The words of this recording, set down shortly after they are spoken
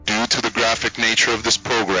to the graphic nature of this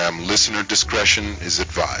program, listener discretion is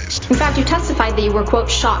advised. In fact, you testified that you were, quote,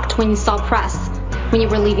 shocked when you saw press when you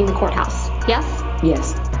were leaving the courthouse. Yes?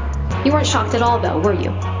 Yes. You weren't shocked at all, though, were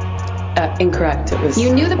you? Incorrect. It was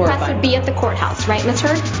You knew the horrifying. press would be at the courthouse, right, Ms.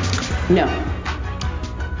 Heard? No.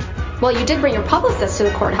 Well, you did bring your publicist to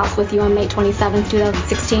the courthouse with you on May 27th,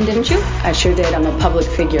 2016, didn't you? I sure did. I'm a public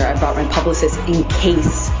figure. I brought my publicist in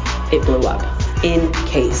case it blew up. In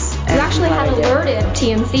case. You actually had alerted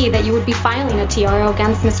TMZ that you would be filing a TRO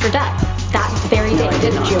against Mr. Depp that very day,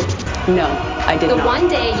 didn't you? No, I did not. The one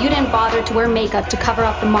day you didn't bother to wear makeup to cover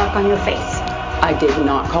up the mark on your face. I did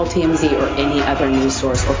not call TMZ or any other news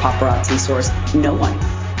source or paparazzi source. No one.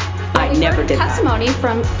 I never did that. Testimony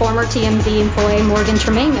from former TMZ employee Morgan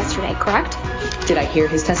Tremaine yesterday, correct? Did I hear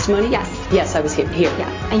his testimony? Yes. Yes, I was here. Yeah.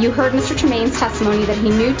 And you heard Mr. Tremaine's testimony that he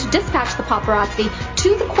knew to dispatch the paparazzi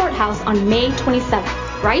to the courthouse on May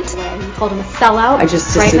 27th, right? You called him a sellout. I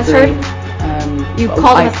just right, Ms. disagreed. Heard? You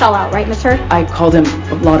called him a sellout, right, Ms. Heard? I called him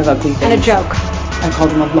a lot of ugly things. And a joke. I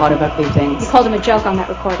called him a lot of ugly things. You called him a joke on that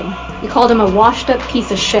recording. You called him a washed-up piece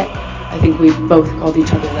of shit. I think we both called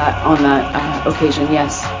each other that on that occasion,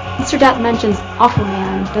 yes. Mr. Depp mentions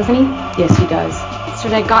Aquaman, doesn't he? Yes, he does. Mr.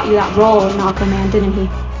 Depp got you that role in Aquaman, didn't he?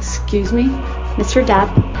 Excuse me? Mr.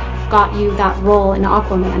 Depp got you that role in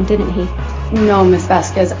Aquaman, didn't he? No, Miss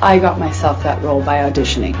Vasquez, I got myself that role by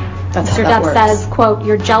auditioning. That's how that works. Mr. Depp says, quote,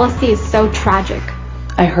 your jealousy is so tragic.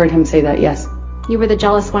 I heard him say that, yes. You were the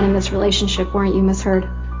jealous one in this relationship, weren't you, Miss Heard?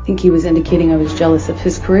 I think he was indicating I was jealous of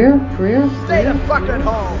his career. Stay the fucking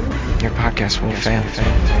home. Your podcast will fail.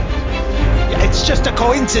 It's just a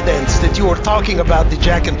coincidence that you were talking about the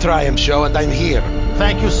Jack and Triumph show and I'm here.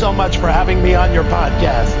 Thank you so much for having me on your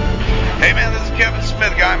podcast. Hey man, this is Kevin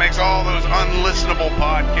Smith, guy who makes all those unlistenable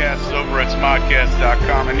podcasts over at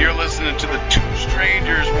smodcast.com, and you're listening to the Two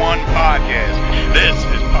Strangers One podcast. This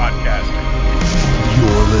is podcasting.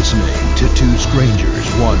 You're listening to Two Strangers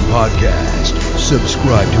One Podcast.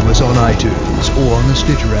 Subscribe to us on iTunes or on the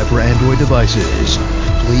Stitcher app for Android devices.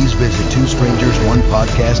 Please visit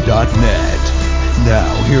twostrangersonepodcast.net.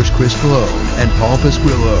 Now, here's Chris Cologne and Paul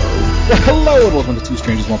Pasquillo. Hello and welcome to Two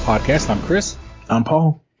Strangers One Podcast. I'm Chris. I'm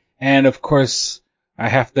Paul. And of course, I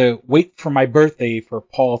have to wait for my birthday for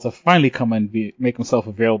Paul to finally come and make himself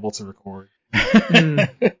available to record. We're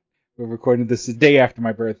recording this the day after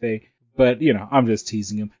my birthday, but you know, I'm just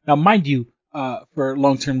teasing him. Now, mind you, for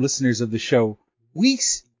long-term listeners of the show, we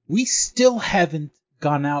still haven't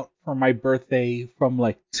gone out for my birthday from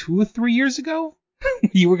like 2 or 3 years ago.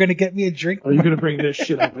 You were going to get me a drink. Oh, you're going to bring this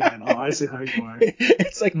shit up again. Oh, I see how you are.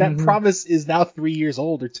 It's like that promise is now 3 years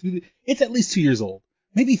old or 2. It's at least 2 years old.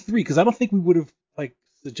 Maybe 3, because I don't think we would have like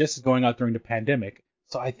suggested going out during the pandemic.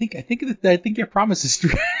 So I think your promise is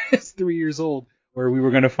 3 years old, where we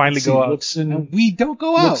were going to finally go out. And we don't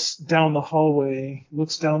go out. Looks down the hallway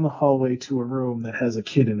to a room that has a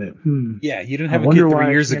kid in it. Yeah, you didn't have a kid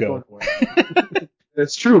 3 years ago.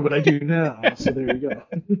 That's true, but I do now. So there you go.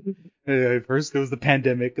 First there was the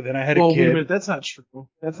pandemic, then I had a kid. Wait a minute, that's not true.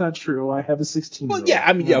 I have a 16-year-old. Well, yeah,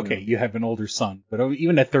 I mean, yeah, okay, you have an older son, but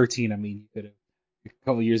even at 13, I mean, you could have. A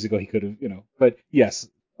couple of years ago, he could have, you know. But yes,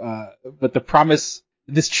 but the promise.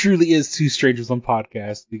 This truly is Two Strangers One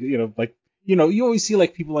Podcast. You know, like you always see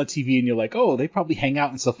like people on TV, and you're like, oh, they probably hang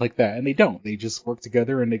out and stuff like that, and they don't. They just work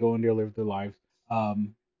together and they go in there, live their lives.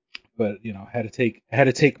 But you know, I had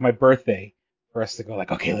to take my birthday for us to go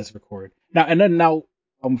like, okay, let's record now. And then now,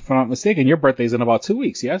 if I'm not mistaken, your birthday's in about 2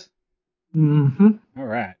 weeks, yes? Mm-hmm. All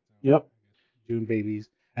right. Yep. June babies,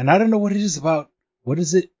 and I don't know what it is about. What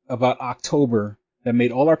is it about October that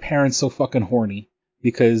made all our parents so fucking horny?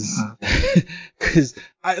 Because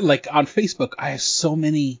I like on Facebook, I have so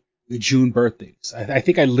many June birthdays. I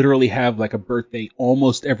think I literally have like a birthday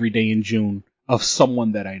almost every day in June of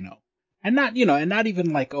someone that I know. And not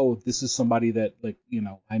even like, oh, this is somebody that like, you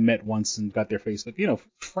know, I met once and got their Facebook, you know,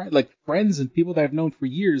 friends and people that I've known for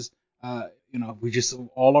years. You know, we just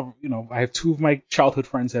I have 2 of my childhood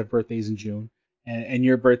friends have birthdays in June and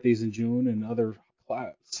your birthday's in June and other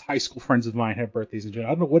high school friends of mine have birthdays in June. I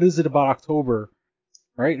don't know, what is it about October,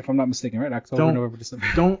 right? If I'm not mistaken, right? October, November, December.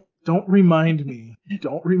 Don't remind me.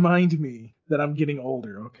 Don't remind me that I'm getting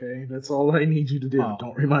older, okay? That's all I need you to do. Oh.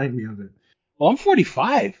 Don't remind me of it. Well, I'm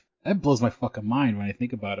 45. That blows my fucking mind when I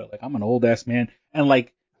think about it. Like, I'm an old ass man. And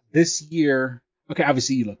like this year, okay,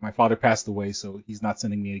 obviously, look, my father passed away, so he's not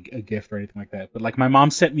sending me a gift or anything like that. But like my mom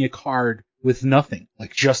sent me a card with nothing,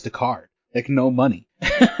 like just a card, like no money.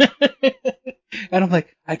 And I'm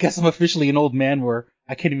like, I guess I'm officially an old man where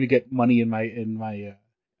I can't even get money in my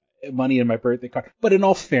birthday card. But in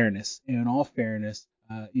all fairness,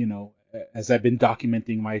 you know, as I've been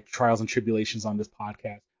documenting my trials and tribulations on this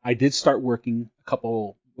podcast, I did start working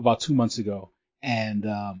about 2 months ago, and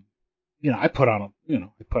I put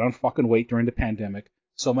on fucking weight during the pandemic.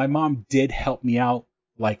 So my mom did help me out,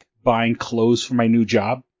 like buying clothes for my new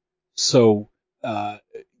job. So,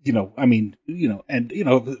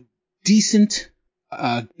 decent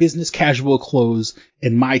business casual clothes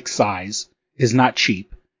in my size is not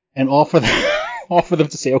cheap, and all for them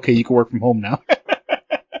to say, okay, you can work from home now.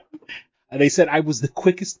 They said I was the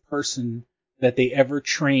quickest person that they ever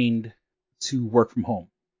trained to work from home.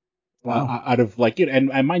 Wow. Out of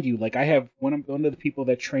and mind you, I have one of the people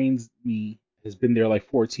that trains me has been there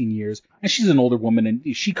 14 years, and she's an older woman,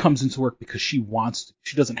 and she comes into work because she wants to.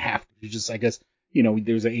 She doesn't have to. She just, I guess,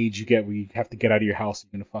 there's an age you get where you have to get out of your house.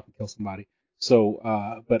 You're gonna fucking kill somebody.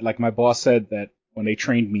 So, but my boss said that when they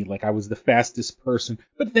trained me, I was the fastest person.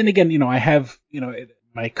 But then again, I have,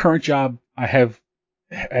 my current job, I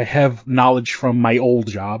have knowledge from my old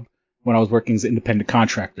job when I was working as an independent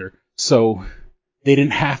contractor. So they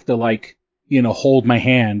didn't have to hold my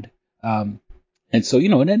hand. And so,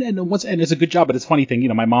 and it's a good job, but it's a funny thing,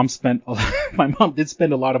 my mom did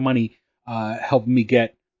spend a lot of money, helping me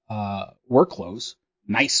get, work clothes,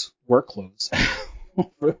 nice work clothes,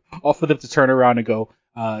 all for them to turn around and go,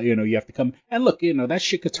 you have to come. And look, that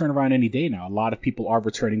shit could turn around any day now. A lot of people are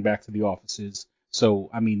returning back to the offices. So,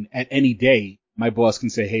 I mean, at any day, my boss can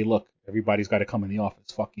say, hey, look, everybody's got to come in the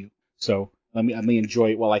office. Fuck you. So let me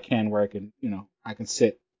enjoy it while I can, where I can, I can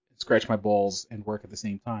sit, scratch my balls, and work at the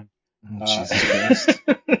same time. Jesus Christ.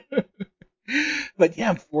 But yeah,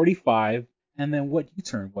 I'm 45. And then what, you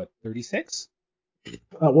turned, 36?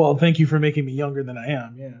 Well, thank you for making me younger than I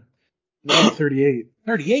am. Yeah. No, 38.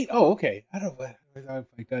 38? Oh, okay. I got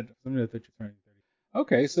somebody that you're turning 30.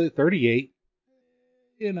 Okay, so 38.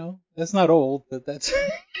 That's not old, but that's.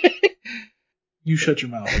 You shut your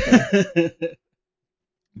mouth. Okay?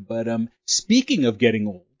 But speaking of getting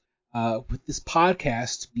old, with this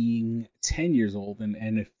podcast being 10 years old,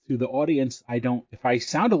 and if to the audience if I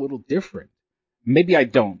sound a little different, maybe I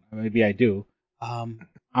don't, maybe I do.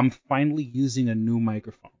 I'm finally using a new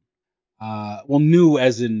microphone. New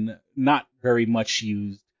as in not very much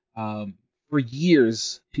used. For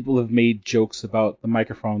years, people have made jokes about the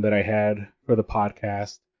microphone that I had for the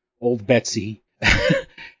podcast, Old Betsy.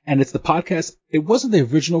 And it's the podcast. It wasn't the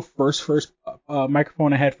original first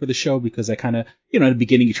microphone I had for the show, because I kind of, in the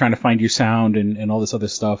beginning, you're trying to find your sound and all this other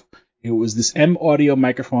stuff. It was this M Audio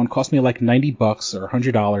microphone, cost me $90 or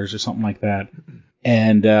 $100 or something like that.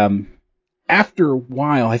 And after a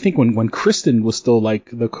while, I think when Kristen was still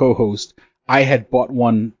the co-host, I had bought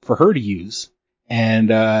one for her to use. And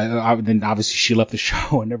then obviously she left the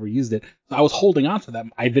show and never used it. So I was holding on to that.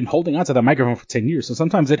 I've been holding on to that microphone for 10 years. So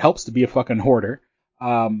sometimes it helps to be a fucking hoarder.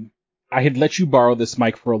 I had let you borrow this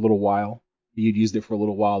mic for a little while. You'd used it for a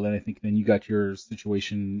little while, and I think then you got your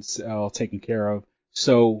situations all taken care of.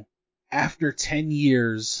 So after 10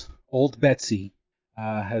 years, Old Betsy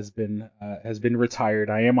has been retired.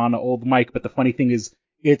 I am on an old mic, but the funny thing is,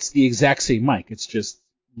 it's the exact same mic. It's just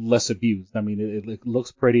less abused. I mean, it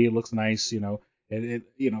looks pretty. It looks nice. It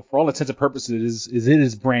for all intents and purposes, it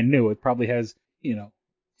is brand new. It probably has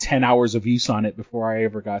 10 hours of use on it before I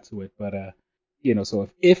ever got to it. But so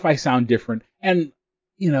if I sound different, and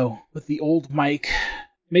with the old mic,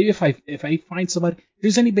 maybe if I find somebody, if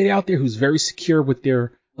there's anybody out there who's very secure with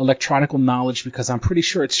their electronical knowledge, because I'm pretty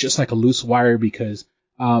sure it's just like a loose wire, because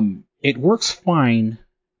it works fine,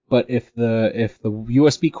 but if the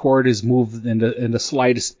USB cord is moved in the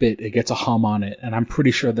slightest bit, it gets a hum on it, and I'm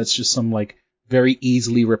pretty sure that's just some very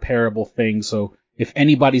easily repairable thing. So if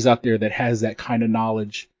anybody's out there that has that kind of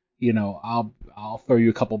knowledge, I'll throw you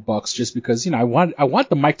a couple bucks, just because I want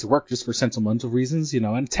the mic to work, just for sentimental reasons,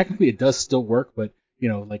 and technically it does still work, but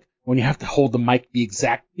when you have to hold the mic the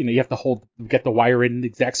exact, you have to get the wire in the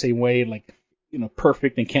exact same way,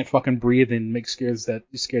 perfect, and can't fucking breathe, and you're scared that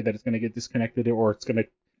it's going to get disconnected, or it's going to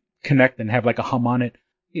connect and have a hum on it,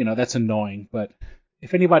 that's annoying. But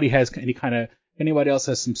if anybody has anybody else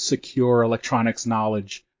has some secure electronics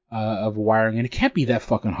knowledge of wiring, and it can't be that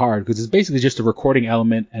fucking hard, because it's basically just a recording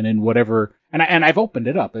element, and then whatever, and I've opened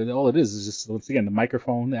it up, and all it is just, once again, the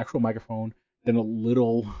microphone, the actual microphone, then a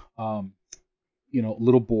little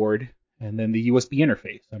little board, and then the USB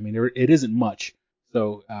interface. I mean, it isn't much.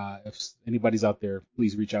 So if anybody's out there,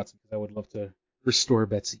 please reach out to me, because I would love to restore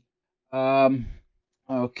Betsy.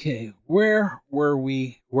 Okay, where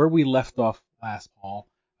we left off last, Paul?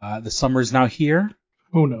 The summer's now here.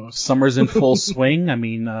 Who knows? Summer's in full swing. I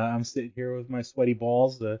mean, I'm sitting here with my sweaty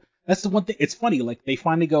balls. That's the one thing. It's funny, they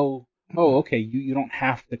finally go, oh, okay, you don't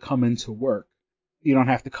have to come into work. you don't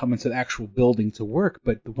have to come into the actual building to work.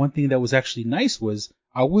 But the one thing that was actually nice was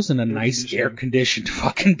I was in a nice air conditioned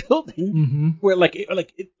fucking building where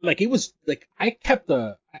it was like I kept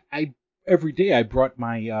I every day I brought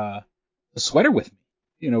my a sweater with me.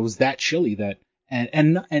 It was that chilly that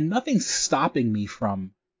and nothing's stopping me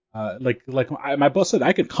from my boss said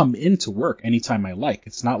I could come into work anytime I like.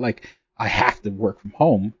 It's not like I have to work from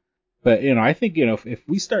home. But, I think, if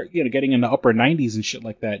we start, getting in the upper 90s and shit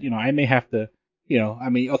like that, I may have to,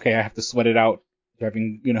 I have to sweat it out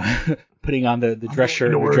driving, putting on the dress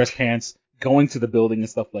shirt, the dress pants, going to the building and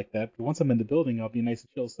stuff like that. But once I'm in the building, I'll be nice and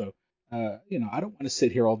chill. So, I don't want to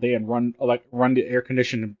sit here all day and run the air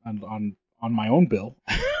conditioning on my own bill,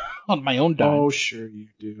 on my own dime. Oh, sure you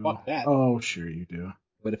do. Fuck that. Oh, sure you do.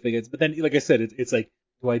 But but then, like I said, it's like,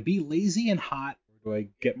 do I be lazy and hot, or do I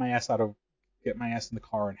get my ass in the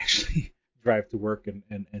car and actually drive to work and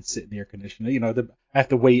sit in the air conditioner? I have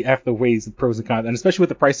to weigh the pros and cons, and especially with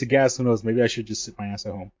the price of gas, who knows? Maybe I should just sit my ass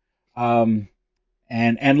at home.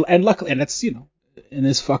 And luckily, and that's in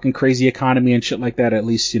this fucking crazy economy and shit like that, at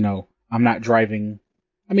least I'm not driving.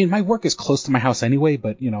 I mean, my work is close to my house anyway,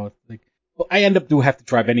 but I end up have to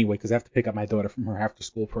drive anyway because I have to pick up my daughter from her after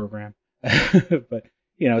school program. But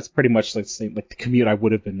it's pretty much like the same, like the commute I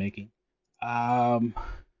would have been making.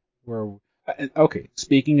 Okay,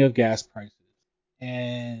 speaking of gas prices,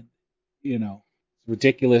 and it's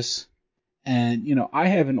ridiculous. And I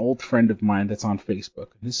have an old friend of mine that's on Facebook.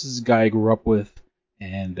 This is a guy I grew up with,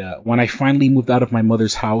 and when I finally moved out of my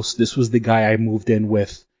mother's house, this was the guy I moved in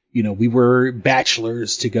with. We were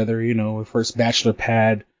bachelors together. First bachelor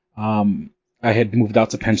pad. I had moved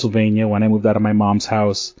out to Pennsylvania when I moved out of my mom's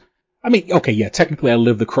house. I mean, okay, yeah, technically I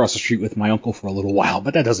lived across the street with my uncle for a little while,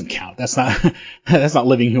 but that doesn't count. That's not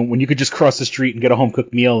living here when you could just cross the street and get a home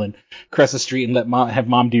cooked meal and cross the street and have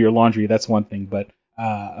mom do your laundry. That's one thing. But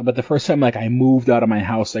the first time, I moved out of my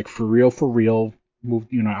house, for real,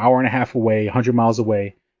 moved, an hour and a half away, 100 miles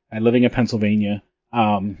away. I'm living in Pennsylvania.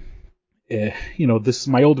 This is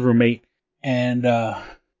my old roommate, and,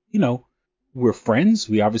 we're friends.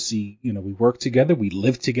 We obviously, we work together. We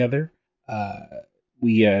live together.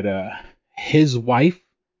 We had his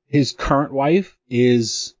current wife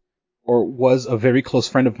was a very close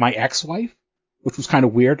friend of my ex-wife, which was kind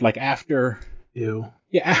of weird. After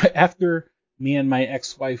me and my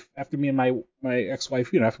ex-wife, after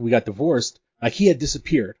we got divorced, he had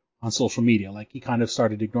disappeared on social media. He kind of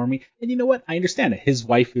started ignoring me. And you know what? I understand it. His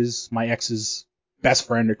wife is my ex's best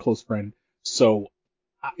friend or close friend. So,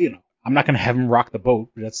 I'm not going to have him rock the boat.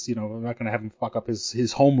 That's, I'm not going to have him fuck up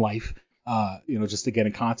his home life. Just to get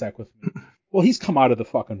in contact with me. Well, he's come out of the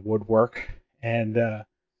fucking woodwork, and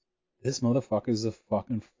this motherfucker is a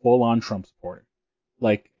fucking full-on Trump supporter.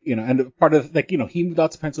 And part of, he moved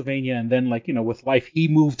out to Pennsylvania, and then, with life, he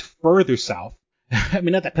moved further south. I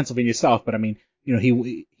mean, not that Pennsylvania south, but I mean,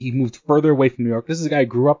 he moved further away from New York. This is a guy who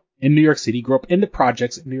grew up in New York City, grew up in the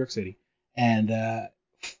projects in New York City, and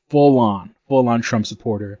full-on Trump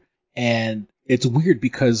supporter. And it's weird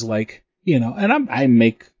because, and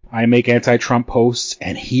I make anti-Trump posts,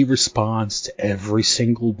 and he responds to every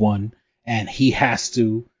single one, and he has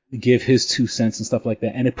to give his 2 cents and stuff like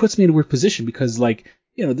that. And it puts me in a weird position because,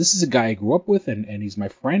 this is a guy I grew up with, and he's my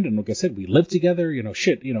friend, and like I said, we live together.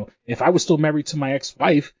 If I was still married to my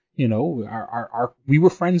ex-wife, we were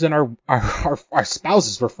friends, and our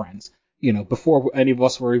spouses were friends, before any of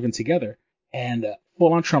us were even together. And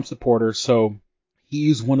full-on Trump supporter, so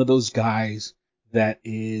he's one of those guys that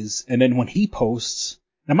is, and then when he posts.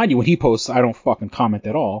 Now, mind you, when he posts, I don't fucking comment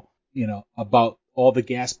at all, about all the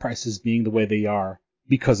gas prices being the way they are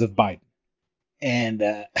because of Biden. And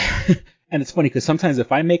and it's funny because sometimes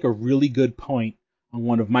if I make a really good point on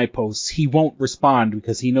one of my posts, he won't respond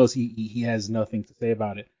because he knows he has nothing to say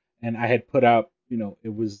about it. And I had put out,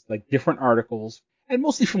 it was different articles, and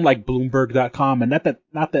mostly from Bloomberg.com, and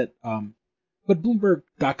but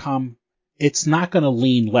Bloomberg.com, it's not going to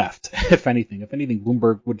lean left, if anything. If anything,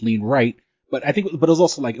 Bloomberg would lean right. But I think, it was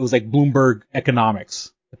also it was Bloomberg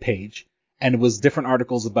Economics, the page, and it was different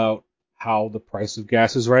articles about how the price of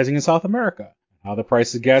gas is rising in South America, how the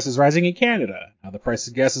price of gas is rising in Canada, how the price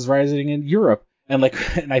of gas is rising in Europe, and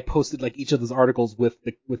and I posted each of those articles with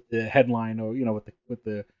the headline, or with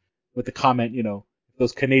the comment,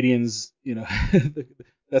 those Canadians,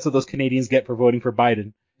 that's what those Canadians get for voting for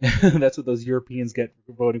Biden. That's what those Europeans get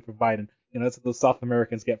for voting for Biden. That's what those South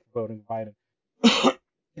Americans get for voting for Biden.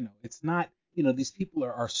 It's not. These people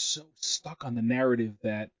are so stuck on the narrative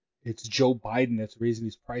that it's Joe Biden that's raising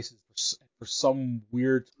these prices for some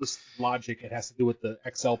weird logic. It has to do with the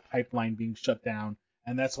XL pipeline being shut down,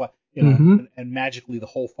 and that's why and magically the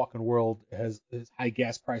whole fucking world has high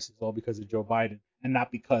gas prices all because of Joe Biden. and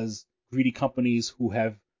not because greedy companies who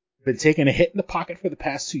have been taking a hit in the pocket for the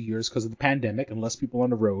past 2 years because of the pandemic and less people on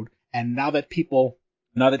the road. And now that people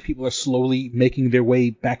are slowly making their way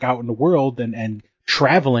back out in the world and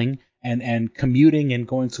traveling and commuting and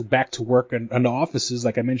going back to work and the offices,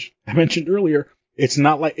 like I mentioned earlier, it's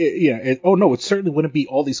not like, it certainly wouldn't be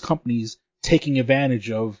all these companies taking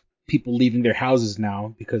advantage of people leaving their houses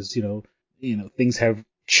now because, things have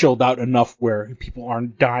chilled out enough where people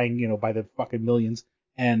aren't dying, by the fucking millions.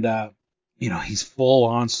 And, he's full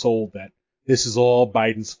on sold that this is all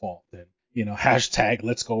Biden's fault. And, hashtag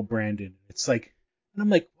let's go Brandon. It's like, and I'm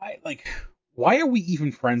like, why are we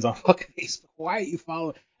even friends on fucking Facebook? Why are you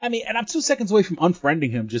following? I mean, and I'm 2 seconds away from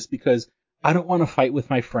unfriending him just because I don't want to fight with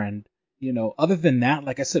my friend. Other than that,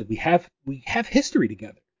 like I said, we have history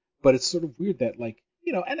together, but it's sort of weird that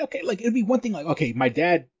and okay, like it'd be one thing like, okay, my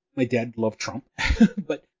dad loved Trump,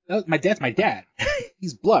 but my dad's my dad.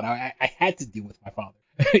 He's blood. I had to deal with my father.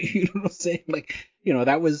 You know what I'm saying? Like,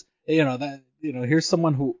 that was, here's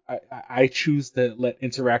someone who I choose to let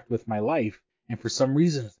interact with my life. And for some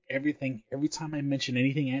reason, every time I mention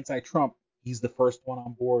anything anti-Trump, he's the first one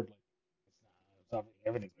on board. Like,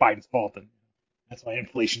 everything's Biden's fault. And that's why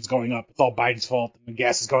inflation's going up. It's all Biden's fault. And when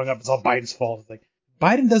gas is going up, it's all Biden's fault. It's like,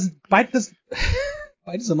 Biden's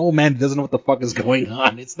an old man who doesn't know what the fuck is going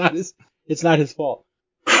on. It's not his fault.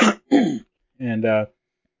 And,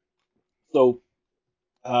 so,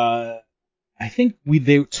 I think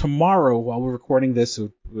tomorrow, while we're recording this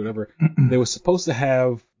or whatever, they were supposed to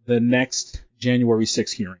have the next January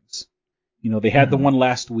 6 hearings. They had the one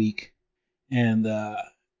last week, and,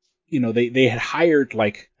 they had hired,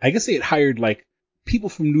 people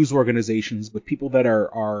from news organizations, but people that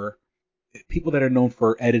are known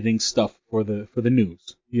for editing stuff for the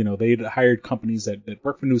news. They had hired companies that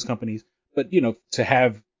work for news companies, but, to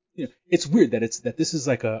have, it's weird that this is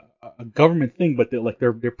like a government thing, but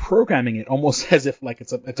they're programming it almost as if like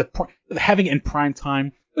it's having it in prime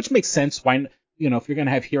time, which makes sense. Why, if you're going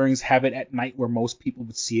to have hearings, have it at night where most people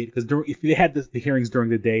would see it. Because if they had the hearings during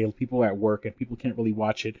the day, people are at work and people can't really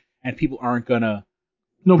watch it, and people aren't gonna.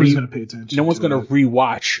 Nobody's going to pay attention. No one's going to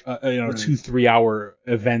rewatch a right. 2-3 hour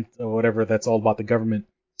event or whatever that's all about the government.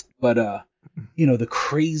 But the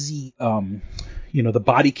crazy the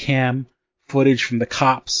body cam footage from the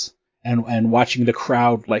cops and watching the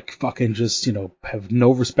crowd like fucking just have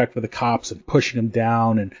no respect for the cops and pushing them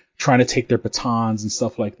down and trying to take their batons and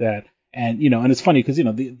stuff like that. And and it's funny because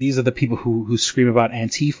these are the people who scream about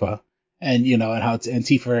Antifa and and how it's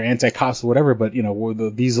Antifa or anti-cops or whatever. But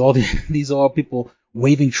these are all people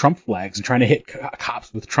waving Trump flags and trying to hit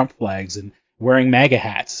cops with Trump flags and wearing MAGA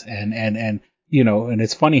hats and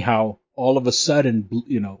it's funny how all of a sudden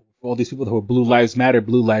all these people who are Blue Lives Matter,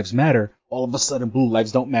 all of a sudden blue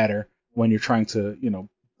lives don't matter when you're trying to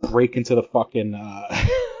break into the fucking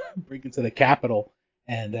break into the Capitol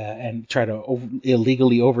and try to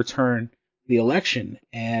illegally overturn the election.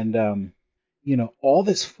 And all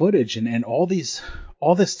this footage and all this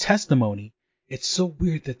testimony, it's so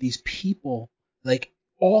weird that these people, like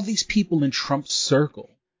all these people in Trump's circle,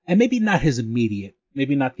 and maybe not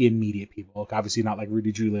the immediate people, like obviously not like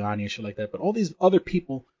Rudy Giuliani and shit like that, but all these other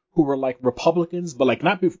people who were like Republicans, but like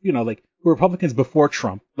not, who were Republicans before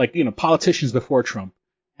Trump, like, politicians before Trump.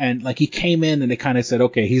 And like he came in and they kind of said,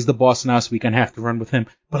 okay, he's the boss now, so we kind of have to run with him.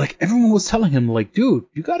 But like everyone was telling him, like, dude,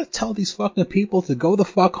 you got to tell these fucking people to go the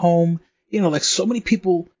fuck home. Like so many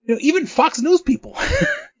people, even Fox News people,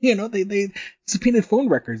 they subpoenaed phone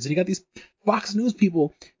records, and you got these Fox News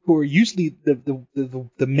people who are usually the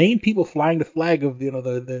main people flying the flag of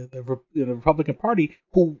the Republican Party,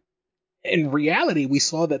 who in reality we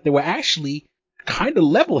saw that they were actually kind of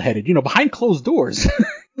level-headed, behind closed doors.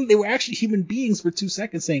 They were actually human beings for 2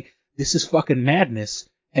 seconds saying, this is fucking madness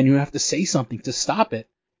and you have to say something to stop it.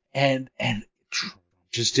 And Trump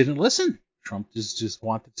just didn't listen. Trump just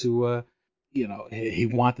wanted to, he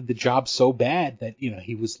wanted the job so bad that,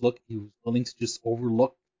 he was willing to just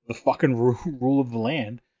overlook the fucking rule of the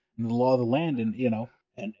land and the law of the land.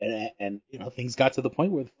 And, and things got to the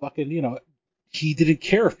point where the fucking, he didn't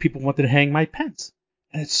care if people wanted to hang Mike Pence.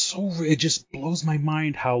 And it just blows my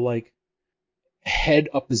mind how like head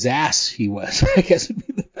up his ass he was. I guess would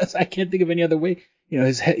be the best. I can't think of any other way.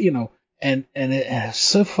 His head, and it's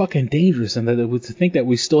so fucking dangerous. And to think that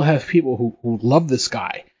we still have people who love this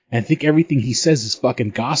guy and think everything he says is fucking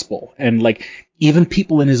gospel. And like even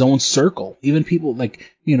people in his own circle, even people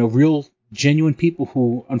like, real genuine people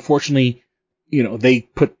who unfortunately,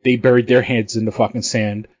 they buried their heads in the fucking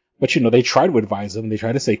sand. But, they try to advise him. They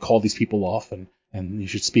try to say, call these people off and you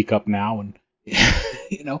should speak up now. And,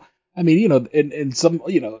 I mean, in some,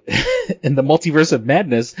 in the multiverse of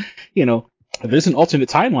madness, There's an alternate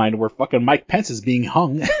timeline where fucking Mike Pence is being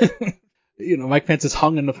hung. Mike Pence is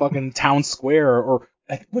hung in the fucking town square, or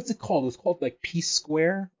what's it called? It's called like Peace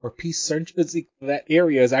Square or Peace Central. That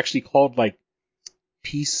area is actually called like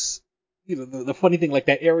Peace. The funny thing, like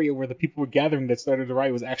that area where the people were gathering that started the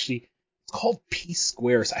riot was actually called Peace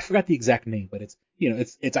Square. So I forgot the exact name, but it's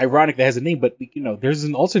ironic that it has a name. But there's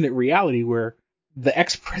an alternate reality where the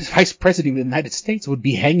ex-vice president of the United States would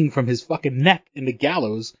be hanging from his fucking neck in the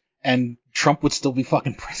gallows, and Trump would still be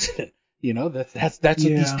fucking president. That's what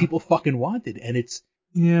these people fucking wanted, and it's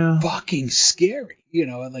fucking scary.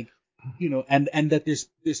 And that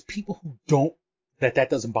there's people who don't, that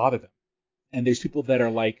doesn't bother them, and there's people that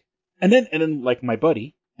are like, and then like my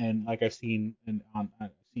buddy, and like I've seen on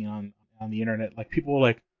the internet, like people are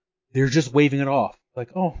like, they're just waving it off, like,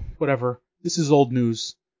 oh, whatever, this is old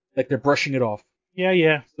news, like they're brushing it off.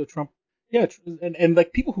 Yeah. So Trump, and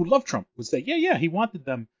like people who love Trump would say, yeah, he wanted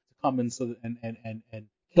them to come and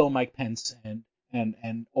kill Mike Pence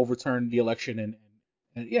and overturn the election and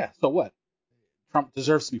so what? Trump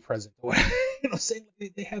deserves to be president. Saying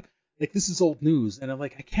they have, like, this is old news, and I'm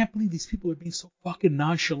like, I can't believe these people are being so fucking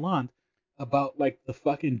nonchalant about like the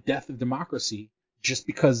fucking death of democracy just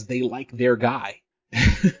because they like their guy,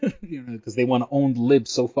 because they want to own the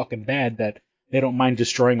libs so fucking bad that they don't mind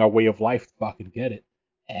destroying our way of life to fucking get it,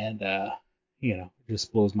 and it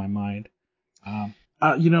just blows my mind. And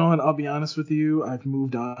I'll be honest with you, I've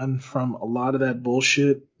moved on from a lot of that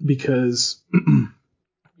bullshit because,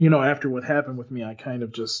 after what happened with me, I kind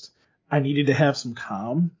of I needed to have some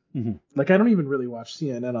calm. Mm-hmm. Like, I don't even really watch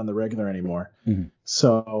CNN on the regular anymore. Mm-hmm.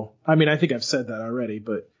 So, I mean, I think I've said that already,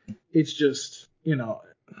 but it's just,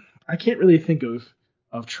 I can't really think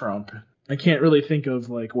of Trump. I can't really think of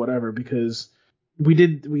like whatever, because we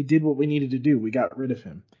did what we needed to do. We got rid of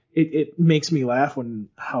him. It makes me laugh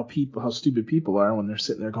how stupid people are when they're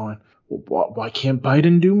sitting there going, well, why can't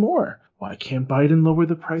Biden do more? Why can't Biden lower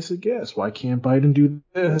the price of gas? Why can't Biden do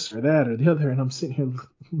this or that or the other? And I'm sitting here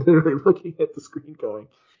literally looking at the screen going,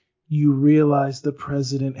 you realize the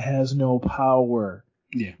president has no power.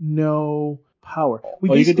 Yeah. No power.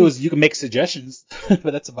 All you can do is you can make suggestions, but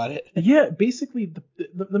that's about it. Yeah, basically,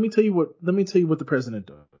 let me tell you what the president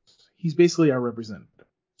does. He's basically our representative.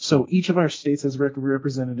 So each of our states has a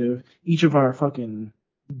representative. Each of our fucking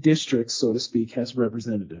districts, so to speak, has a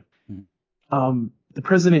representative. Mm-hmm. The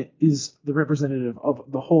president is the representative of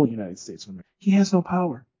the whole United States of America. He has no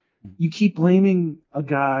power. Mm-hmm. You keep blaming a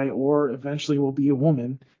guy, or eventually will be a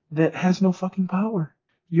woman, that has no fucking power.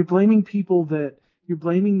 You're blaming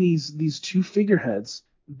these two figureheads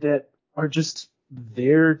that are just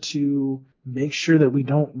there to make sure that we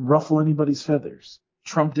don't ruffle anybody's feathers.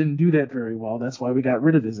 Trump didn't do that very well. That's why we got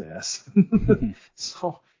rid of his ass.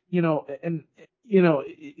 So,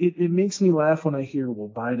 it makes me laugh when I hear, well,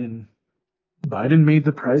 Biden made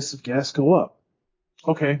the price of gas go up.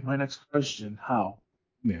 Okay, my next question, how?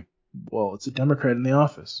 Yeah. Well, it's a Democrat in the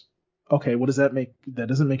office. Okay, what does that make? That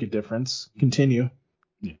doesn't make a difference. Continue.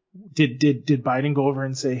 Yeah. Did Biden go over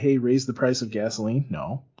and say, hey, raise the price of gasoline?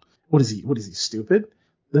 No. What is he, stupid?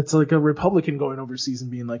 That's like a Republican going overseas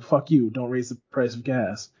and being like, fuck you, don't raise the price of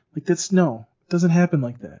gas. Like, it doesn't happen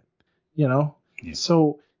like that. Yeah.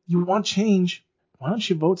 So you want change, why don't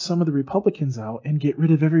you vote some of the Republicans out and get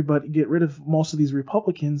rid of most of these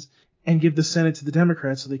Republicans and give the Senate to the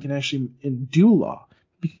Democrats so they can actually do law.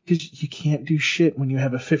 Because you can't do shit when you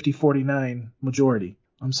have a 50-49 majority.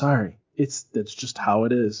 I'm sorry. That's just how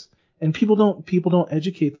it is. And people don't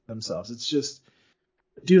educate themselves. It's just,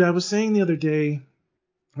 dude, I was saying to a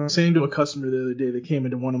customer the other day that came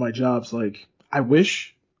into one of my jobs, like, I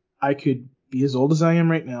wish I could be as old as I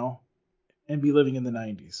am right now and be living in the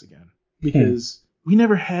 90s again. Because we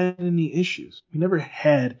never had any issues. We never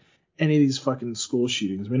had any of these fucking school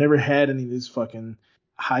shootings. We never had any of these fucking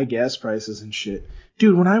high gas prices and shit.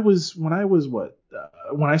 Dude, when I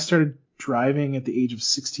started driving at the age of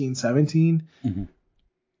 16, 17, mm-hmm.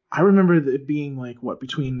 I remember it being like,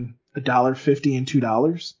 between $1.50 and $2,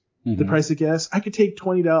 mm-hmm. the price of gas. I could take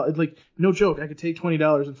 $20, like, no joke, I could take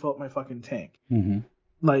 $20 and fill up my fucking tank. Mm-hmm.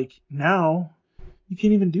 Like, now, you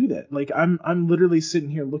can't even do that. Like, I'm literally sitting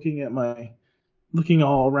here looking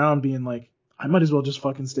all around being like, I might as well just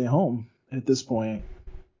fucking stay home at this point.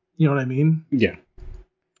 You know what I mean? Yeah.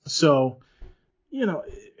 So,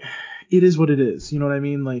 it is what it is. You know what I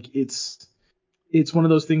mean? Like, it's one of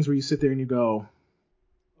those things where you sit there and you go,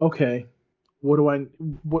 okay, what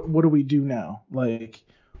do we do now? Like,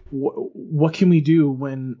 what can we do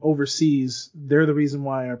when overseas they're the reason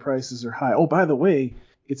why our prices are high? Oh, by the way,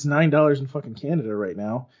 it's $9 in fucking Canada right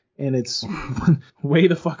now, and it's way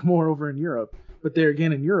the fuck more over in Europe. But there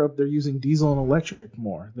again, in Europe, they're using diesel and electric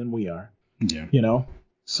more than we are. Yeah. You know?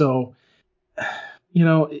 So, you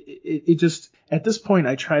know, it just, at this point,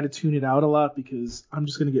 I try to tune it out a lot because I'm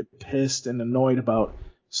just going to get pissed and annoyed about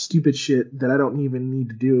stupid shit that I don't even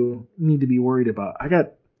need to be worried about. I'm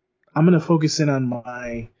going to focus in on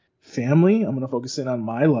my family. I'm going to focus in on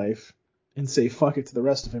my life and say fuck it to the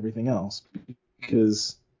rest of everything else,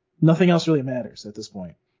 because nothing else really matters at this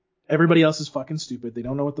point. Everybody else is fucking stupid. They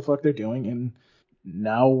don't know what the fuck they're doing, and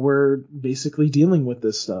now we're basically dealing with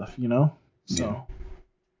this stuff, you know? So,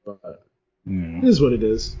 but it is what it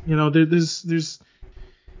is. You know, there's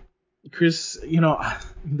Chris, you know,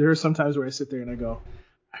 there are some times where I sit there and I go,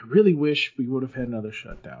 I really wish we would have had another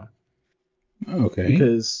shutdown. Okay.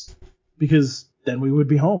 Because then we would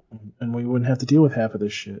be home and we wouldn't have to deal with half of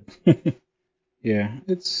this shit. Yeah,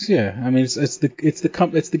 I mean, it's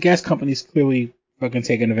the gas companies clearly fucking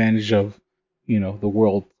taking advantage of, you know, the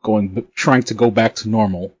world trying to go back to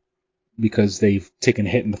normal because they've taken a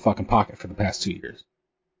hit in the fucking pocket for the past 2 years.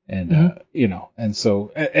 And, you know, and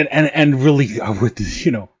so, and really,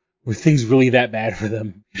 were things really that bad for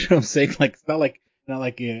them? You know what I'm saying? Like, it's not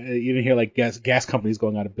like you didn't hear like gas companies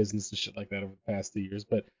going out of business and shit like that over the past 2 years,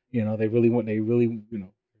 but, you know, they really, you know,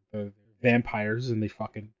 they're vampires, and they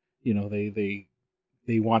fucking, you know, they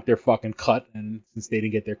want their fucking cut, and since they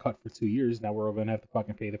didn't get their cut for 2 years, now we're all gonna have to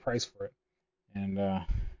fucking pay the price for it. And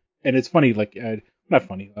it's funny, like, not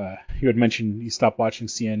funny, you had mentioned you stopped watching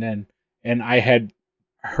CNN, and I had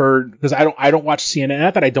heard, because I don't watch CNN,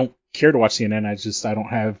 not that I don't care to watch CNN, I don't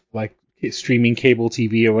have like streaming cable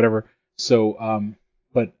TV or whatever. So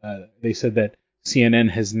but they said that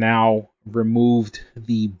CNN has now removed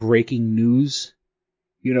the breaking news,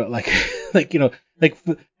 you know, like like, you know, like,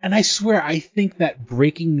 and I swear I think that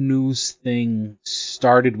breaking news thing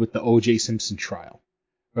started with the O.J. Simpson trial,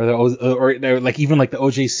 or like even like the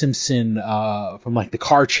O.J. Simpson from like the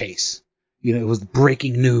car chase, you know, it was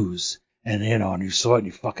breaking news. And, you know, and you saw it and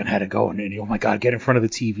you fucking had to go and oh my God, get in front of the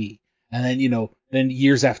TV. And then, you know, then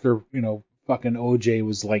years after, you know, fucking OJ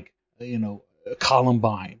was like, you know,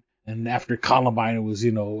 Columbine. And after Columbine, it was,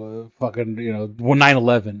 you know, fucking, you know,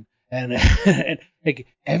 9/11. And like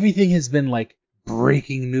everything has been like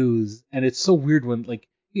breaking news. And it's so weird when, like,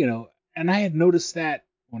 you know, and I had noticed that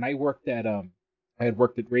when I worked at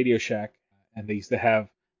Radio Shack, and they used to have,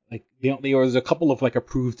 like, there was a couple of like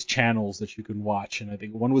approved channels that you can watch, and I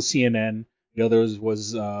think one was CNN, the other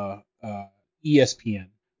was ESPN,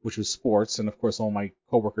 which was sports, and of course all my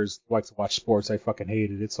coworkers like to watch sports. I fucking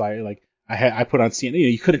hated it, so I put on CNN. You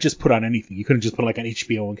know, you couldn't just put on anything. You couldn't just put like on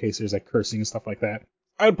HBO in case there's like cursing and stuff like that.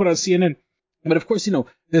 I would put on CNN, but of course, you know,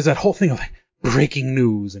 there's that whole thing of like breaking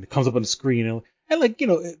news, and it comes up on the screen, and like, you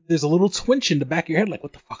know, there's a little twinge in the back of your head, like,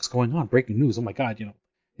 what the fuck's going on? Breaking news! Oh my God, you know.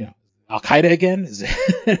 Al Qaeda again? Is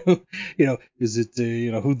it, you know, is it,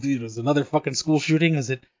 you know, who, you know, is another fucking school shooting? Is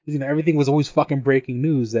it, you know, everything was always fucking breaking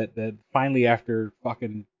news that finally after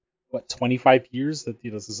fucking, 25 years that,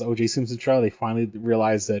 you know, this is O.J. Simpson trial, they finally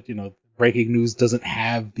realized that, you know, breaking news doesn't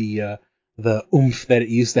have the oomph that it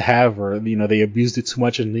used to have, or, you know, they abused it too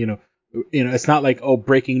much, and, you know, it's not like, oh,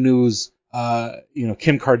 breaking news, you know,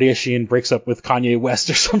 Kim Kardashian breaks up with Kanye West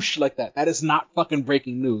or some shit like that. That is not fucking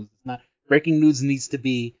breaking news. It's not, breaking news needs to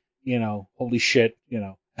be, you know, holy shit, you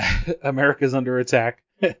know, America's under attack,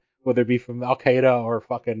 whether it be from Al Qaeda or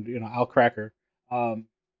fucking, you know, Al Cracker,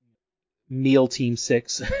 Meal Team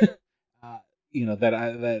 6, you know,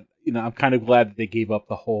 that, you know, I'm kind of glad that they gave up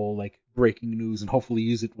the whole like breaking news, and hopefully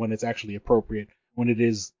use it when it's actually appropriate, when it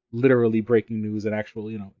is literally breaking news and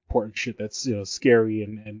actual, you know, important shit that's, you know, scary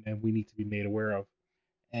and we need to be made aware of.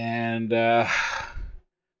 And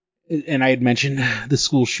I had mentioned the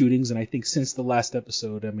school shootings, and I think since the last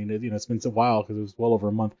episode, I mean, you know, it's been a while because it was well over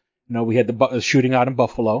a month. You know, we had the shooting out in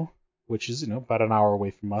Buffalo, which is, you know, about an hour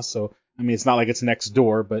away from us. So, I mean, it's not like it's next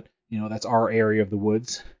door, but, you know, that's our area of the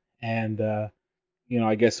woods. And, you know,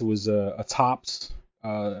 I guess it was a Tops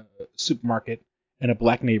supermarket in a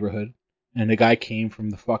black neighborhood, and the guy came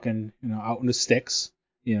from the fucking, you know, out in the sticks,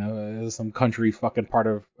 you know, some country fucking part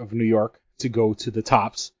of New York, to go to the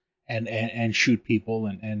Tops and shoot people,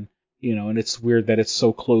 and you know, and it's weird that it's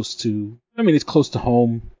so close to, I mean, it's close to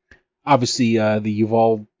home. Obviously, the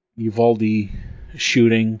Uvalde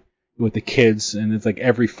shooting with the kids, and it's like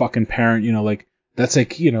every fucking parent, you know, like, that's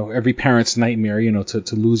like, you know, every parent's nightmare, you know,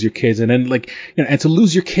 to lose your kids, and then like, you know, and to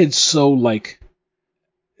lose your kids so like,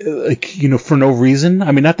 you know, for no reason.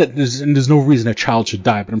 I mean, not that there's no reason a child should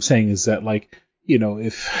die, but I'm saying is that, like, you know,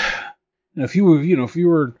 if you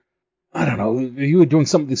were, I don't know, if you were doing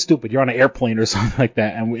something stupid, you're on an airplane or something like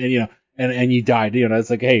that, and you know, and you died, you know, it's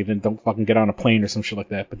like, hey, then don't fucking get on a plane or some shit like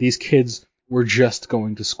that. But these kids were just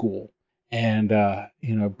going to school, And,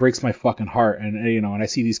 it breaks my fucking heart. And, and I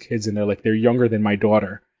see these kids and they're younger than my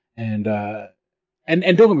daughter. And don't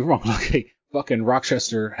get me wrong. Okay, fucking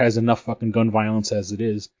Rochester has enough fucking gun violence as it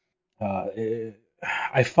is.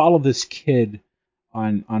 I follow this kid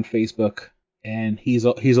on Facebook, and he's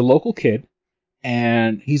a local kid,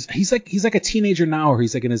 and he's like a teenager now, or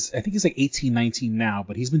he's like I think he's like 18, 19 now,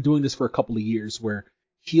 but he's been doing this for a couple of years where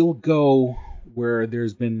he'll go where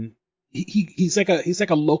there's been he's like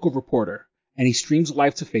a local reporter, and he streams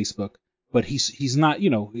live to Facebook, but he's not,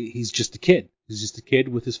 he's just a kid. He's just a kid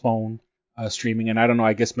with his phone streaming, and I don't know,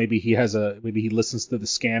 I guess maybe he listens to the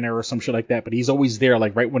scanner or some shit like that, but he's always there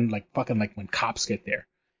like right when when cops get there.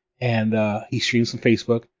 And he streams from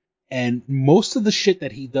Facebook, and most of the shit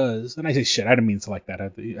that he does, and I say shit, I don't mean to like that.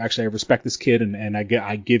 I respect this kid, and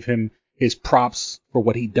I give him his props for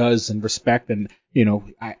what he does and respect, and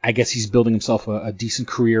I guess he's building himself a decent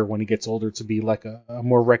career when he gets older to be like a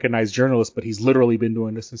more recognized journalist, but he's literally been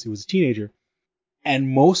doing this since he was a teenager. And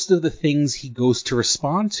most of the things he goes to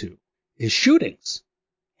respond to is shootings.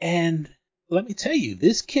 And let me tell you,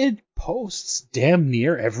 this kid posts damn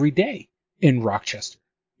near every day in Rochester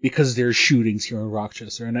because there's shootings here in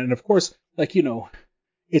Rochester. And of course,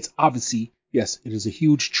 it's obviously, yes, it is a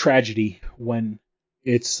huge tragedy when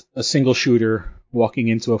it's a single shooter walking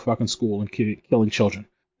into a fucking school and killing children.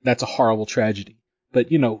 That's a horrible tragedy. But,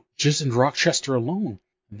 just in Rochester alone,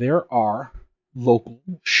 there are local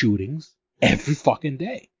shootings every fucking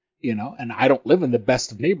day. And I don't live in the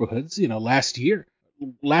best of neighborhoods. Last year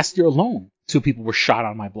alone, 2 people were shot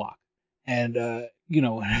on my block. And, and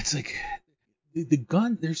it's like the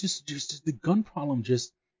gun, there's just the gun problem,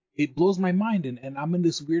 it blows my mind. And I'm in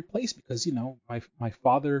this weird place because, my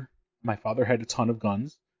father had a ton of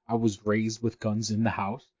guns. I was raised with guns in the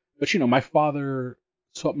house. But, my father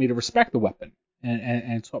taught me to respect the weapon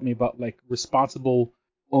and taught me about responsible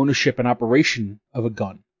ownership and operation of a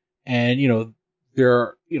gun. And, there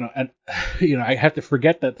are, I have to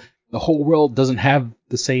forget that the whole world doesn't have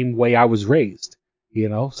the same way I was raised.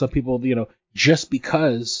 Some people, just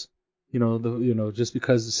because, just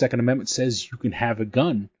because the Second Amendment says you can have a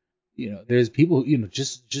gun, there's people, you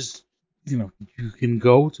can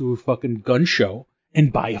go to a fucking gun show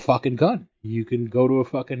and buy a fucking gun. You can go to a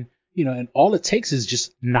fucking, and all it takes is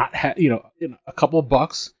just not have, a couple of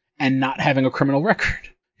bucks and not having a criminal record.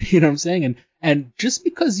 You know what I'm saying? And just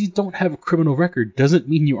because you don't have a criminal record doesn't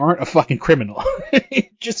mean you aren't a fucking criminal.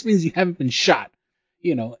 It just means you haven't been shot,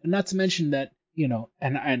 and not to mention that,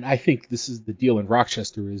 and I think this is the deal in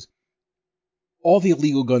Rochester is all the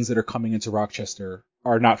illegal guns that are coming into Rochester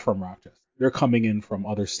are not from Rochester. They're coming in from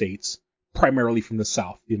other states, primarily from the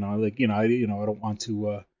South. I don't want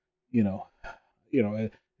to,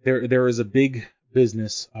 there is a big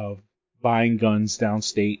business of buying guns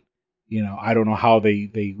downstate. I don't know how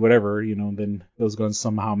they whatever, then those guns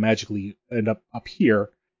somehow magically end up here.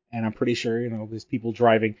 And I'm pretty sure, there's people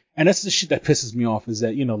driving. And that's the shit that pisses me off is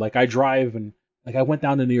that, I drive and I went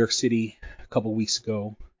down to New York City a couple weeks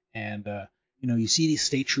ago and, you see these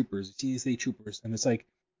state troopers, and it's like,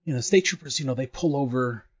 state troopers, they pull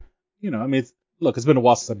over, it's been a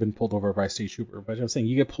while since I've been pulled over by a state trooper, but I'm saying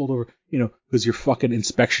you get pulled over, because your fucking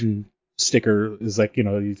inspection sticker is like,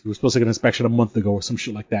 you were supposed to get an inspection a month ago or some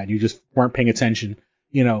shit like that. And you just weren't paying attention.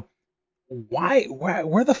 Where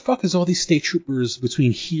the fuck is all these state troopers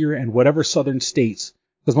between here and whatever southern states?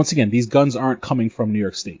 Because once again, these guns aren't coming from New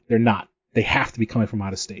York State. They're not. They have to be coming from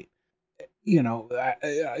out of state.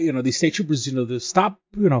 These state troopers, they stop,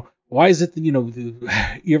 why is it that,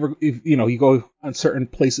 you go on certain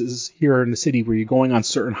places here in the city where you're going on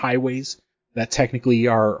certain highways that technically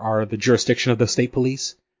are the jurisdiction of the state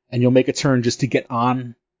police, and you'll make a turn just to get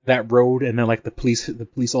on that road, and then the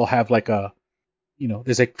police all have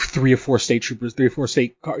there's 3 or 4 state troopers, 3 or 4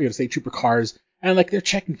 state trooper cars, and they're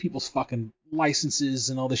checking people's fucking licenses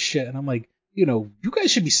and all this shit, and I'm like, you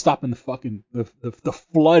guys should be stopping the fucking the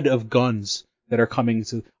flood of guns that are coming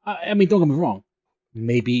to. I mean, don't get me wrong,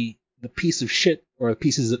 maybe the piece of shit or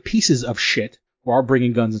pieces of shit who are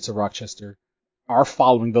bringing guns into Rochester are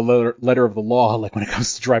following the letter of the law, when it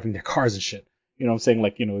comes to driving their cars and shit. I'm saying,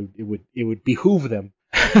 it would behoove them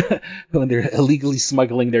when they're illegally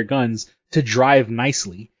smuggling their guns to drive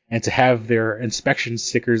nicely and to have their inspection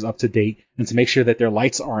stickers up to date and to make sure that their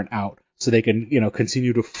lights aren't out so they can,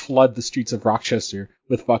 continue to flood the streets of Rochester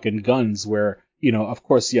with fucking guns where, of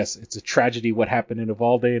course, yes, it's a tragedy what happened in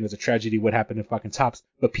Uvalde and it's a tragedy what happened in fucking Tops,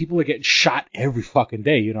 but people are getting shot every fucking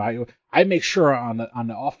day. I make sure on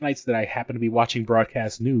the off nights that I happen to be watching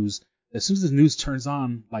broadcast news, as soon as the news turns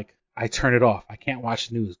on, I turn it off. I can't watch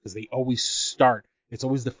the news because they always start It's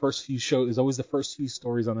always the first few it's always the first few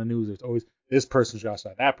stories on the news. It's always this person got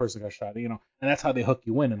shot, that person got shot, and that's how they hook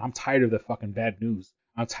you in. And I'm tired of the fucking bad news.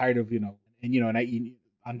 I'm tired of, and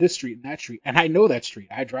on this street and that street, and I know that street.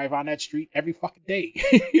 I drive on that street every fucking day,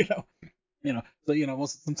 So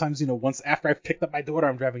sometimes once after I've picked up my daughter,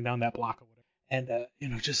 I'm driving down that block or whatever, and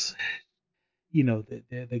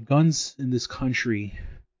the guns in this country,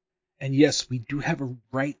 and yes, we do have a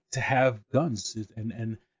right to have guns,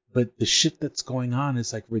 but the shit that's going on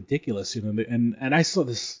is like ridiculous, and I saw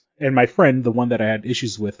this, and my friend, the one that I had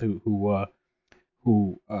issues with, who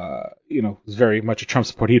was very much a Trump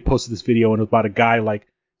supporter, he had posted this video, and it was about a guy like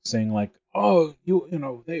saying like, oh, an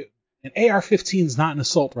AR-15 is not an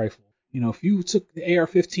assault rifle. If you took the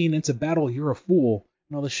AR-15 into battle, you're a fool.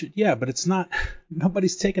 And all this shit. Yeah, but it's not.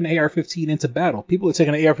 Nobody's taking an AR-15 into battle. People are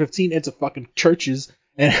taking an AR-15 into fucking churches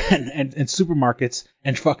and supermarkets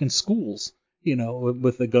and fucking schools.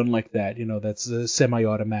 With a gun like that. That's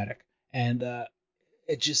semi-automatic. And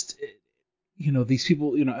these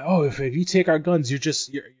people. If you take our guns,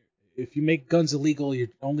 if you make guns illegal,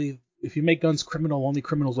 if you make guns criminal, only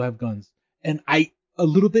criminals will have guns. And I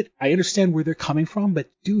understand where they're coming from, but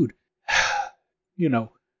dude,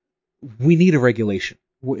 we need a regulation,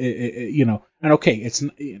 and okay,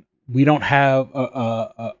 we don't have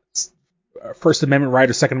a First Amendment right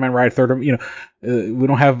or Second Amendment right or Third, we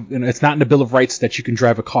don't have, it's not in the Bill of Rights that you can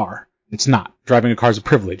drive a car. It's not. Driving a car is a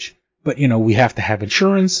privilege, but we have to have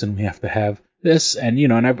insurance and we have to have this, and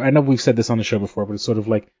and I know we've said this on the show before, but it's sort of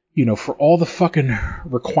like, for all the fucking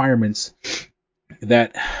requirements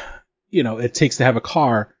that, it takes to have a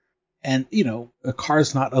car, and, a car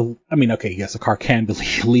is not yes, a car can be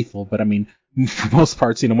lethal, but for most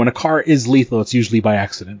parts, when a car is lethal, it's usually by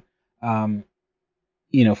accident. For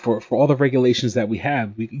all the regulations that we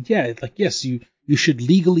have, yes, you should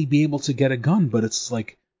legally be able to get a gun, but it's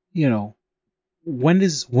like, when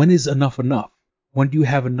is enough enough? When do you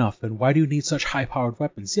have enough? And why do you need such high-powered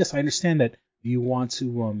weapons? Yes, I understand that you want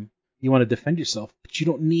to defend yourself, but you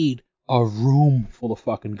don't need a room full of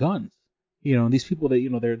fucking guns. These people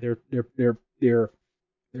that they're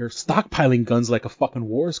stockpiling guns like a fucking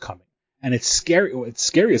war is coming, and it's scary. It's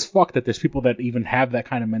scary as fuck that there's people that even have that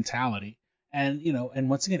kind of mentality, and and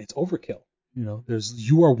once again, it's overkill.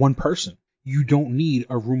 You are one person. You don't need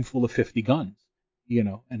a room full of 50 guns.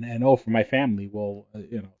 And for my family, well,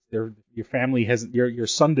 your family hasn't, your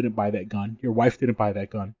son didn't buy that gun, your wife didn't buy that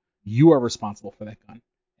gun, you are responsible for that gun,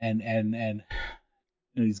 and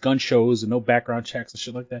these gun shows and no background checks and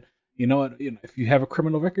shit like that. If you have a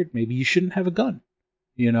criminal record, maybe you shouldn't have a gun.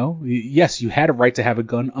 Yes, you had a right to have a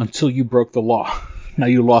gun until you broke the law. Now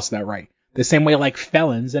you lost that right. The same way like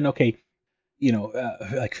felons, and okay,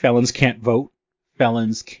 like felons can't vote.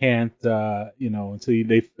 Felons can't, until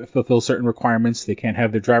they fulfill certain requirements, they can't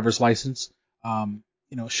have their driver's license.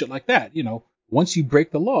 Shit like that. Once you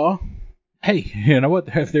break the law, hey, you know what?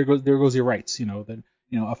 There goes your rights. Then,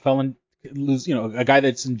 a felon a guy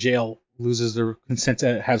that's in jail loses their consent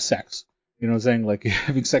to have sex. What I'm saying? Like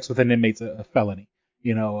having sex with an inmate's a felony.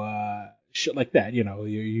 Shit like that.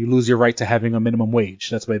 You lose your right to having a minimum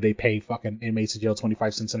wage. That's why they pay fucking inmates in jail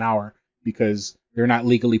 25 cents an hour, because they're not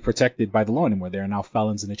legally protected by the law anymore. They're now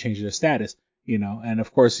felons and they change their status. And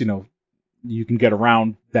of course, you can get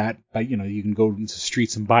around that by, you can go into the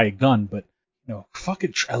streets and buy a gun, but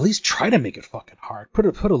fucking at least try to make it fucking hard. Put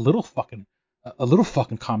a little fucking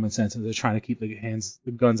common sense into trying to keep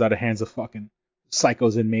the guns out of hands of fucking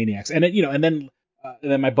psychos and maniacs. And then,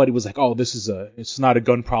 and then my buddy was like, oh, it's not a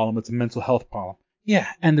gun problem, it's a mental health problem. Yeah,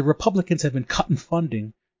 and the Republicans have been cutting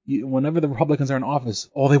funding. Whenever the Republicans are in office,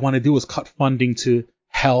 all they want to do is cut funding to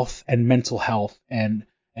health and mental health, and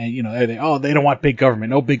they don't want big government,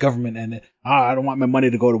 no big government, and I don't want my money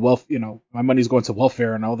to go to wealth, my money's going to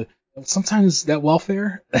welfare and all that. Sometimes that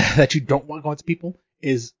welfare that you don't want going to people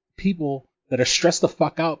is people that are stressed the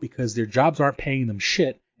fuck out because their jobs aren't paying them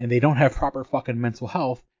shit, and they don't have proper fucking mental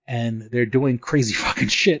health, and they're doing crazy fucking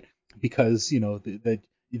shit because that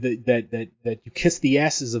you kiss the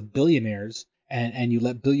asses of billionaires. And you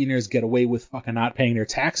let billionaires get away with fucking not paying their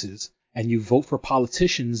taxes, and you vote for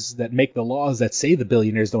politicians that make the laws that say the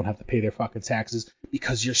billionaires don't have to pay their fucking taxes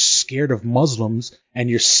because you're scared of Muslims, and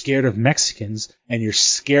you're scared of Mexicans, and you're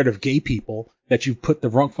scared of gay people, that you put the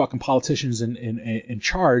wrong fucking politicians in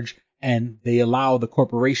charge, and they allow the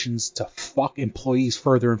corporations to fuck employees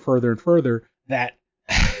further and further and further, that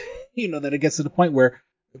that it gets to the point where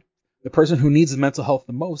the person who needs mental health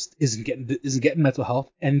the most isn't getting mental health,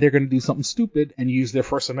 and they're going to do something stupid and use their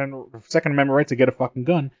Second Amendment right to get a fucking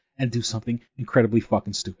gun and do something incredibly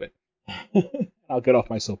fucking stupid. I'll get off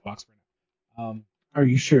my soapbox for now. Are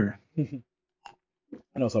you sure? And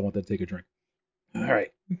also I want to take a drink. All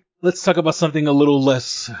right. Let's talk about something a little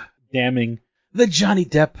less damning. The Johnny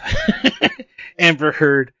Depp Amber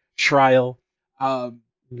Heard trial.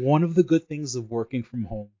 One of the good things of working from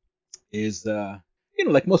home is,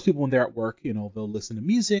 like most people when they're at work, they'll listen to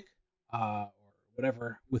music, or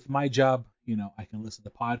whatever. With my job, I can listen to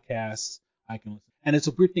podcasts. And it's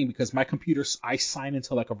a weird thing because my computer, I sign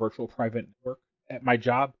into like a virtual private network at my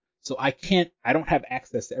job. So I don't have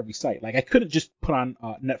access to every site. Like I couldn't just put on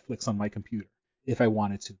Netflix on my computer if I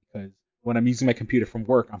wanted to, because when I'm using my computer from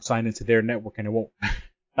work, I'm signed into their network and it won't.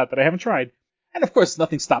 Not that I haven't tried. And of course,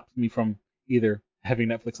 nothing stops me from either having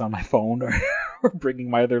Netflix on my phone or bringing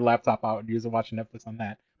my other laptop out and watching Netflix on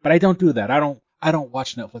that. But I don't do that. I don't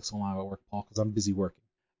watch Netflix while I'm at work, Paul, because I'm busy working.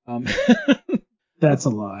 That's a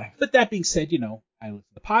lie. But that being said, I listen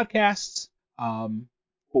to podcasts.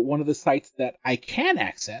 But one of the sites that I can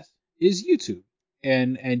access is YouTube.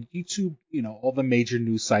 And YouTube, all the major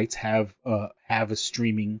news sites have a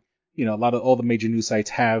streaming. All the major news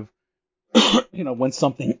sites have, when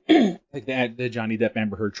something like the Johnny Depp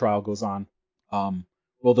Amber Heard trial goes on,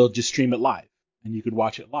 well, they'll just stream it live, and you could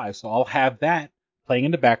watch it live. So I'll have that playing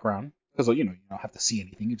in the background because you don't have to see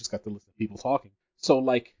anything. You just got to listen to people talking. So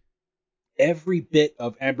like every bit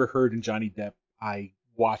of Amber Heard and Johnny Depp, I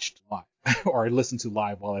watched live or I listened to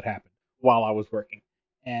live while it happened while I was working,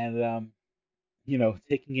 and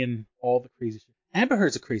taking in all the crazy shit. Amber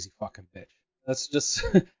Heard's a crazy fucking bitch. That's just,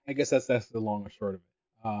 I guess that's the long or short of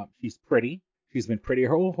it. She's pretty. She's been pretty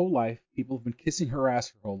her whole life. People have been kissing her ass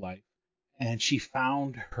her whole life. And she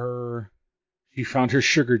found her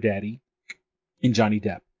sugar daddy in Johnny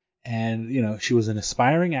Depp. And, she was an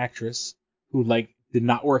aspiring actress who, did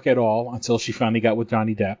not work at all until she finally got with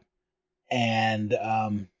Johnny Depp. And,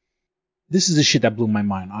 this is the shit that blew my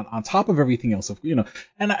mind. On top of everything else,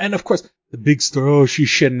 and of course, the big story, oh, she's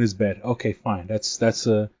shit in his bed. Okay, fine. That's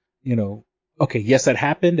okay, yes, that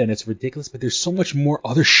happened and it's ridiculous, but there's so much more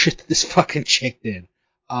other shit that this fucking chick did.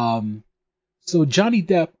 So Johnny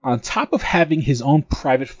Depp, on top of having his own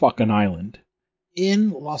private fucking island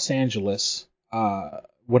in Los Angeles,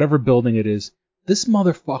 whatever building it is, this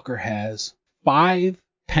motherfucker has 5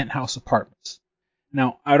 penthouse apartments.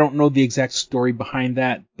 Now, I don't know the exact story behind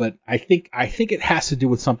that, but I think it has to do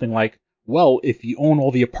with something like, well, if you own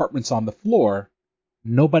all the apartments on the floor,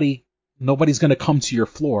 nobody's going to come to your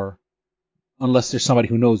floor unless there's somebody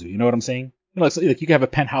who knows you. You know what I'm saying? Like you can have a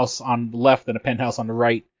penthouse on the left and a penthouse on the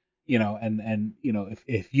right, and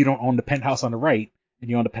if you don't own the penthouse on the right and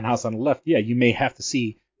you own the penthouse on the left, yeah, you may have to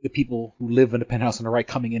see the people who live in the penthouse on the right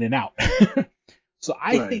coming in and out. So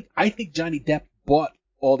I think Johnny Depp bought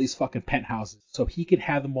all these fucking penthouses so he could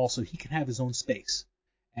have them all, so he can have his own space.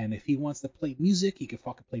 And if he wants to play music, he can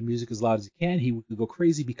fucking play music as loud as he can. He could go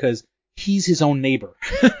crazy because he's his own neighbor.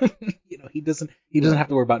 He doesn't have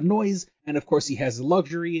to worry about noise. And of course he has the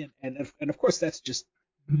luxury and of course that's just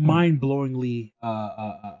mind-blowingly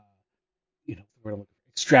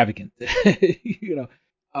extravagant.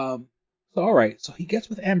 So all right, so he gets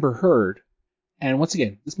with Amber Heard, and once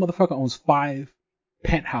again, this motherfucker owns 5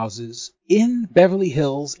 penthouses in Beverly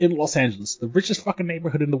Hills in Los Angeles, the richest fucking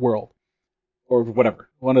neighborhood in the world, or whatever,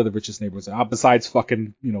 one of the richest neighborhoods besides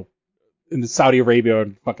fucking in the Saudi Arabia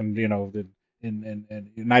and fucking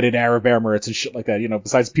in United Arab Emirates and shit like that,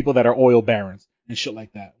 besides people that are oil barons and shit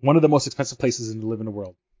like that, one of the most expensive places to live in the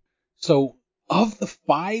world. So of the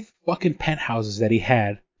 5 fucking penthouses that he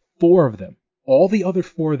had, 4 of them, all the other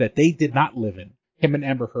 4 that they did not live in, him and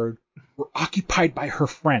Amber Heard, were occupied by her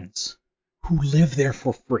friends who live there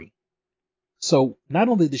for free. So not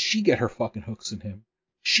only did she get her fucking hooks in him,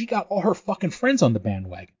 she got all her fucking friends on the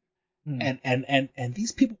bandwagon. And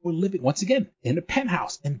these people were living, once again, in a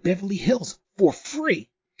penthouse in Beverly Hills for free.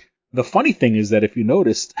 The funny thing is that if you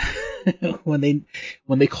noticed, when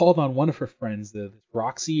they called on one of her friends, the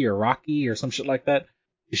Roxy or Rocky or some shit like that,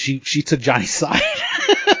 she took Johnny's side.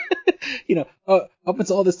 Up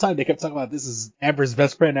until all this time, they kept talking about this is Amber's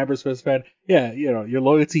best friend. Yeah, your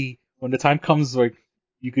loyalty, when the time comes, like,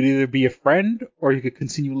 you could either be a friend or you could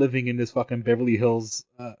continue living in this fucking Beverly Hills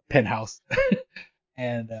penthouse.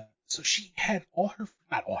 And so she had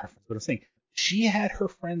not all her friends, but I'm saying she had her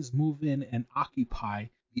friends move in and occupy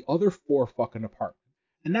the other 4 fucking apartments.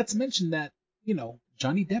 And not to mention that,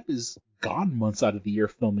 Johnny Depp is gone months out of the year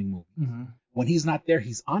filming movies. Mm-hmm. When he's not there,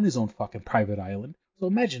 he's on his own fucking private island. So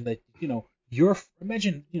imagine that,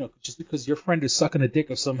 just because your friend is sucking a dick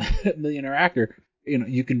of some millionaire actor,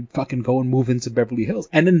 you can fucking go and move into Beverly Hills.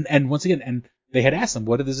 And once again, and they had asked him,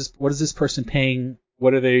 what is this person paying?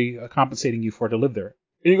 What are they compensating you for to live there?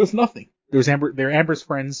 And he goes, nothing. They're Amber's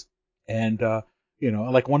friends. And,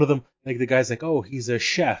 like one of them, like the guy's like, oh, he's a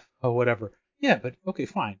chef or whatever. Yeah, but okay,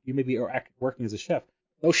 fine. You may be working as a chef.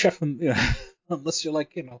 No chef, unless you're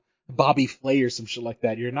like, Bobby Flay or some shit like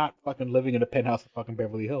that. You're not fucking living in a penthouse in fucking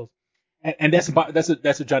Beverly Hills. And that's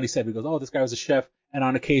what Johnny said. He goes, oh, this guy was a chef, and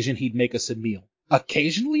on occasion he'd make us a meal.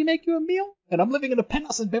 Occasionally make you a meal? And I'm living in a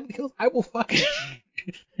penthouse in Beverly Hills? I will fucking...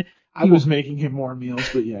 He was making him more meals,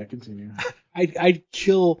 but yeah, continue. I'd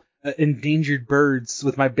kill endangered birds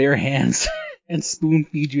with my bare hands and spoon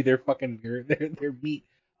feed you their fucking their meat.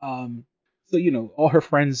 So all her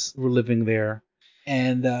friends were living there,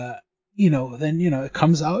 and then it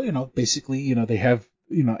comes out, basically they have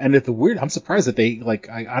and it's weird. I'm surprised that they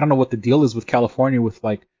I don't know what the deal is with California with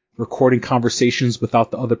recording conversations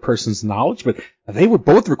without the other person's knowledge, but they were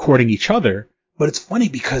both recording each other. But it's funny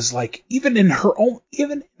because even in her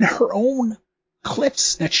own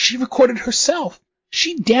clips that she recorded herself,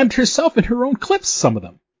 she damned herself in her own clips, some of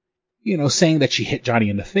them. Saying that she hit Johnny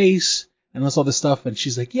in the face and all this stuff, and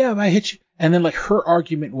she's like, yeah, I hit you. And then her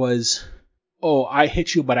argument was, oh, I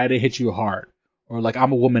hit you, but I didn't hit you hard. Or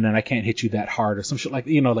I'm a woman and I can't hit you that hard, or some shit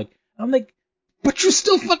I'm like, but you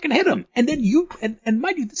still fucking hit him. And then and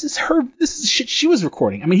mind you, this is shit she was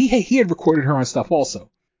recording. I mean, he had recorded her on stuff also.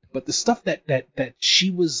 But the stuff that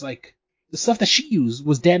she was the stuff that she used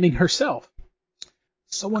was damning herself.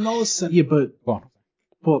 So when all of a sudden, yeah, but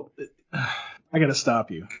well, I gotta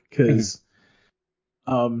stop you because,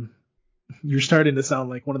 you're starting to sound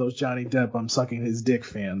like one of those Johnny Depp I'm sucking his dick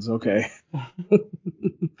fans. Okay,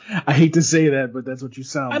 I hate to say that, but that's what you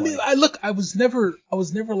sound. I mean, I was never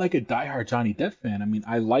like a diehard Johnny Depp fan. I mean,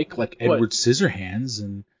 I like Edward Scissorhands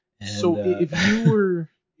and so if you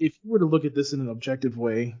were to look at this in an objective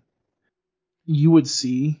way, you would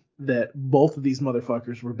see that both of these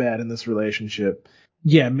motherfuckers were bad in this relationship.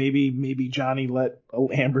 Yeah, maybe Johnny let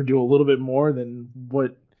Amber do a little bit more than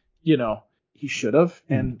what, he should have.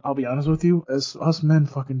 And I'll be honest with you, as us men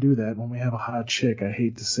fucking do that when we have a hot chick. I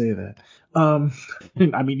hate to say that.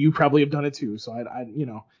 I mean, you probably have done it too. So I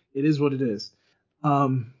it is what it is.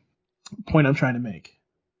 Point I'm trying to make.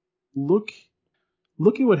 Look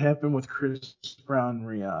at what happened with Chris Brown and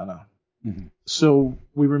Rihanna. Mm-hmm. So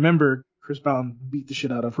we remember Chris Brown beat the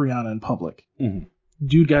shit out of Rihanna in public. Mm-hmm.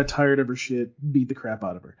 Dude got tired of her shit, beat the crap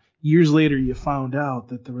out of her. Years later, you found out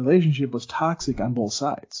that the relationship was toxic on both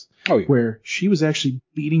sides. Oh, yeah. Where she was actually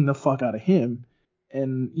beating the fuck out of him.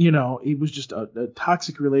 And, it was just a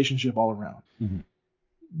toxic relationship all around. Mm-hmm.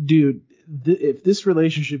 Dude, if this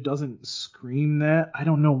relationship doesn't scream that, I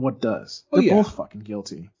don't know what does. They're both fucking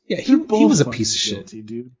guilty. Yeah, he was a piece of shit,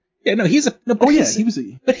 dude. Yeah, no, he wasn't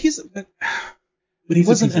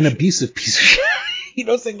an abusive piece of shit. You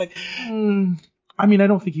know what I'm saying? I mean, I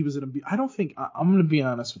don't think he was I don't think, I'm going to be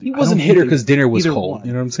honest with you. He wasn't hit her because dinner was cold. One.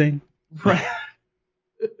 You know what I'm saying? Right.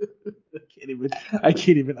 I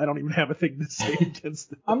don't even have a thing to say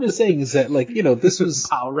against them. I'm just saying is that this was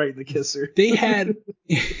I'll right in the kisser. They had,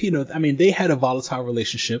 they had a volatile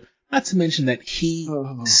relationship. Not to mention that he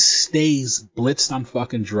stays blitzed on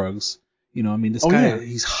fucking drugs. This guy,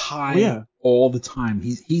 he's high all the time.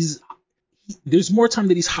 There's more time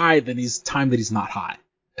that he's high than he's time that he's not high.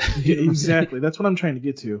 Exactly. That's what I'm trying to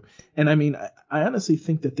get to. And I mean, I honestly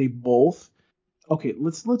think that they both, okay,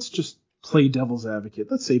 let's just play devil's advocate.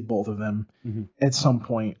 Let's say both of them at some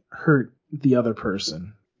point hurt the other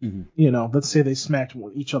person. Mm-hmm. Let's say they smacked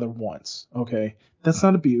each other once. Okay. That's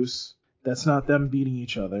not abuse. That's not them beating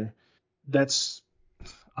each other.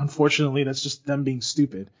 Unfortunately, that's just them being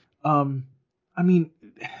stupid. I mean,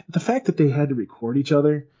 the fact that they had to record each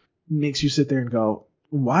other makes you sit there and go,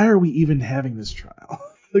 why are we even having this trial?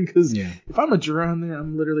 Because if I'm a juror on there,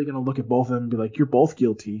 I'm literally going to look at both of them and be like, you're both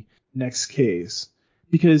guilty. Next case.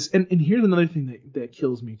 Because, and here's another thing that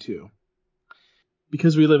kills me too.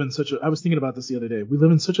 Because we live in I was thinking about this the other day. We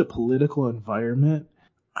live in such a political environment.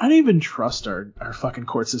 I don't even trust our fucking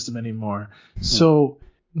court system anymore. Mm-hmm. So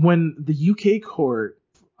when the UK court,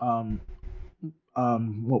 what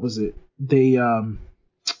was it? They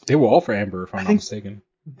were all for Amber, if I'm not mistaken.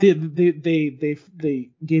 They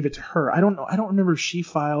gave it to her. I don't know. I don't remember if she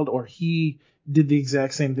filed or he did the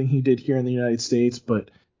exact same thing he did here in the United States,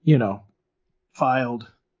 but filed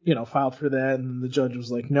for that, and the judge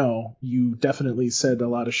was like, no, you definitely said a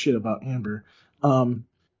lot of shit about Amber.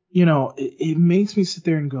 It makes me sit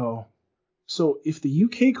there and go, so if the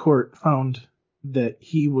UK court found that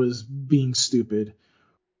he was being stupid,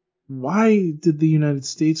 why did the United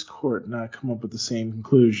States court not come up with the same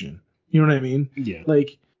conclusion? You know what I mean? Yeah.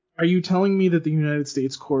 Like, are you telling me that the United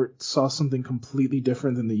States court saw something completely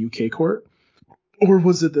different than the UK court? Or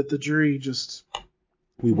was it that the jury just...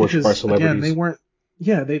 We worship our celebrities.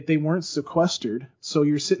 Again, they weren't sequestered. So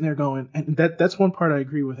you're sitting there going... And that's one part I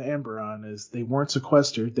agree with Amber on, is they weren't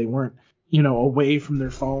sequestered. They weren't, away from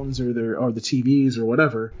their phones or the TVs or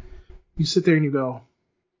whatever, you sit there and you go,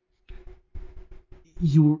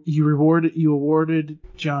 you awarded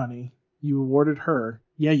Johnny, you awarded her.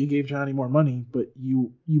 Yeah, you gave Johnny more money, but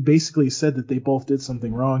you basically said that they both did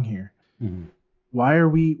something wrong here. Mm-hmm.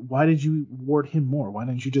 Why did you award him more? Why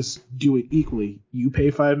didn't you just do it equally? You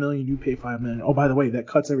pay $5 million, you pay $5 million. Oh, by the way, that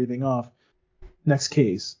cuts everything off. Next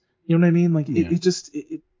case. You know what I mean? Like, Yeah.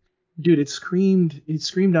 Dude, it screamed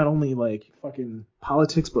not only like fucking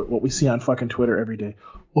politics, but what we see on fucking Twitter every day.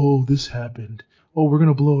 Oh, this happened. Oh, we're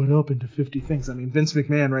gonna blow it up into 50 things. I mean, Vince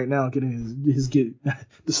McMahon right now getting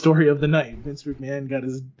the story of the night. Vince McMahon got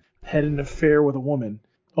his head in an affair with a woman.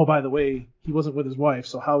 Oh, by the way, he wasn't with his wife,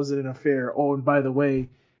 so how is it an affair? Oh, and by the way,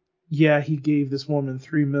 yeah, he gave this woman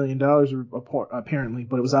 $3 million apparently,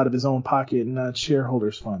 but it was out of his own pocket and not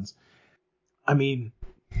shareholders' funds. I mean,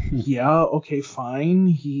 yeah, okay, fine.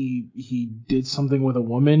 He did something with a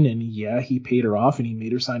woman, and yeah, he paid her off, and he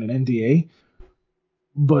made her sign an NDA.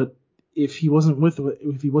 But if he wasn't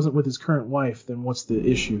with his current wife, then what's the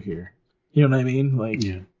issue here? You know what I mean? Like,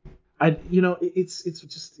 yeah. It's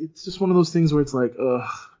just one of those things where it's like, ugh.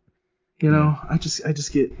 I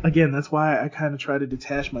just get, again, that's why I kind of try to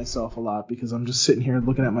detach myself a lot, because I'm just sitting here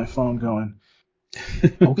looking at my phone going,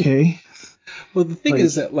 okay. Well, the thing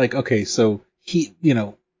is that, like, okay, so he,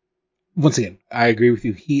 once again, I agree with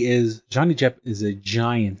you. Johnny Depp is a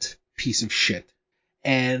giant piece of shit.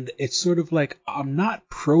 And it's sort of like, I'm not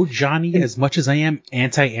pro Johnny as much as I am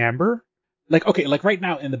anti Amber. Like, okay, like right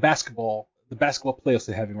now in the basketball playoffs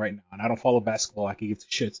they're having right now, and I don't follow basketball, I can give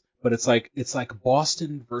two shits, but it's like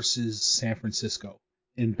Boston versus San Francisco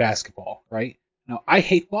in basketball, right? Now, I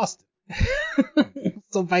hate Boston.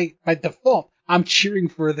 So by default, I'm cheering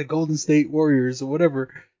for the Golden State Warriors or whatever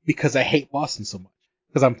because I hate Boston so much.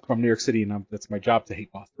 Because I'm from New York City and that's my job to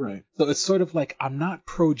hate Boston. Right. So it's sort of like I'm not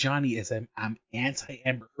pro Johnny as I'm anti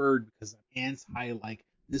Amber Heard, because I'm anti, like,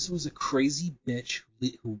 this was a crazy bitch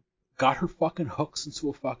who got her fucking hooks into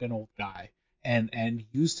a fucking old guy and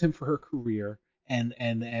used him for her career. And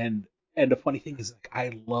the funny thing is, like,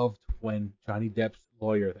 I loved when Johnny Depp's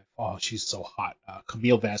lawyer, she's so hot,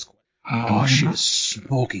 Camille Vasquez. Oh, she is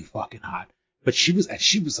smoking fucking hot. But she was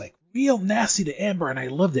like real nasty to Amber, and I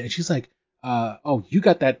loved it. And she's like, oh, you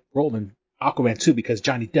got that role in Aquaman 2 because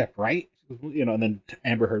Johnny Depp, right? And then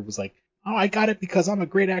Amber Heard was like, oh, I got it because I'm a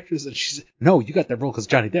great actress. And she's, no, you got that role because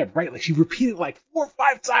Johnny Depp, right? Like, she repeated like 4 or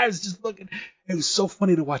 5 times, just looking. It was so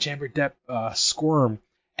funny to watch Amber Depp squirm.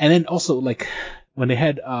 And then also, like, when they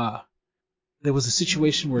had, there was a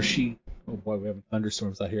situation where oh boy, we have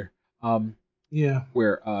thunderstorms out here. Yeah.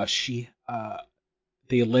 Where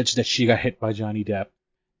they alleged that she got hit by Johnny Depp,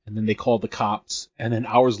 and then they called the cops, and then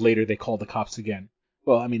hours later they called the cops again.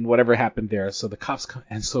 Well, I mean, whatever happened there. So the cops come,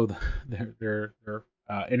 and so they're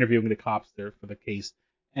interviewing the cops there for the case.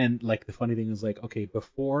 And like the funny thing is, like, okay,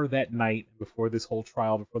 before that night, before this whole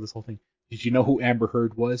trial, before this whole thing, did you know who Amber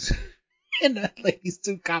Heard was? And like these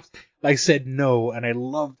 2 cops like said no, and I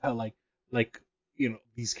loved how like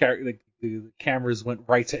these characters, like the cameras went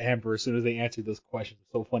right to Amber as soon as they answered those questions.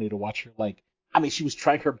 It's so funny to watch her, like, I mean, she was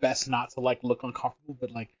trying her best not to like look uncomfortable, but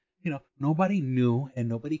like, nobody knew and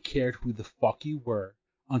nobody cared who the fuck you were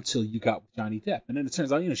until you got with Johnny Depp. And then it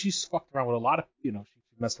turns out, she's fucked around with a lot of, she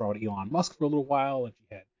messed around with Elon Musk for a little while, and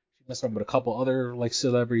she messed around with a couple other like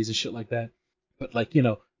celebrities and shit like that. But like,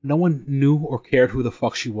 no one knew or cared who the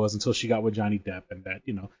fuck she was until she got with Johnny Depp, and that,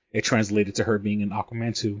 it translated to her being in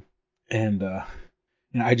Aquaman 2. And,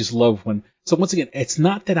 I just love when, so once again, it's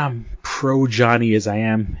not that I'm pro Johnny as I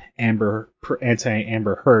am anti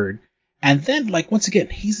Amber Heard. And then, like, once again,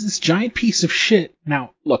 he's this giant piece of shit.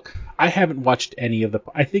 Now, look, I haven't watched any of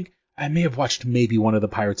I think I may have watched maybe one of the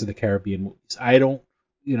Pirates of the Caribbean movies. I don't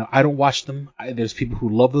watch them. There's people who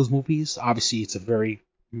love those movies. Obviously, it's a very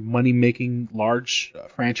money-making, large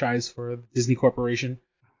franchise for Disney Corporation.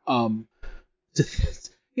 For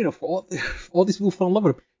all these people who fell in love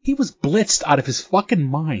with him, he was blitzed out of his fucking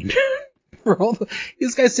mind.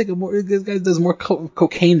 This guy does more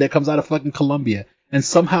cocaine that comes out of fucking Colombia, and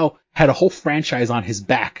somehow had a whole franchise on his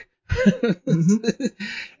back. Mm-hmm.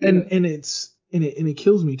 And it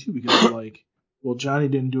kills me too, because like, well, Johnny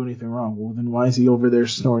didn't do anything wrong. Well, then why is he over there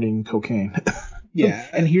snorting cocaine? Yeah.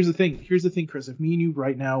 And here's the thing, Chris. If me and you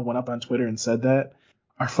right now went up on Twitter and said that,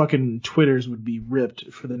 our fucking Twitters would be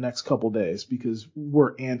ripped for the next couple days, because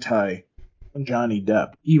we're anti Johnny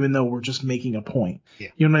Depp, even though we're just making a point. Yeah.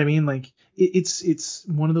 You know what I mean? Like, it's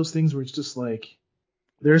one of those things where it's just like,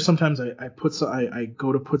 there are sometimes I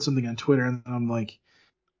go to put something on Twitter and I'm like,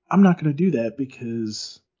 I'm not going to do that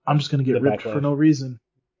because I'm just going to get ripped for no reason.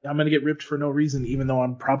 I'm gonna get ripped for no reason, even though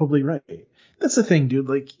I'm probably right. That's the thing, dude.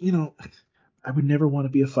 Like, I would never want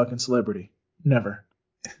to be a fucking celebrity. Never.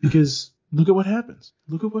 Because look at what happens.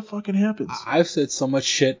 Look at what fucking happens. I've said so much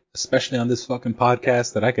shit, especially on this fucking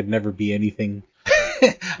podcast, that I could never be anything.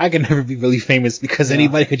 I could never be really famous because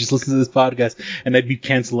anybody could just listen to this podcast and I'd be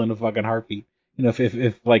canceled in a fucking heartbeat. If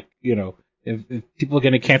people are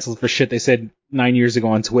getting canceled for shit they said 9 years ago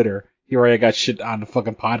on Twitter, here I got shit on the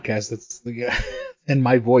fucking podcast that's in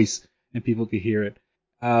my voice and people could hear it.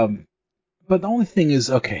 But the only thing is,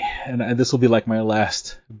 okay, and this will be like my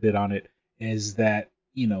last bit on it, is that,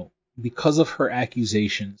 because of her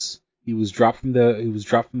accusations, he was dropped from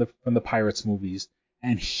the Pirates movies,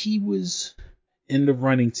 and he was in the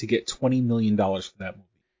running to get $20 million for that movie.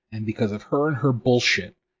 And because of her and her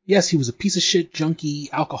bullshit, yes, he was a piece of shit, junkie,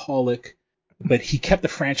 alcoholic, but he kept the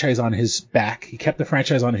franchise on his back. He kept the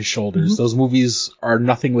franchise on his shoulders. Mm-hmm. Those movies are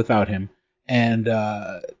nothing without him. And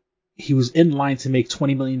he was in line to make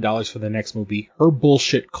 $20 million for the next movie. Her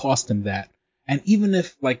bullshit cost him that. And even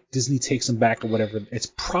if Disney takes him back or whatever,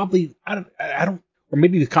 it's probably I don't or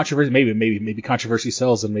maybe the controversy maybe controversy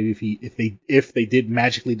sells, and maybe if they did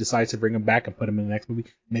magically decide to bring him back and put him in the next movie,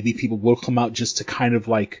 maybe people will come out just to kind of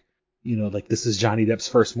this is Johnny Depp's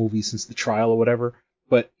first movie since the trial or whatever.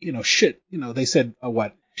 But they said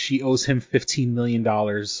she owes him $15 million, but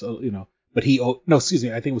I think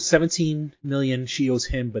it was $17 million she owes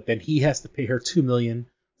him, but then he has to pay her $2 million.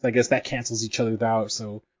 So I guess that cancels each other out.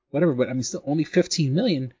 So whatever, but I mean, still only $15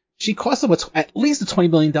 million. She cost him at least a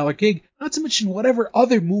 $20 million gig, not to mention whatever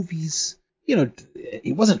other movies,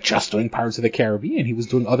 he wasn't just doing Pirates of the Caribbean, he was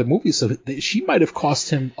doing other movies, so she might have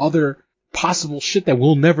cost him other possible shit that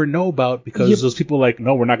we'll never know about because those people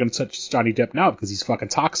no, we're not going to touch Johnny Depp now because he's fucking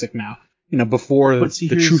toxic now, before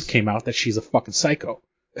the truth came out that she's a fucking psycho.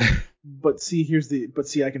 But see,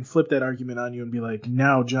 I can flip that argument on you and be like,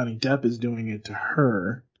 now Johnny Depp is doing it to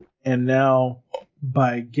her, and now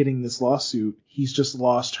by getting this lawsuit, he's just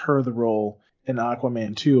lost her the role in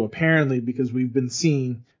Aquaman 2, apparently, because we've been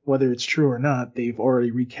seeing, whether it's true or not, they've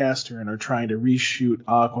already recast her and are trying to reshoot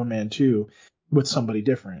Aquaman 2 with somebody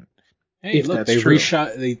different. Hey, look, they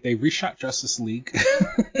reshot Justice League.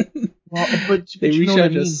 Well, but they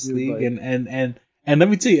reshot Justice League, and let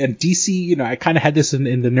me tell you, and DC, I kind of had this in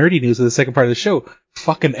the nerdy news of the second part of the show.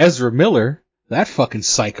 Fucking Ezra Miller, that fucking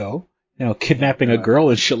psycho, kidnapping a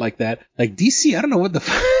girl and shit like that. Like DC, I don't know what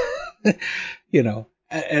the,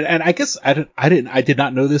 and I guess I did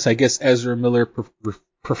not know this. I guess Ezra Miller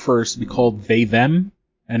prefers to be called they them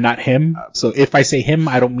and not him. So if I say him,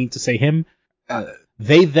 I don't mean to say him.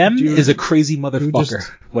 They them is a crazy motherfucker.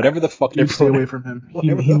 Whatever the fuck their stay away from him.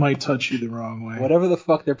 He might touch you the wrong way. Whatever the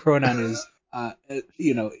fuck their pronoun is.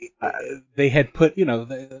 They had put,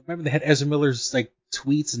 remember they had Ezra Miller's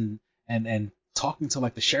tweets and talking to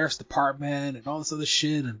the sheriff's department and all this other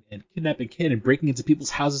shit and kidnapping kid and breaking into people's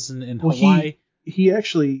houses in Hawaii.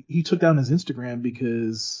 He took down his Instagram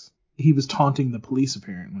because he was taunting the police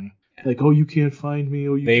apparently. Yeah. Oh, you can't find me.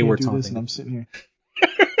 Oh, you can't do this. And I'm sitting here.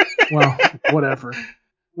 Well, whatever.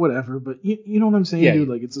 But you know what I'm saying,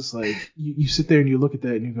 dude? It's just you sit there and you look at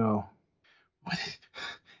that and you go, what?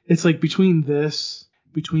 It's between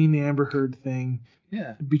the Amber Heard thing,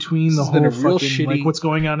 between the whole fucking what's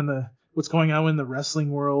going on in the wrestling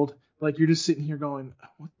world. You're just sitting here going,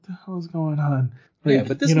 what the hell is going on?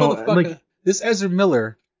 But this motherfucker, this Ezra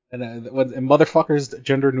Miller, and motherfucker's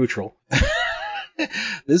gender neutral.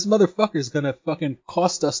 This motherfucker is gonna fucking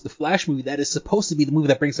cost us the Flash movie that is supposed to be the movie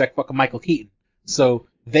that brings back fucking Michael Keaton. So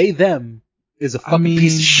they them is a fucking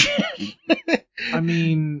piece of shit.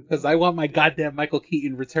 Because I want my goddamn Michael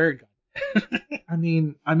Keaton return. I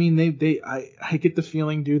get the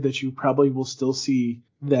feeling, dude, that you probably will still see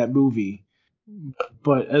that movie,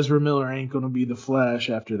 but Ezra Miller ain't gonna be the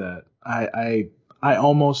Flash after that. I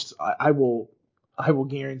will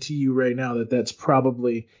guarantee you right now that that's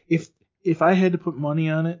probably, if I had to put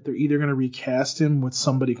money on it, they're either going to recast him with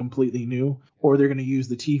somebody completely new, or they're going to use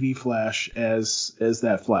the TV Flash as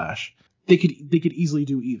that Flash. They could easily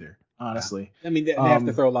do either, honestly. I mean, they have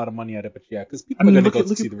to throw a lot of money at it, but because people are going to go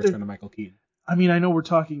to see the return of Michael Keaton. I know we're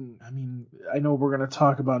going to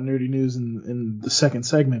talk about nerdy news in the second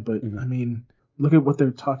segment, but look at what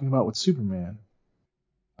they're talking about with Superman.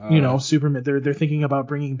 Superman. They're thinking about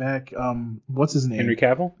bringing back what's his name? Henry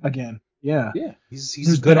Cavill again. Yeah.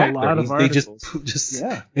 He's a good actor. A lot of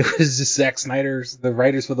It was just Zack Snyder's, the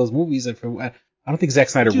writers for those movies. And I don't think Zack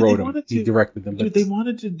Snyder wrote them. He directed them. They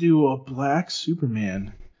wanted to do a black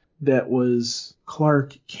Superman that was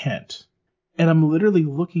Clark Kent. And I'm literally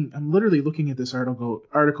looking at this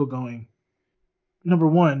article going, number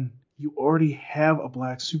one, you already have a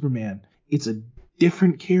black Superman. It's a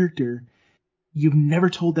different character. You've never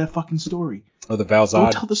told that fucking story. Oh, the Val Go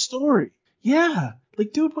Zod. tell the story. Yeah,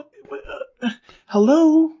 like, dude, what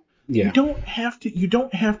hello? Yeah. You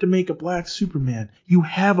don't have to make a black Superman. You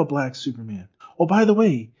have a black Superman. Oh, by the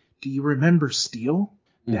way, do you remember Steel?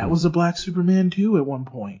 That was a black Superman too at one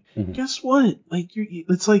point. Guess what? Like,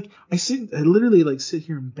 it's like I literally like sit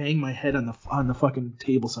here and bang my head on the fucking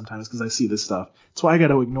table sometimes because I see this stuff. That's why I got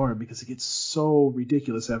to ignore it, because it gets so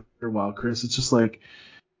ridiculous after a while, Chris. It's just like,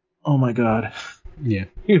 oh my god. Yeah.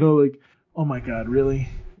 Like, oh my god, really?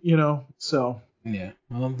 So. Yeah.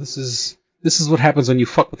 Well, this is what happens when you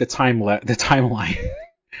fuck with the timeline.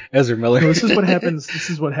 Ezra Miller. No, this is what happens. This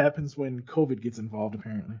is what happens when COVID gets involved,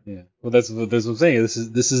 apparently. Yeah. Well, that's what I'm saying. This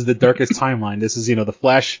is the darkest timeline. This is, the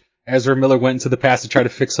Flash. Ezra Miller went into the past to try to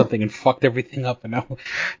fix something and fucked everything up, and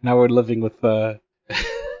now we're living with high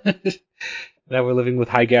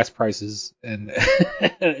gas prices and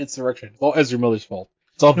insurrection. It's all Ezra Miller's fault.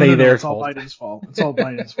 It's all It's all Biden's fault. It's all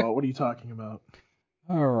Biden's fault. What are you talking about?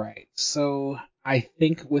 All right. So I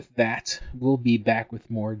think with that, we'll be back with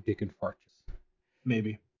more Dick and Farches.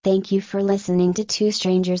 Maybe. Thank you for listening to Two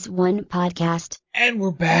Strangers, One Podcast. And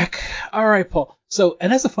we're back. All right, Paul. So,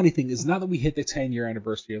 and that's the funny thing is now that we hit the 10-year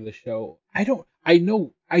anniversary of the show, I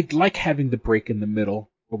know I'd like having the break in the middle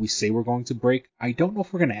where we say we're going to break. I don't know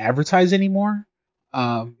if we're going to advertise anymore.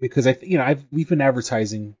 Because we've been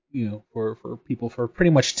advertising, for people for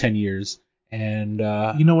pretty much 10 years. And,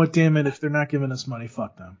 you know what, damn it, if they're not giving us money,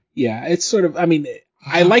 fuck them. Yeah, it's sort of,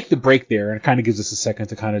 I like the break there, and it kind of gives us a second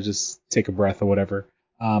to kind of just take a breath or whatever,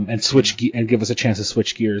 and switch and give us a chance to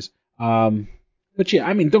switch gears. But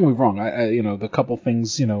yeah, don't get me wrong. The couple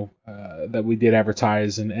things, that we did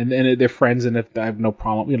advertise, and they're friends, and I have no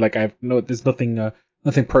problem. There's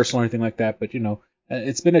nothing personal or anything like that. But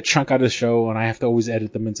it's been a chunk out of the show, and I have to always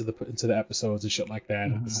edit them into the episodes and shit like that.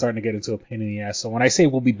 Mm-hmm. It's starting to get into a pain in the ass. So when I say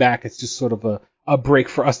we'll be back, it's just sort of a break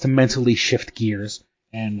for us to mentally shift gears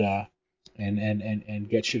and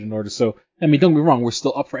get shit in order. So don't get me wrong, we're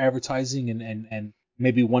still up for advertising, and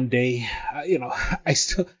maybe one day, I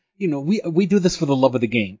still, we do this for the love of the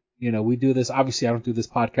game. We do this. Obviously, I don't do this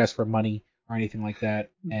podcast for money or anything like that.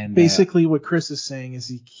 And basically, what Chris is saying is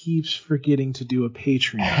he keeps forgetting to do a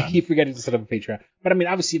Patreon. I keep forgetting to set up a Patreon. But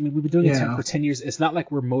obviously, we've been doing it for 10 years. It's not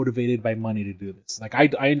like we're motivated by money to do this. Like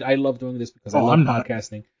I love doing this because I love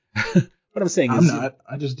podcasting. What I'm saying is, I'm not.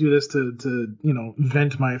 I just do this to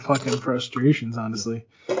vent my fucking frustrations. Honestly,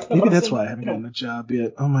 maybe that's why I haven't gotten a job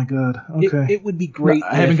yet. Oh my god. Okay. It would be great.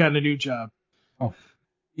 I haven't gotten a new job. Oh.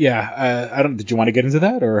 Yeah. I don't. Did you want to get into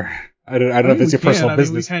that, or I don't know if it's your personal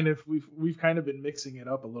business? We've kind of been mixing it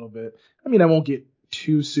up a little bit. I won't get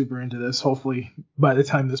too super into this. Hopefully, by the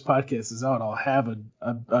time this podcast is out, I'll have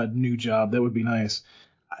a new job. That would be nice.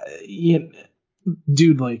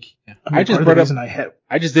 Dude, I just brought up.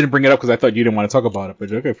 I just didn't bring it up because I thought you didn't want to talk about it.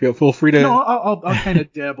 But okay, feel free to. No, I'll kind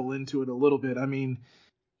of dabble into it a little bit.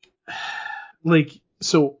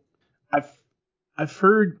 So I've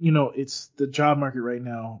heard, it's the job market right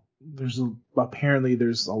now. Apparently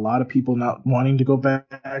there's a lot of people not wanting to go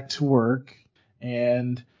back to work,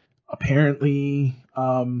 and apparently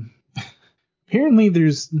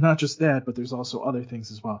there's not just that, but there's also other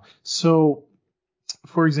things as well. So,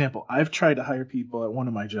 for example, I've tried to hire people at one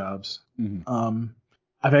of my jobs. Mm-hmm.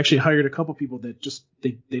 I've actually hired a couple people that just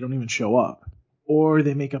they don't even show up, or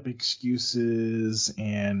they make up excuses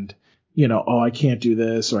and I can't do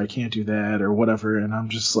this or I can't do that or whatever, and I'm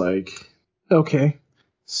just like, okay.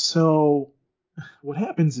 So what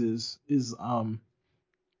happens is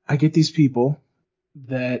I get these people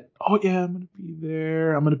that, oh yeah, I'm gonna be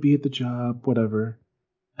there, I'm gonna be at the job, whatever,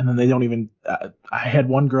 and then they don't even. I had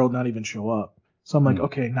one girl not even show up. So I'm like,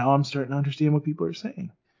 okay, now I'm starting to understand what people are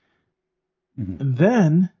saying. Mm-hmm. And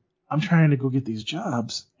then I'm trying to go get these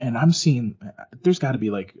jobs, and I'm seeing there's got to be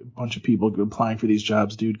a bunch of people applying for these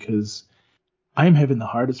jobs, dude, because I'm having the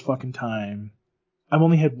hardest fucking time. I've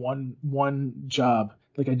only had one job.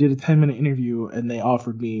 I did a 10-minute interview, and they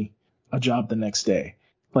offered me a job the next day.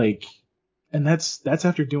 And that's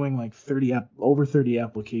after doing over 30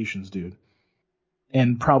 applications, dude,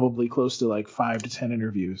 and probably close to 5 to 10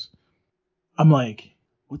 interviews. I'm like,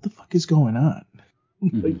 what the fuck is going on?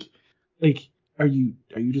 Mm-hmm. Are you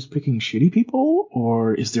just picking shitty people,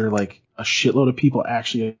 or is there a shitload of people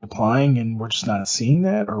actually applying and we're just not seeing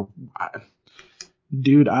that? Or,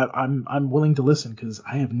 dude, I'm willing to listen because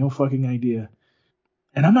I have no fucking idea.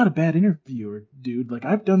 And I'm not a bad interviewer, dude.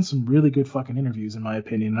 I've done some really good fucking interviews in my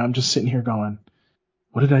opinion, and I'm just sitting here going,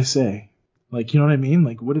 what did I say? You know what I mean?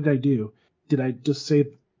 What did I do? Did I just say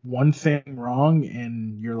one thing wrong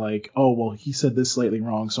and you're like, oh, well, he said this slightly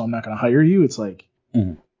wrong, so I'm not going to hire you? It's like,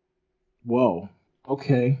 mm-hmm. Whoa.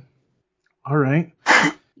 okay, all right.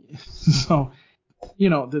 So,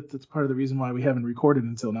 that's part of the reason why we haven't recorded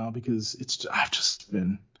until now, because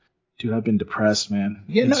I've been depressed, man.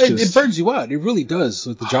 Yeah, it burns you out. It really does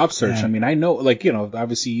with the job search. Man. I mean, I know,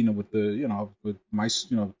 obviously, with the, with my,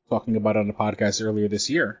 talking about it on the podcast earlier this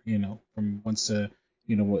year, from once,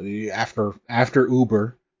 after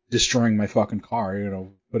Uber destroying my fucking car,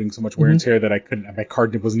 putting so much wear and tear that my car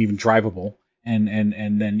wasn't even drivable. And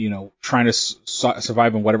then, trying to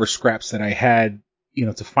survive on whatever scraps that I had,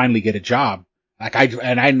 to finally get a job. Like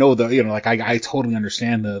I know I totally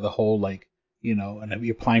understand the whole, and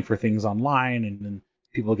you're applying for things online and then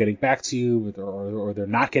people are getting back to you or they're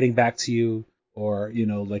not getting back to you, or,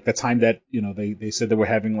 like the time that, they said they were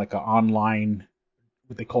having like an online,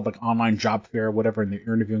 what they called like online job fair or whatever, and they're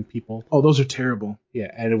interviewing people. Oh, those are terrible.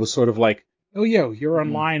 Yeah. And it was sort of like, oh yeah, you're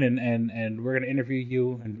online and we're going to interview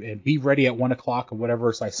you and be ready at 1:00 or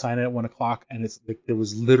whatever. So I signed it at 1:00 and it's like, there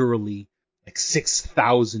was literally like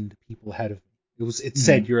 6,000 people ahead of me. It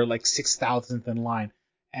said you're like 6,000th in line.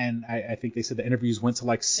 And I think they said the interviews went to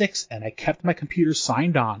like 6, and I kept my computer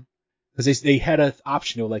signed on because they had an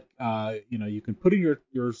option, you can put in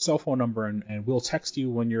your cell phone number and we'll text you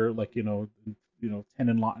when you're like, 10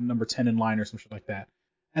 in line, number 10 in line or some shit like that.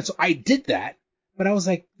 And so I did that, but I was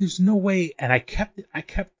like, there's no way. And I kept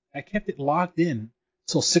it logged in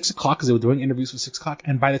till 6:00 because they were doing interviews for 6:00.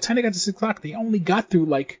 And by the time they got to 6:00, they only got through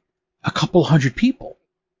like a couple hundred people,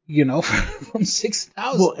 from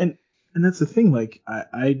 6,000. Well, and that's the thing, like,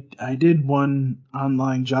 I did one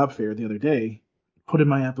online job fair the other day, put in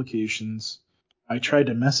my applications, I tried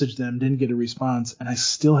to message them, didn't get a response, and I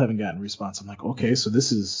still haven't gotten a response. I'm like, okay, so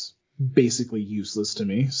this is basically useless to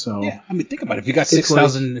me. So yeah, I mean, think about it. If you got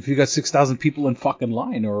 6,000 people in fucking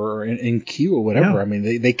line or in queue or whatever, I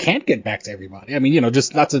mean, they can't get back to everybody. I mean,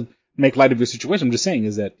 just not to make light of your situation, I'm just saying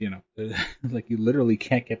is that, like you literally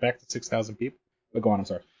can't get back to 6,000 people. But go on, I'm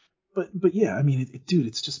sorry. But yeah, I mean,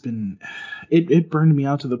 it's just been, it burned me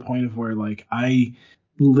out to the point of where, like, I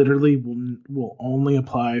literally will only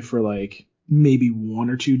apply for like maybe 1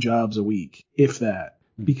 or 2 jobs a week, if that,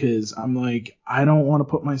 because I'm like, I don't want to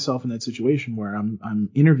put myself in that situation where I'm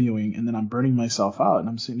interviewing and then I'm burning myself out and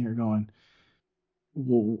I'm sitting here going,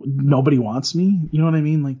 well, nobody wants me. You know what I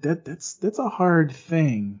mean? Like that's a hard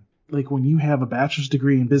thing. Like when you have a bachelor's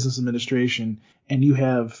degree in business administration and you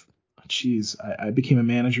have, I became a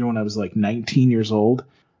manager when I was like 19 years old.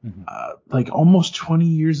 Like almost 20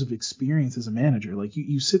 years of experience as a manager. Like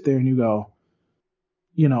you sit there and you go,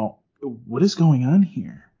 what is going on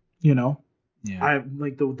here? Yeah. I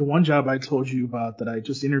like the one job I told you about that I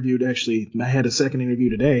just interviewed. Actually, I had a second interview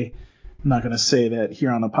today. I'm not going to say that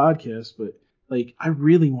here on a podcast, but like I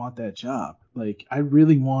really want that job. Like I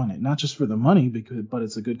really want it, not just for the money, but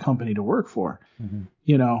it's a good company to work for. And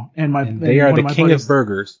they are the king of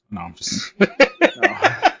burgers. No, I'm just.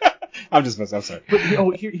 I'm just messing. I'm sorry. But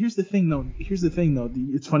here's the thing though.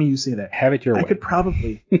 It's funny you say that. Have it your way. I could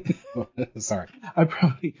probably. Sorry. I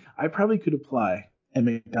probably could apply at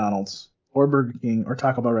McDonald's or Burger King or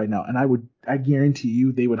Taco Bell right now, and I guarantee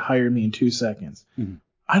you they would hire me in 2 seconds.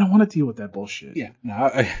 I don't want to deal with that bullshit. Yeah. No,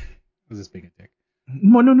 I was just being a dick.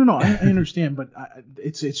 No. I understand, but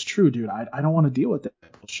it's true, dude. I don't want to deal with that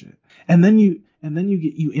bullshit. And then you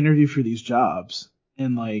interview for these jobs,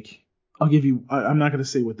 and like I'll give you. I'm not gonna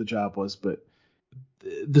say what the job was, but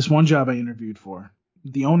this one job I interviewed for,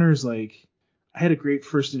 the owner's like, I had a great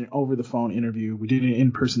first over the phone interview. We did an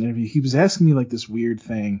in-person interview. He was asking me like this weird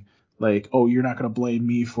thing, like, oh, you're not gonna blame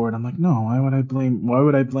me for it. I'm like, no, why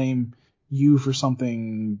would I blame you for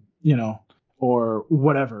something, or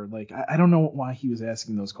whatever. Like, I don't know why he was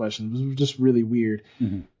asking those questions. It was just really weird.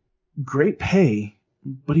 Great pay,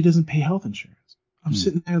 but he doesn't pay health insurance. I'm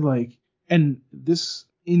sitting there like, and this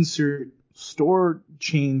insert store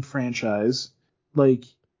chain franchise, like,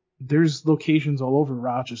 there's locations all over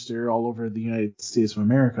Rochester, all over the United States of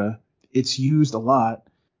America. It's used a lot.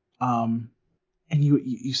 And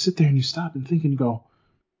you sit there and you stop and think and you go,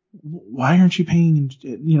 why aren't you paying,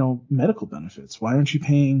 medical benefits? Why aren't you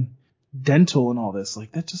paying dental and all this?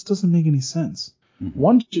 Like, that just doesn't make any sense.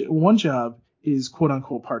 One job is quote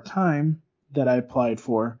unquote part-time that I applied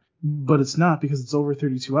for, but it's not because it's over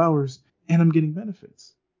 32 hours and I'm getting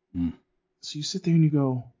benefits. So you sit there and you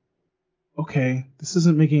go, okay, this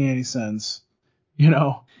isn't making any sense,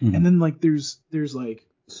 And then like there's like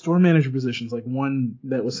store manager positions, like one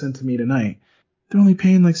that was sent to me tonight. They're only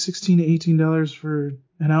paying like $16 to $18 for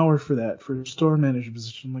an hour for a store manager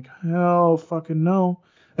position. I'm like, hell fucking no.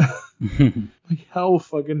 Like, hell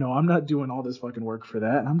fucking no. I'm not doing all this fucking work for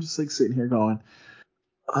that. And I'm just like sitting here going,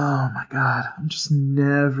 oh my God, I'm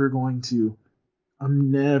never going to,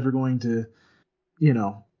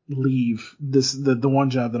 leave the one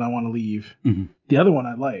job that I want to leave. Mm-hmm. The other one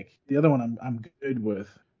I like. The other one I'm good with.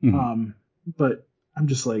 Mm-hmm. But I'm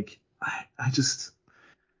just like, I just,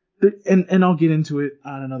 and I'll get into it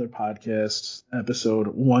on another podcast episode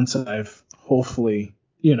once I've hopefully,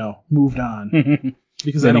 moved on,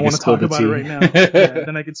 because I don't want to talk about it right now. Yeah,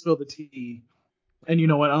 then I can spill the tea. And you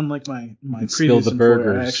know what? Unlike my previous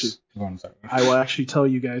employer, I will actually tell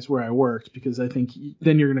you guys where I worked, because I think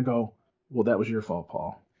then you're gonna go, well, that was your fault,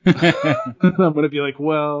 Paul. I'm gonna be like,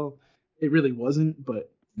 well, it really wasn't,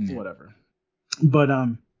 but whatever. But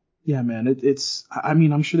yeah, man, it's. I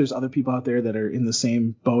mean, I'm sure there's other people out there that are in the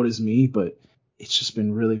same boat as me, but it's just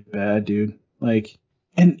been really bad, dude. Like,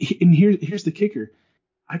 and here's the kicker.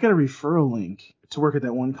 I got a referral link to work at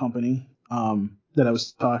that one company that I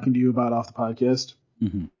was talking to you about off the podcast.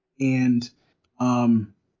 Mm-hmm. And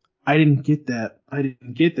I didn't get that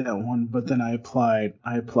one, but then I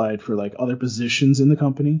applied for like other positions in the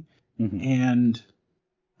company. Mm-hmm. And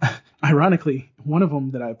ironically, one of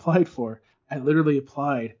them that I applied for, I literally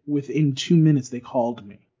applied within 2 minutes. They called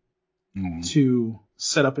me to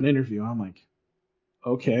set up an interview. I'm like,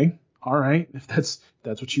 okay, all right, if that's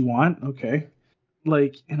what you want, okay.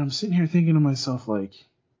 Like, and I'm sitting here thinking to myself, like,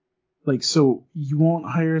 so you won't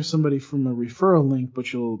hire somebody from a referral link, but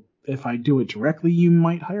if I do it directly, you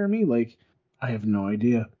might hire me? Like, I have no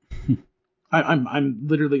idea. I'm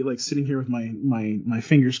literally like sitting here with my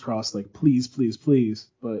fingers crossed, like, please, please, please.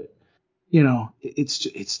 But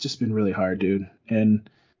it's just been really hard, dude. And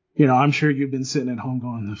I'm sure you've been sitting at home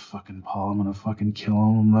going, the fucking Paul, I'm gonna fucking kill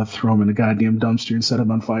him. I'm gonna throw him in a goddamn dumpster and set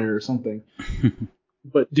him on fire or something.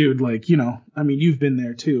 But dude, like, I mean, you've been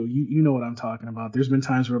there too. You know what I'm talking about. There's been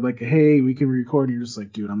times where I'm like, hey, we can record, and you're just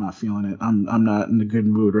like, dude, I'm not feeling it. I'm not in a good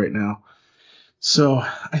mood right now. So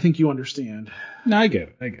I think you understand. No, I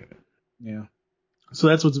get it. Yeah. So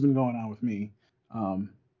that's what's been going on with me.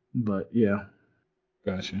 But yeah.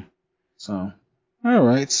 Gotcha. So. All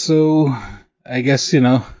right. So I guess, to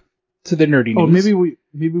the nerdy news. Oh, maybe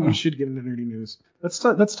we should get into nerdy news. Let's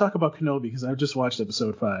talk about Kenobi, because I've just watched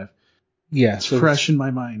episode 5. Yeah, it's fresh in my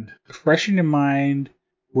mind. Fresh in your mind.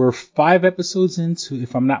 We're 5 episodes into,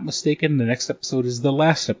 if I'm not mistaken, the next episode is the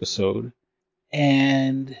last episode.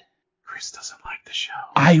 And Chris doesn't like the show.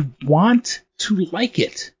 I want to like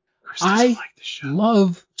it. Chris doesn't like the show.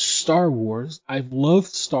 Love Star Wars. I've loved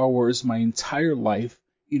Star Wars my entire life.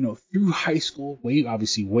 Through high school, way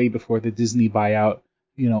before the Disney buyout.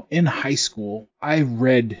 In high school, I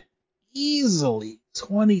read easily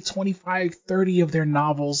 20, 25, 30 of their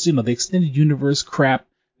novels, the extended universe crap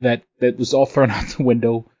that was all thrown out the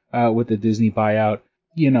window with the Disney buyout.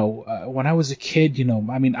 When I was a kid,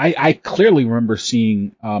 I clearly remember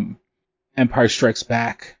seeing Empire Strikes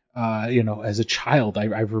Back, as a child. I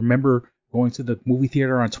remember going to the movie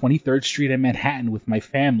theater on 23rd Street in Manhattan with my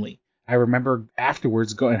family. I remember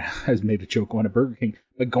afterwards I made a joke going to Burger King,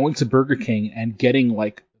 but going to Burger King and getting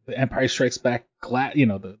like the Empire Strikes Back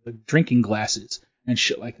the drinking glasses and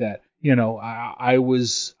shit like that. I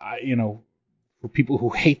was, for people who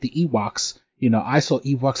hate the Ewoks, I saw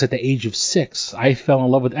Ewoks at the age of 6. I fell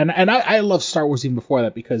in love with, and I love Star Wars even before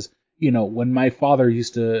that, because, when my father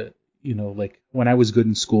used to, like when I was good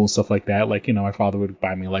in school and stuff like that, like, my father would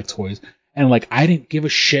buy me like toys. And like, I didn't give a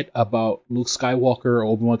shit about Luke Skywalker or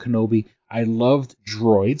Obi-Wan Kenobi. I loved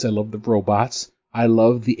droids. I loved the robots. I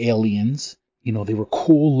loved the aliens. They were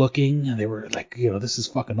cool looking, and they were like, this is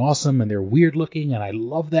fucking awesome, and they're weird looking, and I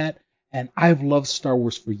love that. And I've loved Star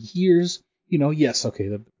Wars for years. Yes, okay,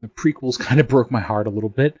 the prequels kind of broke my heart a little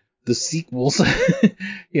bit. The sequels,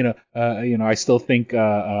 I still think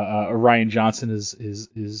Rian Johnson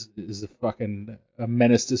is a fucking a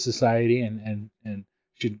menace to society, and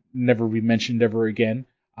should never be mentioned ever again.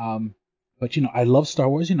 But I love Star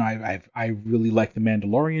Wars. I really like the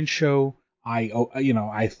Mandalorian show.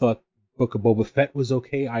 I thought Book of Boba Fett was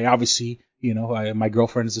okay. I obviously, my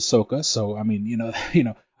girlfriend is Ahsoka, so I mean,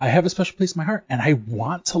 I have a special place in my heart, and I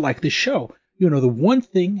want to like this show. The one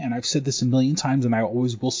thing, and I've said this a million times, and I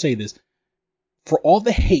always will say this, for all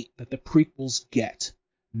the hate that the prequels get,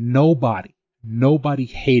 nobody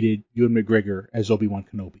hated Ewan McGregor as Obi-Wan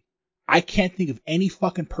Kenobi. I can't think of any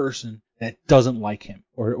fucking person that doesn't like him,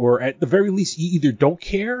 or at the very least, you either don't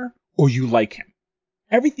care or you like him.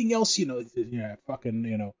 Everything else,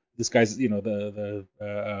 fucking, this guy's,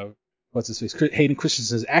 what's his face? Hayden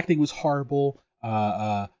Christensen's acting was horrible.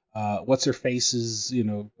 What's her face's,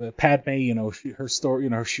 Padme, her story,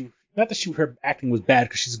 not that her acting was bad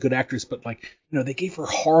because she's a good actress, but like, they gave her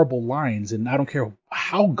horrible lines, and I don't care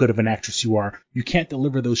how good of an actress you are, you can't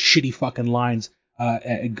deliver those shitty fucking lines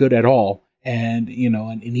good at all. And,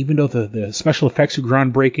 and even though the special effects are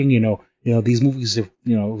groundbreaking, You know, these movies, it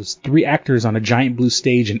was 3 actors on a giant blue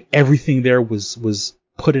stage, and everything there was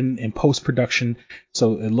put in post-production.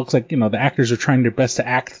 So it looks like, the actors are trying their best to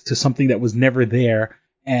act to something that was never there.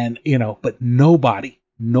 And, but nobody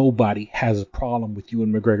has a problem with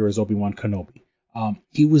Ewan McGregor as Obi-Wan Kenobi.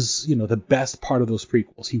 He was, the best part of those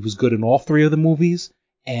prequels. He was good in all 3 of the movies.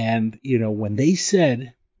 And, when they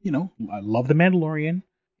said, I love The Mandalorian.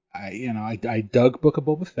 I dug Book of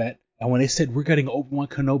Boba Fett. And when they said we're getting Obi-Wan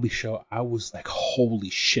Kenobi show, I was like, holy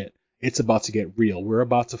shit. It's about to get real. We're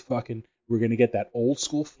going to get that old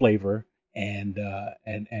school flavor, and they're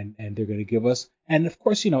going to give us, and of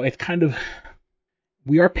course, it's kind of,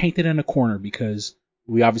 we are painted in a corner because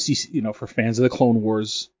we obviously, for fans of the Clone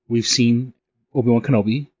Wars, we've seen Obi-Wan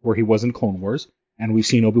Kenobi where he was in Clone Wars, and we've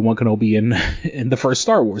seen Obi-Wan Kenobi in the first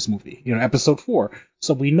Star Wars movie, Episode 4.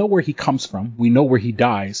 So we know where he comes from. We know where he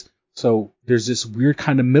dies. So there's this weird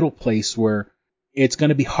kind of middle place where it's going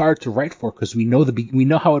to be hard to write for because we know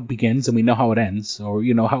how it begins and we know how it ends, or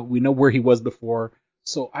we know where he was before.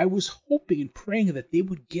 So I was hoping and praying that they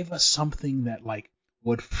would give us something that like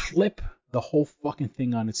would flip the whole fucking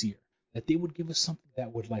thing on its ear. That they would give us something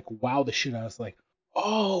that would like wow the shit out of us. Like,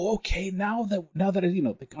 oh, okay, now that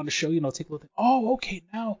like on the show, take a look. Oh, okay,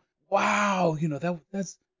 now, wow,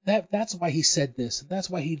 that's why he said this and that's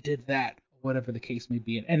why he did that. Whatever the case may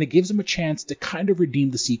be. And it gives them a chance to kind of redeem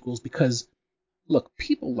the sequels because, look,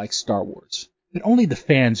 people like Star Wars, but only the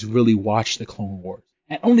fans really watched the Clone Wars.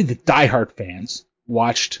 And only the diehard fans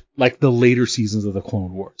watched, like, the later seasons of the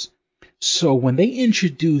Clone Wars. So when they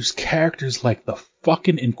introduce characters like the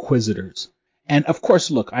fucking Inquisitors, and of course,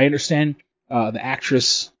 look, I understand the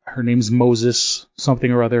actress, her name's Moses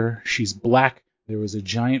something or other, she's black. There was a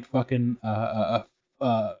giant fucking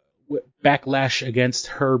backlash against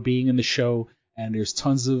her being in the show, and there's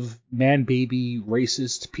tons of man-baby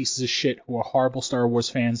racist pieces of shit who are horrible Star Wars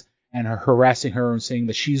fans and are harassing her and saying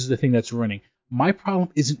that she's the thing that's running. My problem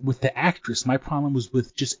isn't with the actress. My problem was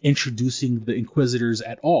with just introducing the Inquisitors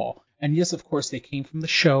at all. And yes, of course, they came from the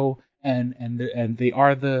show, and they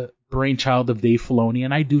are the brainchild of Dave Filoni,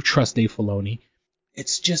 and I do trust Dave Filoni.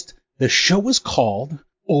 It's just the show is called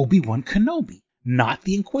Obi-Wan Kenobi, not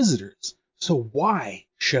the Inquisitors. So why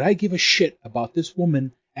should I give a shit about this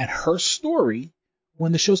woman and her story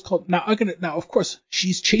when the show's called... Now, of course,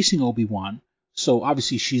 she's chasing Obi-Wan, so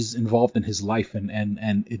obviously she's involved in his life,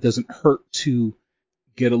 and it doesn't hurt to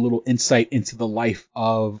get a little insight into the life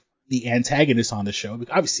of the antagonist on the show.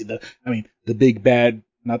 Because obviously, the big bad...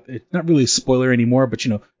 It's not really a spoiler anymore, but,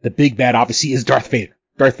 the big bad obviously is Darth Vader.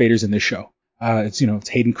 Darth Vader's in this show. It's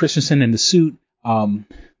Hayden Christensen in the suit.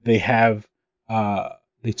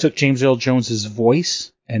 They took James Earl Jones'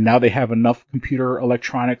 voice, and now they have enough computer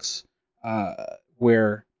electronics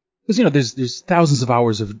where, because there's thousands of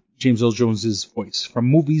hours of James Earl Jones' voice from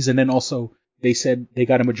movies, and then also they said they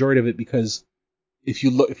got a majority of it because if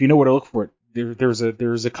you know where to look for it,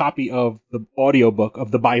 there's a copy of the audiobook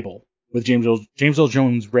of the Bible with James Earl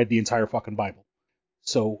Jones read the entire fucking Bible.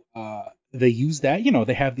 So they use that.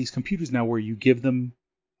 They have these computers now where you give them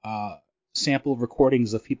sample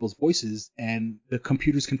recordings of people's voices, and the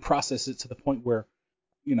computers can process it to the point where,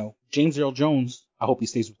 James Earl Jones, I hope he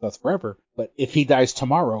stays with us forever, but if he dies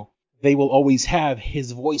tomorrow, they will always have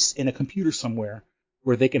his voice in a computer somewhere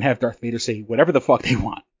where they can have Darth Vader say whatever the fuck they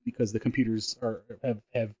want, because the computers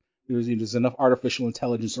there's enough artificial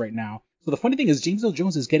intelligence right now. So the funny thing is, James Earl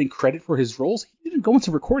Jones is getting credit for his roles. He didn't go in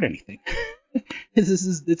to record anything.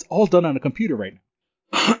 It's all done on a computer right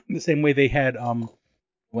now. The same way they had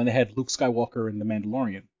when they had Luke Skywalker in The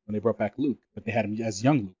Mandalorian, when they brought back Luke, but they had him as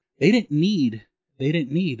young Luke. They didn't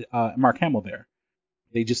need Mark Hamill there.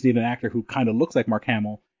 They just need an actor who kind of looks like Mark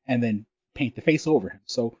Hamill and then paint the face over him.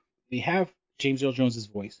 So they have James Earl Jones'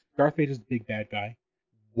 voice. Darth Vader's the big bad guy.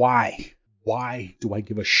 Why? Why do I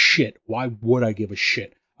give a shit? Why would I give a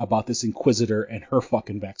shit about this Inquisitor and her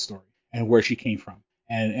fucking backstory and where she came from?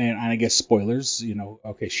 And I guess spoilers,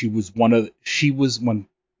 okay, she was when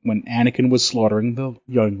Anakin was slaughtering the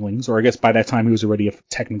younglings, or I guess by that time he was already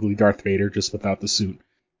technically Darth Vader, just without the suit.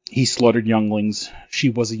 He slaughtered younglings. She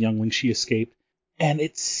was a youngling. She escaped. And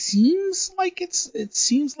it seems like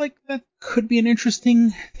that could be an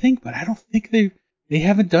interesting thing, but I don't think they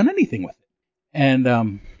haven't done anything with it.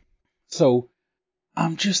 And so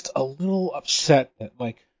I'm just a little upset that,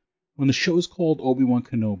 like, when the show's called Obi-Wan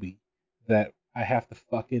Kenobi, that I have to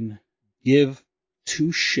fucking give 2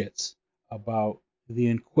 shits about the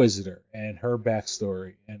Inquisitor and her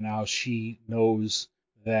backstory, and now she knows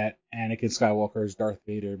that Anakin Skywalker is Darth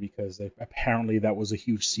Vader because apparently that was a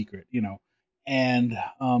huge secret, And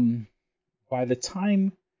by the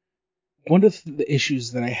time, one of the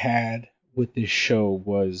issues that I had with this show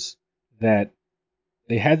was that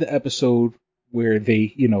they had the episode where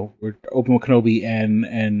they, where Obi-Wan Kenobi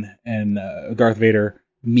and Darth Vader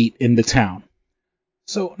meet in the town.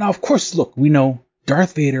 So now, of course, look, we know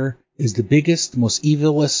Darth Vader is the biggest, most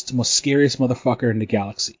evilest, most scariest motherfucker in the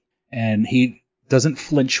galaxy, and he doesn't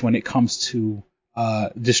flinch when it comes to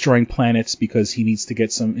destroying planets because he needs to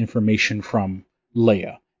get some information from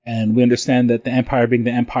Leia. And we understand that the Empire, being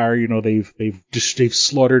the Empire, they've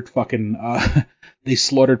slaughtered fucking they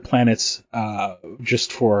slaughtered planets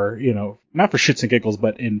just for, not for shits and giggles,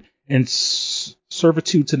 but in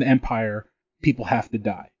servitude to the Empire, people have to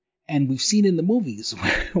die. And we've seen in the movies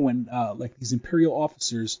when like these Imperial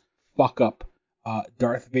officers fuck up,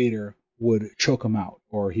 Darth Vader would choke him out,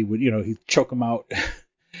 or he would, he'd choke him out,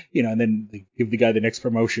 and then they give the guy the next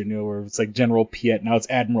promotion, where it's like General Piet, now it's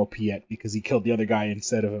Admiral Piet because he killed the other guy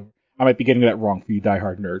instead of him. I might be getting that wrong for you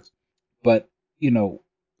diehard nerds, but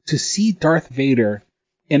to see Darth Vader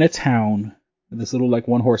in a town, this little like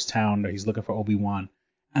one horse town, that he's looking for Obi-Wan,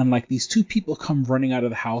 and like these two people come running out of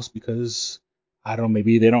the house because, I don't know,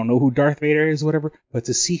 maybe they don't know who Darth Vader is or whatever, but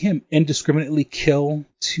to see him indiscriminately kill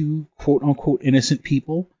two quote unquote innocent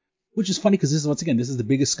people, which is funny because this is the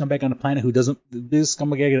biggest scumbag on the planet the biggest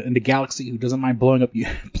scumbag in the galaxy who doesn't mind blowing up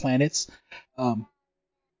planets. Hold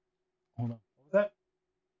on, what was that?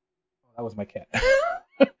 Oh, that was my cat.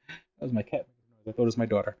 That was my cat. I thought it was my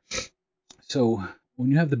daughter. So when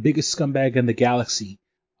you have the biggest scumbag in the galaxy,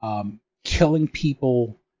 killing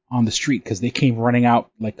people on the street because they came running out,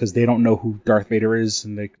 like, because they don't know who Darth Vader is,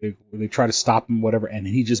 and they try to stop him, whatever, and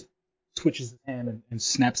he just twitches his hand and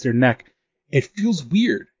snaps their neck. It feels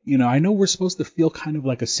weird. I know we're supposed to feel kind of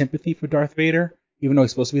like a sympathy for Darth Vader, even though he's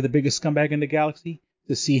supposed to be the biggest scumbag in the galaxy.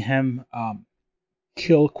 To see him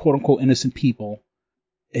kill quote unquote innocent people,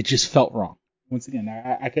 it just felt wrong. Once again,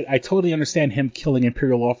 I totally understand him killing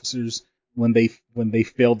Imperial officers when they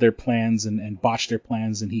failed their plans and botched their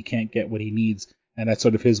plans, and he can't get what he needs. And that's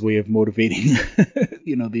sort of his way of motivating,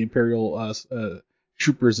 the Imperial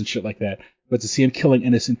troopers and shit like that. But to see him killing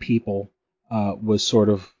innocent people was sort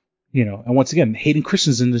of, and once again, Hayden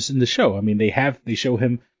Christensen's in the show. I mean, they show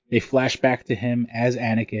him, they flash back to him as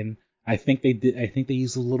Anakin. I think they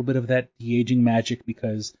used a little bit of that de-aging magic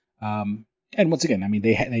because, and once again, I mean,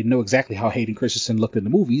 they know exactly how Hayden Christensen looked in the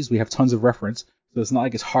movies. We have tons of reference, so it's not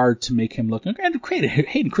like it's hard to make him look. And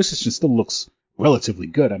Hayden Christensen still looks relatively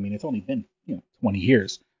good. I mean, it's only been 20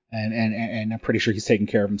 years, and I'm pretty sure he's taken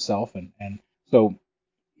care of himself, and so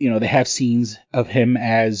they have scenes of him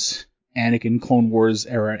as Anakin, Clone Wars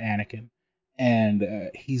era Anakin,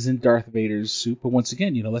 and he's in Darth Vader's suit. But once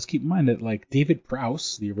again, let's keep in mind that like David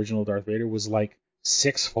Prowse, the original Darth Vader, was like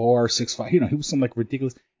 6'4", 6'5", he was some like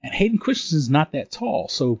ridiculous, and Hayden Christensen's not that tall,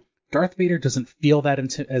 so Darth Vader doesn't feel that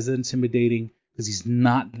as intimidating because he's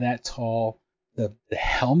not that tall. The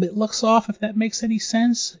helmet looks off, if that makes any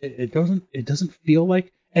sense. It doesn't feel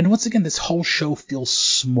like, and once again, this whole show feels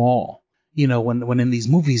small. When in these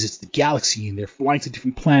movies it's the galaxy and they're flying to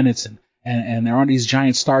different planets and they're on these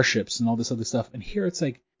giant starships and all this other stuff. And here it's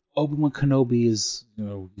like Obi-Wan Kenobi is,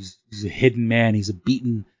 he's a hidden man. He's a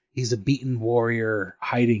beaten warrior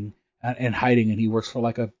hiding, and he works for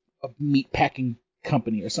like a meat packing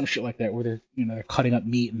company or some shit like that, where they're cutting up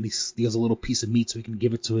meat, and he steals a little piece of meat so he can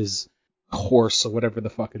give it to his horse or whatever the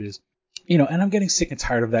fuck it is. And I'm getting sick and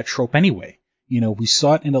tired of that trope anyway. We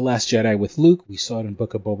saw it in The Last Jedi with Luke. We saw it in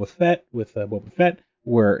Book of Boba Fett with Boba Fett,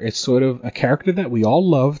 where it's sort of a character that we all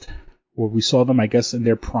loved, where we saw them, I guess, in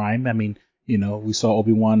their prime. I mean, we saw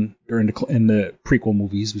Obi-Wan in the prequel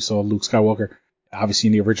movies. We saw Luke Skywalker, obviously,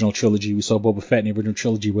 in the original trilogy. We saw Boba Fett in the original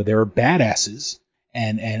trilogy, where they were badasses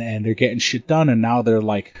and they're getting shit done, and now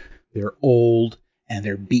they're old and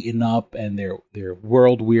they're beaten up and they're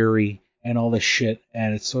world weary and all this shit.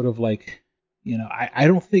 And it's sort of like, I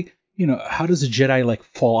don't think, how does a Jedi like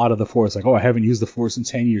fall out of the Force? Like, oh, I haven't used the Force in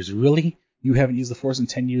 10 years. Really? You haven't used the Force in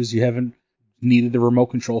 10 years? You haven't needed the remote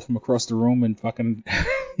control from across the room and fucking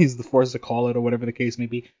use the Force to call it, or whatever the case may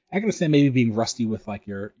be? I can understand maybe being rusty with like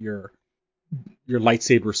your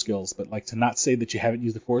lightsaber skills, but like to not say that you haven't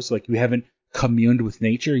used the Force, like you haven't communed with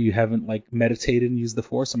nature, you haven't like meditated and used the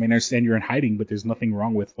Force. I mean, I understand you're in hiding, but there's nothing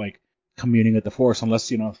wrong with like communing with the Force, unless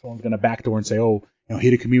someone's gonna backdoor and say, oh, he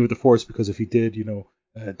didn't commune with the Force because if he did,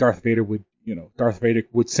 Darth Vader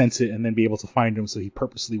would sense it and then be able to find him, so he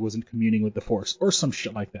purposely wasn't communing with the Force or some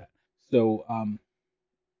shit like that. So I'm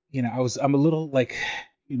a little like,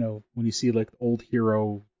 when you see like old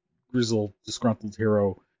hero, grizzled, disgruntled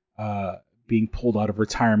hero being pulled out of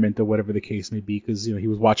retirement or whatever the case may be, because he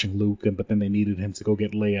was watching Luke, but then they needed him to go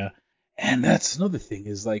get Leia. And that's another thing,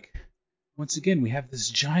 is like, once again, we have this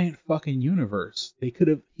giant fucking universe. They could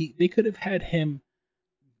have had him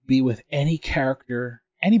be with any character,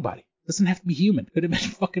 anybody. Doesn't have to be human. Could have been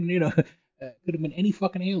fucking, could have been any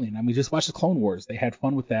fucking alien. I mean, just watch the Clone Wars. They had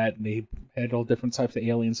fun with that, and they had all different types of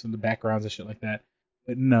aliens from the backgrounds and shit like that.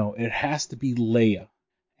 But no, it has to be Leia.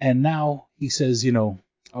 And now he says,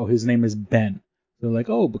 oh, his name is Ben. They're like,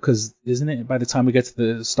 oh, because isn't it by the time we get to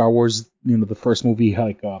the Star Wars, the first movie,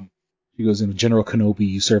 like, he goes, General Kenobi,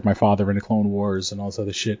 you served my father in the Clone Wars and all this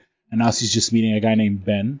other shit. And now she's just meeting a guy named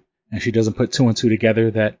Ben, and she doesn't put two and two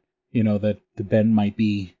together that, that the Ben might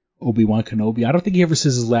be Obi-Wan Kenobi. I don't think he ever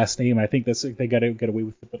says his last name. I think that's they gotta get away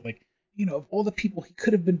with it. But like, of all the people, he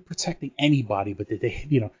could have been protecting anybody, but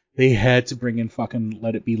they had to bring in fucking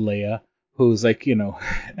Let It Be Leia, who's like,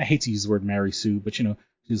 I hate to use the word Mary Sue, but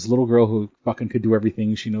she's a little girl who fucking could do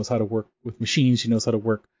everything. She knows how to work with machines. She knows how to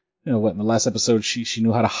work, in the last episode she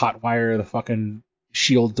knew how to hotwire the fucking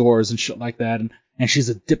shield doors and shit like that. And she's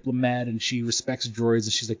a diplomat, and she respects droids,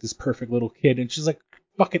 and she's like this perfect little kid, and she's like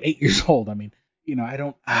fucking 8 years old. I mean, I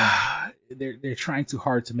don't. They're trying too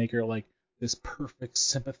hard to make her like this perfect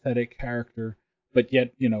sympathetic character, but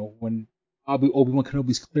yet, when Obi-Wan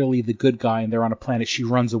Kenobi's clearly the good guy, and they're on a planet, she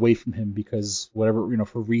runs away from him because whatever,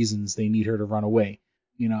 for reasons they need her to run away.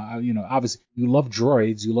 Obviously you love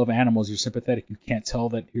droids, you love animals, you're sympathetic. You can't tell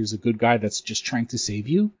that here's a good guy that's just trying to save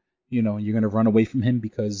you, and you're gonna run away from him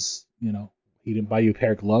because he didn't buy you a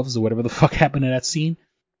pair of gloves or whatever the fuck happened in that scene.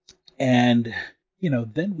 And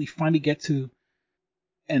then we finally get to,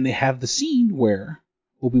 and they have the scene where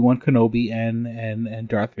Obi-Wan Kenobi and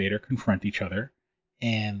Darth Vader confront each other,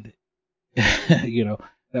 and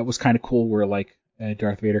that was kind of cool, where like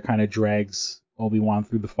Darth Vader kind of drags Obi-Wan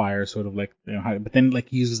through the fire, sort of like, but then like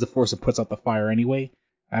he uses the Force and puts out the fire anyway.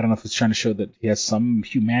 I don't know if it's trying to show that he has some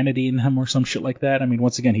humanity in him or some shit like that. I mean,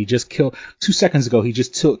 once again, he just killed 2 seconds ago. He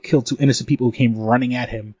just killed 2 innocent people who came running at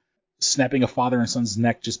him, snapping a father and son's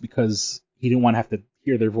neck just because he didn't want to have to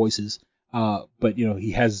hear their voices. But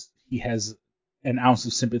he has an ounce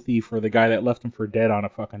of sympathy for the guy that left him for dead on a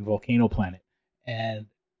fucking volcano planet. And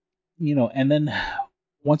and then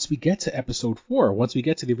once we get to Episode 4, once we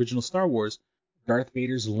get to the original Star Wars, Darth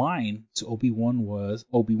Vader's line to Obi-Wan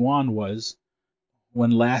was, "When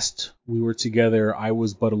last we were together, I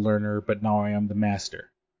was but a learner, but now I am the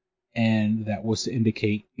master." And that was to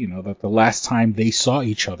indicate, that the last time they saw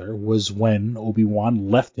each other was when Obi-Wan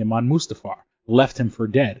left him on Mustafar, left him for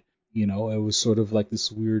dead. It was sort of like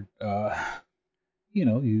this weird,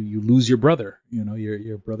 you lose your brother,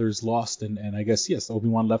 your brother's lost. And I guess, yes,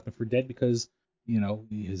 Obi-Wan left him for dead because,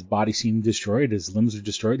 his body seemed destroyed, his limbs were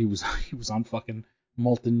destroyed. He was on fucking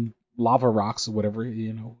molten lava rocks or whatever,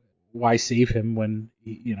 Why save him when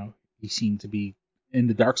he seemed to be in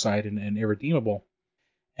the dark side and irredeemable?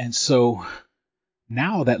 And so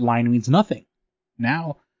now that line means nothing.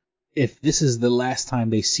 Now, if this is the last time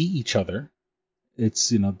they see each other,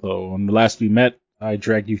 it's, when the last we met, I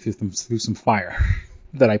dragged you through some fire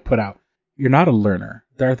that I put out. You're not a learner.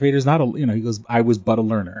 Darth Vader's not a, he goes, I was but a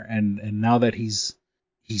learner. And now that he's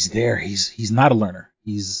there, he's not a learner.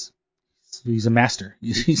 He's a master.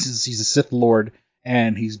 He's a Sith Lord,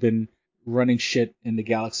 and he's been running shit in the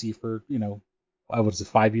galaxy for, what is it,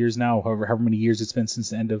 5 years now? However many years it's been since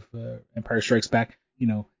the end of Empire Strikes Back.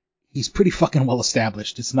 He's pretty fucking well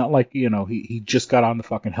established. It's not like, he just got on the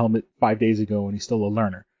fucking helmet 5 days ago and he's still a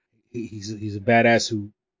learner. He's a badass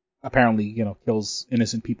who apparently, kills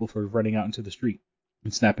innocent people for running out into the street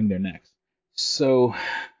and snapping their necks. So,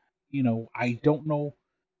 I don't know.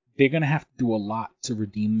 They're going to have to do a lot to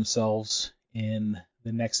redeem themselves in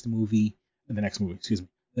the next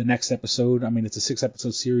episode. I mean, it's a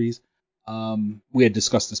 6-episode series. We had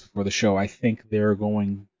discussed this before the show. I think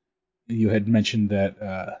you had mentioned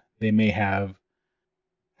that they may have,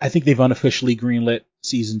 I think they've unofficially greenlit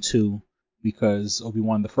season 2 because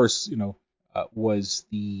Obi-Wan, the first, was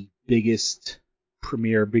the biggest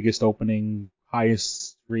premiere, biggest opening,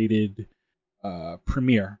 highest rated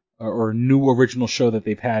premiere or new original show that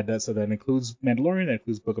they've had. So that includes Mandalorian, that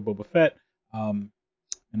includes Book of Boba Fett, and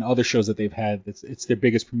other shows that they've had. It's their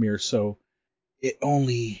biggest premiere, so it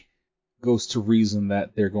only goes to reason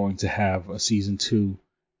that they're going to have a season 2,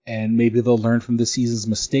 and maybe they'll learn from this season's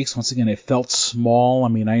mistakes. Once again, it felt small. I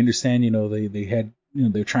mean, I understand, they had,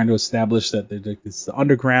 they're trying to establish that it's the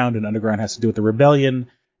underground, and underground has to do with the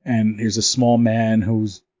rebellion, and here's a small man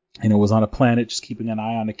who's, was on a planet just keeping an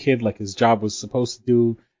eye on a kid like his job was supposed to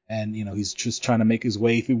do, and, he's just trying to make his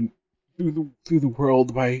way through the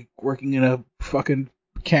world by working in a fucking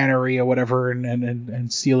cannery or whatever,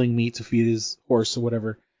 and stealing meat to feed his horse or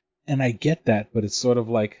whatever. And I get that, but it's sort of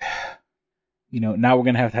like, now we're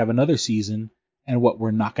going to have another season, And what,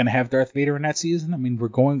 we're not going to have Darth Vader in that season? I mean,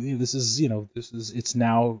 it's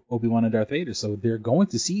now Obi-Wan and Darth Vader, so they're going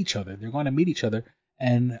to see each other. They're going to meet each other,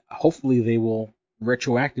 and hopefully they will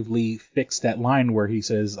retroactively fix that line where he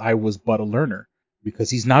says, "I was but a learner," because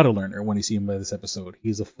he's not a learner when you see him by this episode.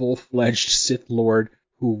 He's a full-fledged Sith Lord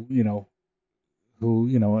who in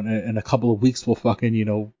a couple of weeks will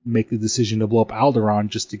fucking, make the decision to blow up Alderaan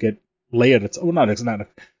just to get Leia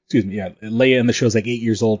Leia in the show is like 8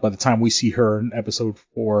 years old. By the time we see her in episode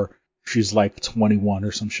 4, she's like 21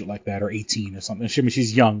 or some shit like that, or 18 or something. I mean,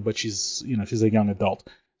 she's young, but she's a young adult.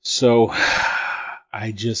 So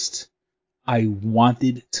I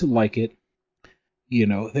wanted to like it.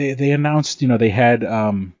 They announced, they had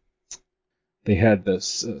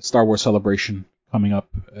this Star Wars Celebration coming up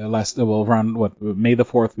around May the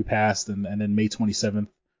 4th we passed, and then May 27th,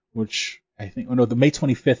 which I think, the May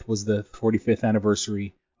 25th was the 45th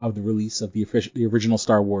anniversary of the release of the original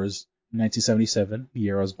Star Wars in 1977, the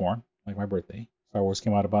year I was born, like my birthday. Star Wars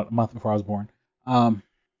came out about a month before I was born. I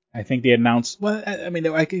think they announced, I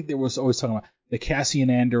think there was always talking about the Cassian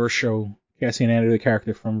Andor show. Cassian Andor, the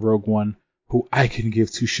character from Rogue One, who I can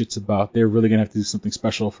give two shits about. They're really gonna have to do something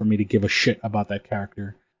special for me to give a shit about that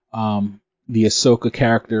character. The Ahsoka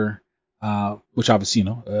character, which obviously,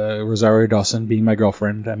 Rosario Dawson being my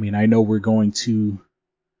girlfriend. I mean, I know we're going to,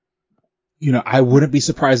 I wouldn't be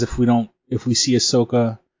surprised if we see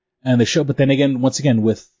Ahsoka and the show. But then again, once again,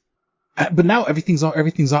 but now everything's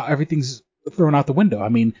thrown out the window. I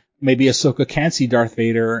mean, maybe Ahsoka can see Darth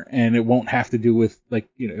Vader, and it won't have to do with it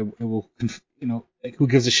will, who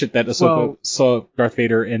gives a shit that Ahsoka saw Darth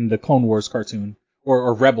Vader in the Clone Wars cartoon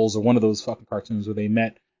or Rebels or one of those fucking cartoons where they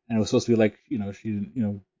met. And it was supposed to be like, she,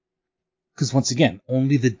 because once again,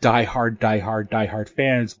 only the diehard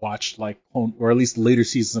fans watched or at least later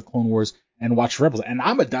seasons of Clone Wars and watched Rebels. And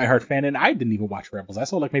I'm a diehard fan, and I didn't even watch Rebels. I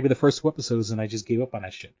saw maybe the first 2 episodes, and I just gave up on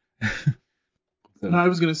that shit. And I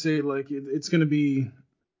was gonna say it's gonna be,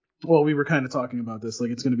 well, we were kind of talking about this.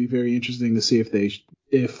 It's gonna be very interesting to see if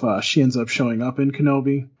she ends up showing up in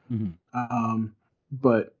Kenobi. Mm-hmm.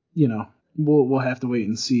 But we'll have to wait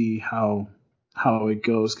and see how it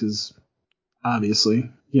goes, because obviously,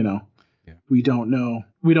 we don't know.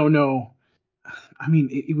 I mean,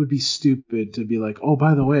 it would be stupid to be like, oh,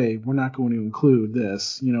 by the way, we're not going to include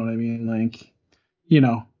this. You know what I mean?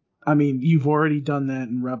 I mean, you've already done that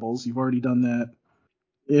in Rebels. You've already done that.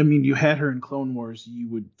 I mean, you had her in Clone Wars. You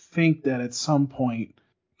would think that at some point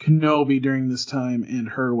Kenobi during this time and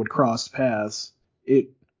her would cross paths.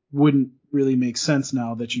 It wouldn't really make sense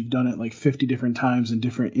now that you've done it 50 different times in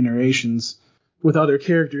different iterations with other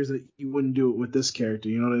characters, that you wouldn't do it with this character.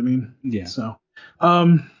 You know what I mean? Yeah. So,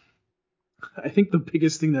 I think the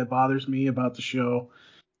biggest thing that bothers me about the show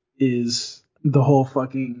is the whole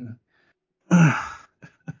fucking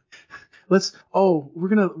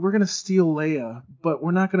we're gonna steal Leia, but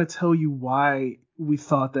we're not gonna tell you why we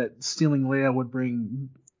thought that stealing Leia would bring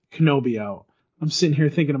Kenobi out. I'm sitting here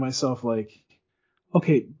thinking to myself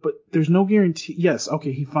okay, but there's no guarantee. Yes,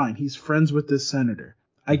 okay, he's friends with this senator.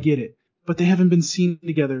 I get it. But they haven't been seen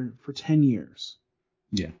together for 10 years.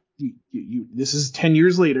 Yeah. This is 10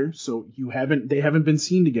 years later, so they haven't been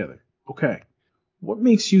seen together. Okay. What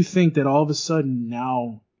makes you think that all of a sudden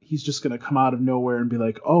now he's just going to come out of nowhere and be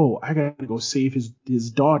like, oh, I got to go save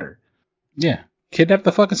his daughter? Yeah. Kidnap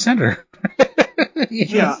the fucking senator.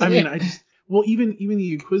 Yeah, I mean, even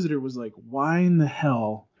the Inquisitor was like, why in the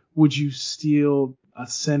hell would you steal a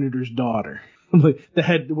senator's daughter? The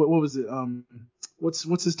head, what was it?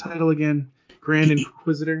 What's his title again? Grand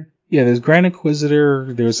Inquisitor? Yeah, there's Grand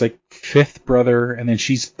Inquisitor, there's fifth brother, and then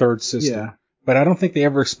she's third sister. Yeah. But I don't think they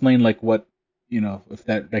ever explain what, if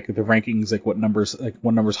that the rankings, what numbers,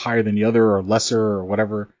 one number's higher than the other or lesser or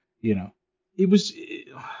whatever, It was,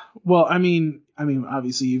 well, I mean,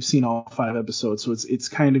 obviously you've seen all 5 episodes, so it's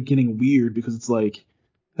kind of getting weird, because it's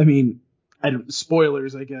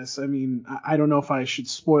spoilers, I guess. I mean, I don't know if I should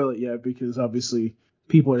spoil it yet, because obviously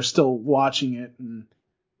people are still watching it, and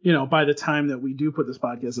by the time that we do put this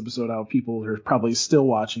podcast episode out, people are probably still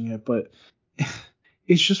watching it. But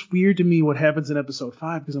it's just weird to me what happens in episode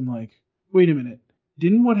 5, because I'm like, wait a minute,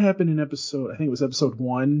 didn't what happened in I think it was episode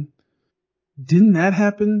 1, didn't that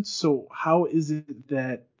happen? So how is it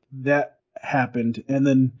that happened? And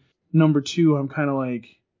then number 2, I'm kind of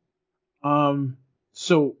like,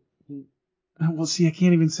 so, well, see, I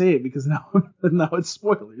can't even say it, because now it's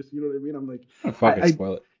spoilers. You know what I mean? I'm like, fucking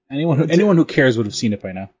spoil it. Anyone who cares would have seen it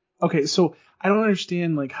by now. Okay, so I don't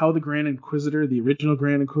understand how the Grand Inquisitor, the original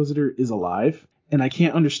Grand Inquisitor, is alive, and I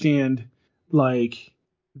can't understand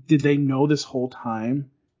did they know this whole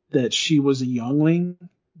time that she was a youngling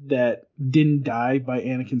that didn't die by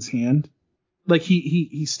Anakin's hand? like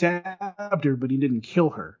he stabbed her, but he didn't kill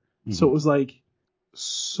her. Mm-hmm. So it was like,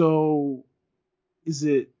 so is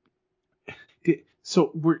it?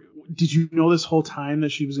 Did you know this whole time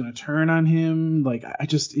that she was going to turn on him? Like,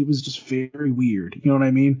 it was just very weird. You know what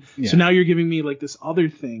I mean? Yeah. So now you're giving me like this other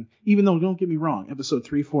thing, even though, don't get me wrong, episode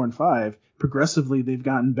 3, 4, and 5, progressively they've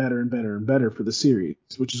gotten better and better and better for the series,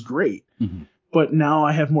 which is great. Mm-hmm. But now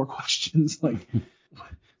I have more questions. Like,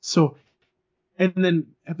 so, and then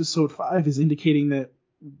episode 5 is indicating that,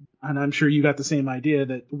 and I'm sure you got the same idea,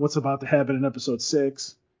 that what's about to happen in episode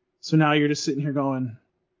 6. So now you're just sitting here going,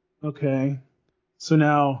 okay. So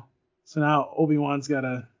now Obi-Wan's got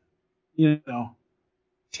to,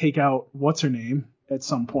 take out what's her name at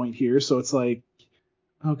some point here. So it's like,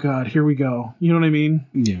 oh God, here we go. You know what I mean?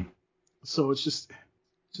 Yeah. So it's just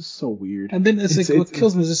so weird. And then what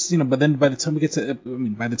kills me is just, but then by the time we get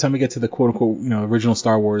to the quote unquote, original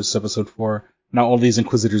Star Wars episode 4, now all these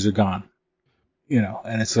Inquisitors are gone.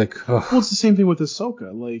 And it's like, ugh. Well, it's the same thing with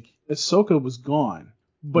Ahsoka. Like, Ahsoka was gone,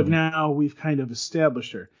 but now we've kind of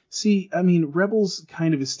established her. See, I mean, Rebels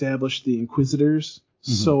kind of established the Inquisitors,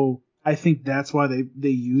 so I think that's why they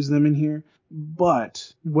use them in here.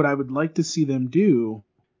 But what I would like to see them do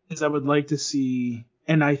is I would like to see,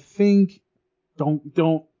 and I think, don't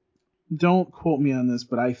quote me on this,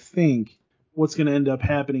 but I think what's going to end up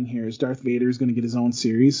happening here is Darth Vader is going to get his own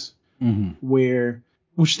series,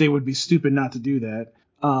 which they would be stupid not to do that,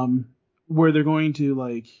 where they're going to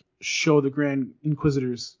like show the Grand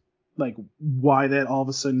Inquisitors like why that all of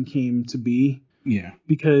a sudden came to be. Yeah.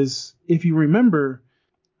 Because if you remember,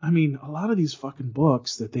 I mean, a lot of these fucking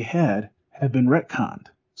books that they have been retconned.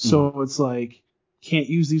 So it's like, can't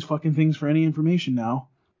use these fucking things for any information now.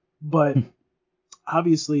 But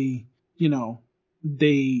obviously,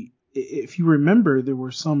 if you remember, there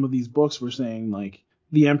were some of these books were saying like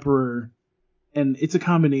the Emperor, and it's a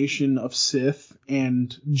combination of Sith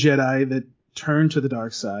and Jedi that turned to the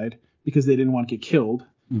dark side because they didn't want to get killed.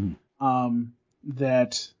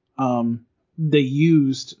 They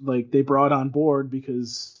used, like, they brought on board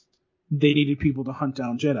because they needed people to hunt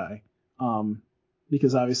down Jedi.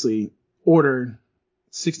 Because obviously Order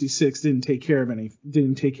 66 didn't take care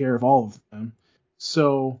of all of them.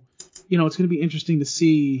 So, it's going to be interesting to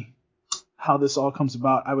see how this all comes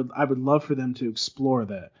about. I would love for them to explore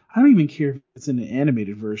that. I don't even care if it's in an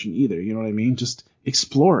animated version either. You know what I mean? Just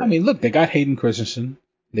explore it. I mean, look, they got Hayden Christensen.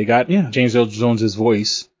 They got James Earl Jones'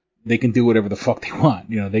 voice. They can do whatever the fuck they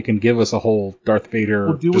want. They can give us a whole Darth Vader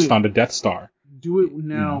on the Death Star. Do it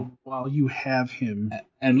now while you have him.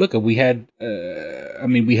 And look, we had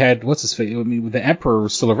what's his face? I mean, the Emperor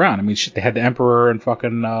was still around. I mean, shit, they had the Emperor and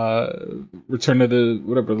fucking Return of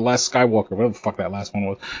the Last Skywalker, whatever the fuck that last one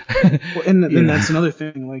was. Well, and that's another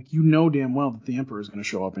thing. Like, damn well that the Emperor is going to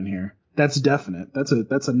show up in here. That's definite. That's a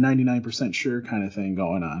 99% sure kind of thing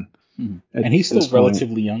going on. And he's still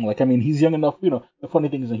relatively young. Like, I mean, he's young enough. The funny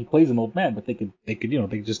thing is that he plays an old man, but they could they could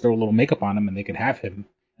just throw a little makeup on him and they could have him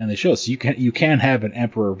and the show. So you can have an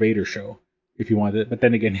Emperor Vader show if you wanted it. But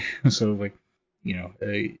then again, so like,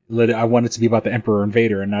 I want it to be about the Emperor and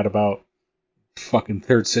Vader and not about fucking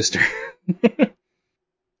third sister.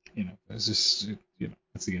 It's just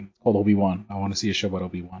it's called Obi-Wan. I want to see a show about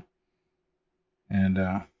Obi-Wan.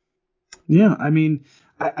 And yeah, I mean,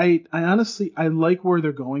 I honestly, I like where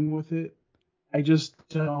they're going with it. I just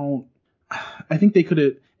don't. I think they could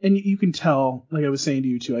have, and you can tell, like I was saying to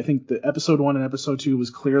you too. I think the episode 1 and episode 2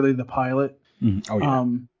 was clearly the pilot. Oh yeah.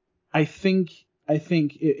 I think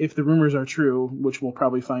if the rumors are true, which we'll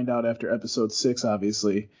probably find out after episode 6,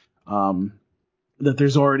 obviously, that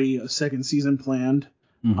there's already a second season planned.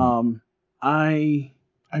 I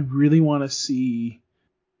really want to see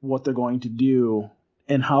what they're going to do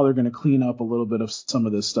and how they're going to clean up a little bit of some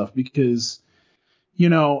of this stuff, because,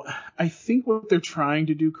 I think what they're trying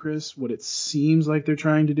to do, Chris, what it seems like they're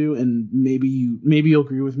trying to do, and maybe you'll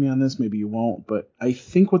agree with me on this, maybe you won't, but I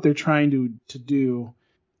think what they're trying to do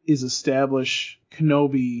is establish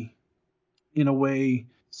Kenobi in a way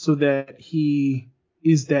so that he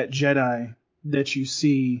is that Jedi that you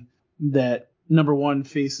see that, number one,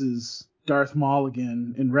 faces Darth Maul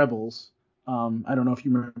again in Rebels. I don't know if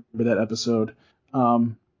you remember that episode.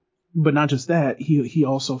 But not just that, he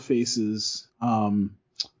also faces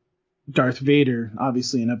Darth Vader,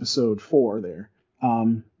 obviously in episode 4 there,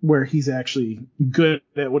 where he's actually good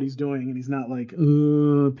at what he's doing and he's not like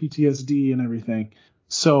PTSD and everything.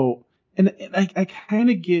 So, and I kind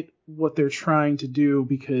of get what they're trying to do,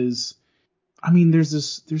 because I mean, there's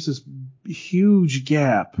this huge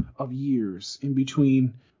gap of years in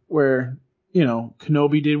between where,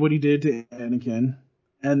 Kenobi did what he did to Anakin,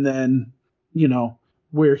 and then,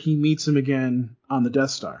 where he meets him again on the Death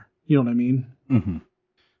Star. You know what I mean? Mm-hmm.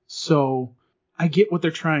 So I get what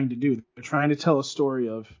they're trying to do. They're trying to tell a story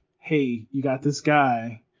of, hey, you got this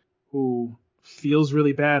guy who feels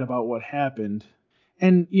really bad about what happened.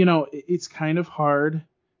 And, it's kind of hard.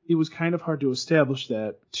 It was kind of hard to establish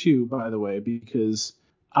that, too, by the way, because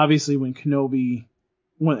obviously when Kenobi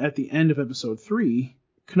went at the end of episode 3,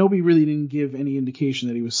 Kenobi really didn't give any indication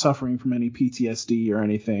that he was suffering from any PTSD or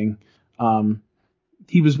anything.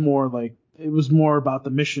 He was more like, it was more about the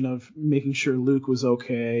mission of making sure Luke was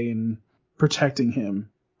okay and protecting him.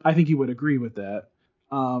 I think you would agree with that.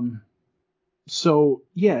 So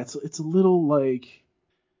yeah, it's a little like,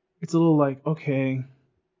 okay,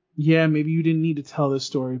 yeah, maybe you didn't need to tell this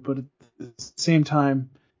story, but at the same time,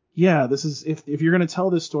 yeah, this is, if you're going to tell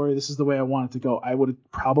this story, this is the way I want it to go. I would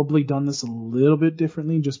have probably done this a little bit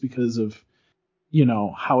differently just because of,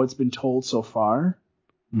 how it's been told so far.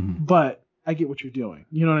 Mm-hmm. But I get what you're doing.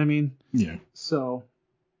 You know what I mean? Yeah. So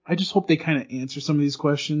I just hope they kind of answer some of these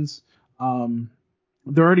questions.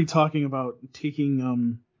 They're already talking about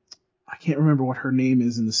taking, I can't remember what her name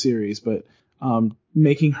is in the series, but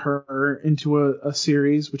making her into a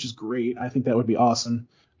series, which is great. I think that would be awesome.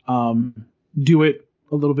 Do it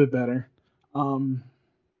a little bit better.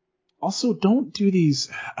 Also, don't do these.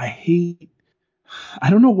 I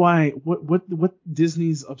don't know why. What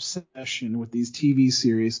Disney's obsession with these TV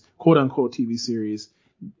series, quote unquote TV series,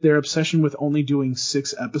 their obsession with only doing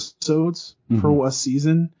 6 episodes per a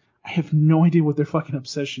season. I have no idea what their fucking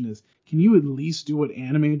obsession is. Can you at least do what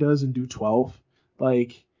anime does and do 12?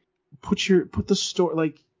 Like, put the story,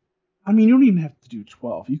 like, I mean, you don't even have to do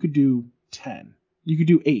 12. You could do 10. You could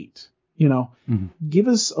do 8. Give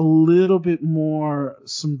us a little bit more,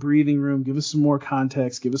 some breathing room. Give us some more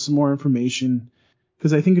context. Give us some more information.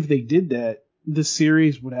 Because I think if they did that, the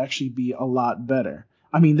series would actually be a lot better.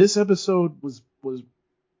 I mean, this episode was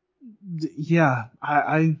yeah.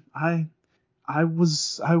 I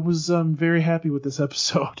was very happy with this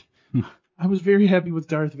episode. I was very happy with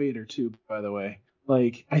Darth Vader too, by the way.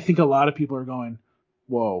 Like, I think a lot of people are going,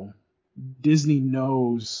 whoa, Disney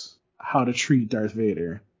knows how to treat Darth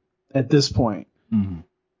Vader at this point. Mm-hmm.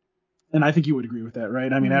 And I think you would agree with that,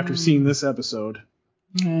 right? I mean, after seeing this episode.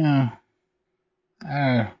 Yeah.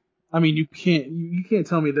 I mean, you can't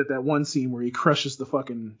tell me that one scene where he crushes the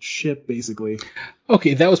fucking ship, basically.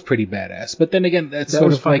 Okay, that was pretty badass. But then again, that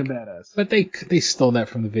was of like, badass. But they stole that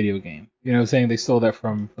from the video game. You know what I'm saying? They stole that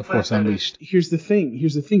from The Force Unleashed. Here's the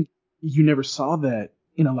thing. You never saw that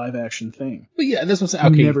in a live action thing. But yeah, that's what I'm saying.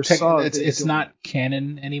 Okay, you never saw it's not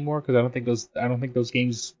canon anymore because I don't think those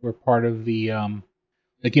games were part of the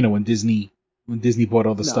like, you know, when Disney bought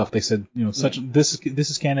all the stuff, they said, you know, this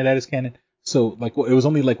is canon, that is canon. So like, it was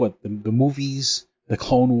only like what the movies, the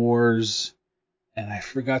Clone Wars, and I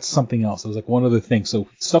forgot something else. It was like one other thing. So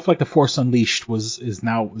stuff like The Force Unleashed is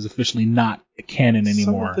officially not canon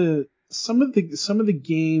anymore. Some of the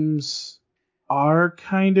games are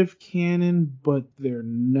kind of canon, but they're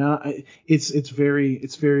not. It's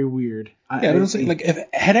very weird. Yeah, but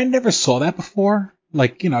like, had I never saw that before,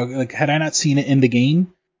 like, you know, like, had I not seen it in the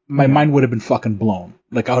game, my mind would have been fucking blown.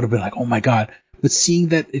 Like, I would have been like, oh my god. But seeing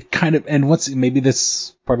that it kind of, and maybe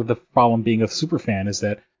this part of the problem being a super fan is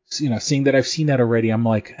that, you know, seeing that I've seen that already, I'm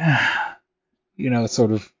like, you know, it's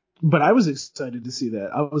sort of. But I was excited to see that.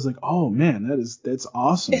 I was like, oh man, that's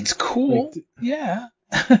awesome. It's cool. Like, yeah.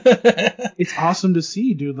 It's awesome to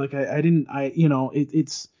see, dude. Like,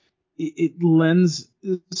 it lends,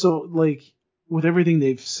 so like, with everything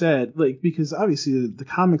they've said, like, because obviously the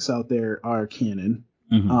comics out there are canon.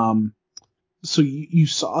 Mm-hmm. So you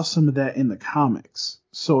saw some of that in the comics.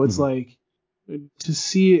 So it's like, to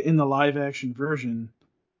see it in the live action version,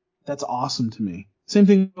 that's awesome to me. Same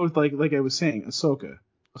thing with like I was saying, Ahsoka.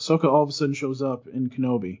 Ahsoka all of a sudden shows up in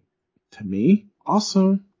Kenobi. To me,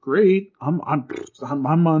 awesome, great. I'm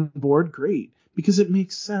on board, great, because it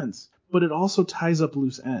makes sense. But it also ties up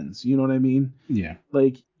loose ends. You know what I mean? Yeah.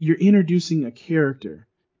 Like, you're introducing a character,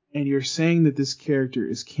 and you're saying that this character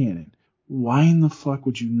is canon. Why in the fuck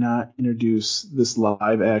would you not introduce this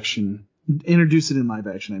live action? Introduce it in live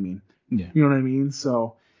action, I mean. Yeah. You know what I mean?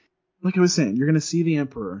 So, like I was saying, you're going to see the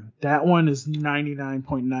Emperor. That one is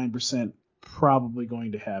 99.9% probably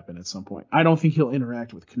going to happen at some point. I don't think he'll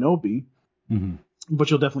interact with Kenobi, but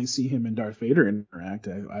you'll definitely see him and Darth Vader interact,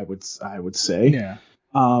 I would say. Yeah.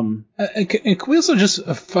 And can we also just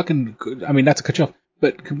I mean, not to cut you off,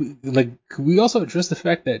 but could we also address the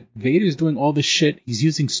fact that Vader's doing all this shit? He's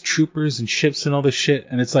using troopers and ships and all this shit,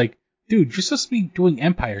 and it's like, dude, you're supposed to be doing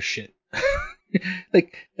Empire shit.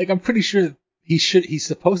 like I'm pretty sure he's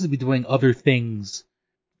supposed to be doing other things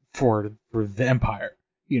for the Empire,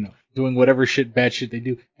 you know, doing whatever bad shit they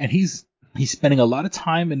do, and he's he's spending a lot of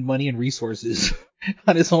time and money and resources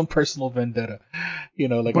on his own personal vendetta. You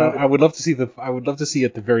know, like I would love to see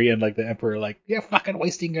at the very end, like the Emperor, like, you're fucking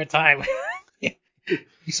wasting your time.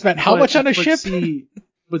 You spent how much on a ship?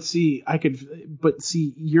 But see,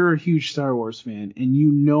 you're a huge Star Wars fan, and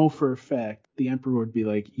you know for a fact the Emperor would be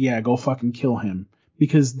like, yeah, go fucking kill him.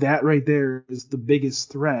 Because that right there is the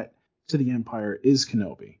biggest threat to the Empire is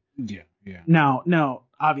Kenobi. Yeah. Now,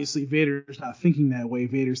 obviously Vader's not thinking that way.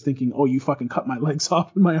 Vader's thinking, oh, you fucking cut my legs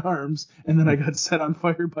off and my arms, and then I got set on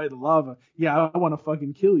fire by the lava. Yeah, I want to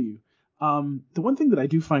fucking kill you. The one thing that I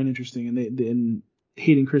do find interesting, and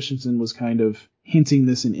Hayden Christensen was kind of hinting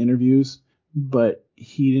this in interviews, but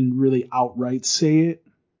he didn't really outright say it,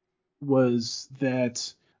 was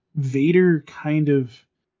that Vader kind of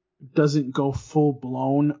doesn't go full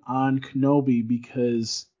blown on Kenobi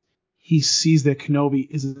because he sees that Kenobi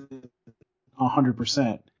isn't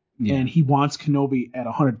 100%. Yeah. And he wants Kenobi at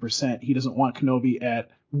 100%. He doesn't want Kenobi at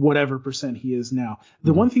whatever percent he is now.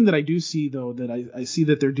 The one thing that I do see, though, that I see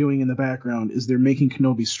that they're doing in the background is they're making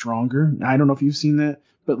Kenobi stronger. I don't know if you've seen that,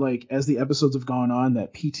 but like as the episodes have gone on,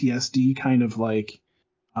 that PTSD kind of like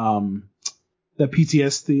that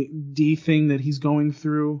PTSD thing that he's going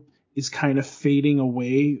through is kind of fading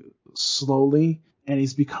away slowly, and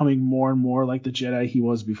he's becoming more and more like the Jedi he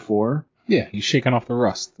was before. Yeah, he's shaking off the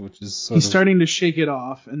rust, which is he's starting to shake it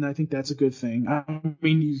off, and I think that's a good thing. I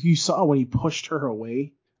mean, you saw when he pushed her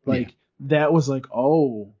away, like that was like,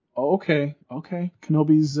 oh, okay,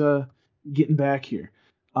 Kenobi's getting back here.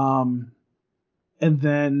 And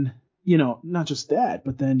then, you know, not just that,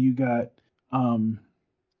 but then you got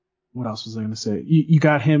what else was I gonna say? You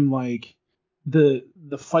got him like the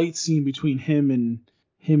fight scene between him and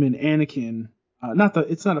Anakin.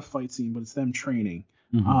 It's not a fight scene, but it's them training.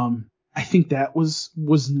 Mm-hmm. I think that was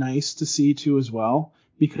nice to see too as well,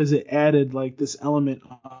 because it added like this element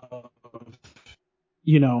of,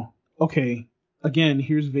 you know, okay, again,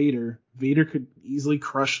 here's Vader. Vader could easily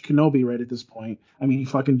crush Kenobi right at this point. I mean, he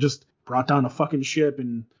fucking just brought down a fucking ship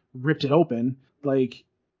and ripped it open. Like,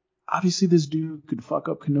 obviously this dude could fuck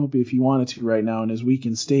up Kenobi if he wanted to right now in his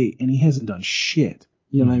weakened state, and he hasn't done shit.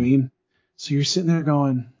 You know what I mean? So you're sitting there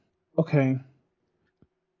going, okay,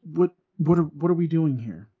 what are we doing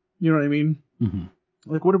here? You know what I mean? Mm-hmm.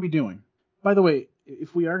 Like, what are we doing? By the way,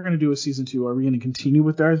 if we are going to do a season 2, are we going to continue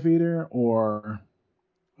with Darth Vader, or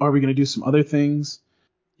are we going to do some other things?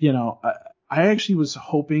 You know, I actually was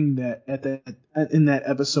hoping that in that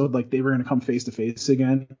episode, like, they were going to come face to face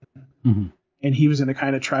again, and he was going to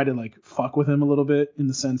kind of try to like fuck with him a little bit, in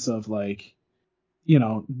the sense of like, you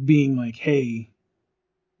know, being like, hey,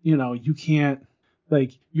 you know, you can't,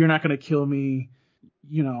 like, you're not going to kill me,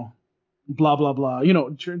 you know, blah blah blah, you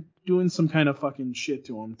know, doing some kind of fucking shit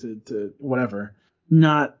to him to whatever.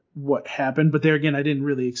 Not what happened, but there again, I didn't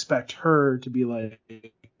really expect her to be like,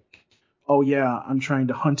 oh yeah, I'm trying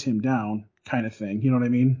to hunt him down, kind of thing. You know what I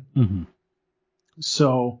mean? Mm-hmm.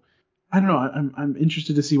 So I don't know. I'm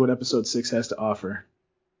interested to see what episode 6 has to offer.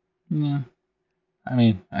 Yeah. I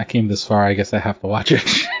mean, I came this far. I guess I have to watch it.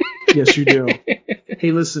 Yes, you do.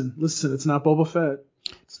 Hey, listen. It's not Boba Fett.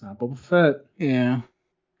 It's not Boba Fett. Yeah.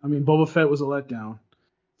 I mean, Boba Fett was a letdown.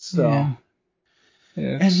 So,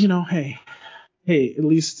 yeah. And you know, hey, at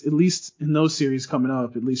least in those series coming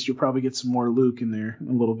up, at least you'll probably get some more Luke in there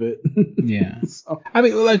a little bit. Yeah. So. I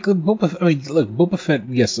mean, like Boba Fett,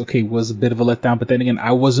 yes, okay, was a bit of a letdown, but then again,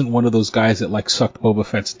 I wasn't one of those guys that like sucked Boba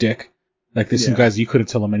Fett's dick. Like, there's some guys you couldn't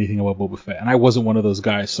tell them anything about Boba Fett, and I wasn't one of those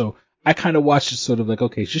guys. So I kind of watched it sort of like,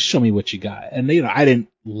 okay, just show me what you got. And you know, I didn't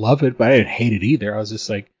love it, but I didn't hate it either. I was just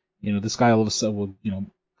like, you know, this guy all of a sudden, well, you know,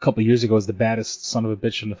 a couple of years ago was the baddest son of a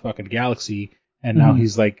bitch in the fucking galaxy, and now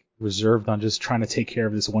he's like reserved on just trying to take care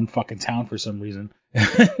of this one fucking town for some reason.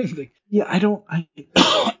 Like, yeah, I don't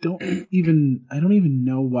even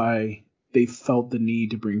know why they felt the need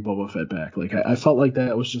to bring Boba Fett back. Like, I felt like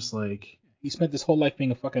that was just like, he spent his whole life being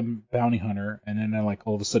a fucking bounty hunter, and then like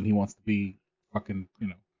all of a sudden he wants to be fucking, you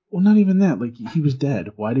know. Well, not even that. Like, he was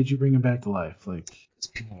dead. Why did you bring him back to life? Like,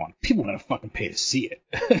 people want to fucking pay to see it.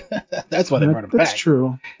 That's why they brought him back. That's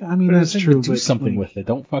true. I mean, that's true. Do something with it.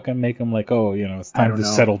 Don't fucking make him like, oh, you know, it's time to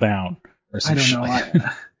settle down or some shit.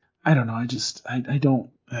 I don't know. I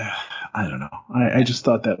don't know. I just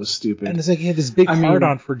thought that was stupid. And it's like he had this big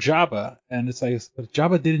hard-on for Jabba, and it's like, but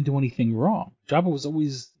Jabba didn't do anything wrong. Jabba was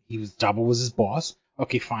his boss.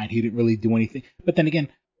 Okay, fine, he didn't really do anything. But then again,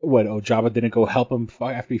 Jabba didn't go help him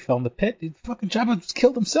after he fell in the pit? Fucking Jabba just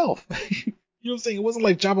killed himself. You know what I'm saying? It wasn't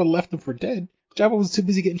like Jabba left him for dead. Jabba was too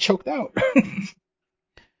busy getting choked out.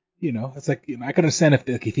 You know, it's like, you know, I can understand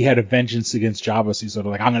if he had a vengeance against Jabba, so he's sort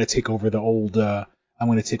of like, I'm going to take over the old I'm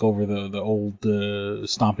going to take over the old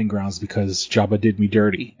stomping grounds because Jabba did me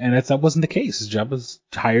dirty. And that wasn't the case. Jabba's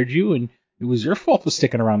hired you, and it was your fault for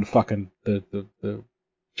sticking around to fucking the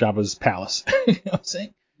Jabba's palace. You know what I'm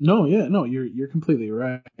saying? No, yeah, no, you're completely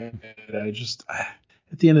right. I just,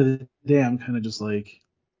 at the end of the day, I'm kind of just like,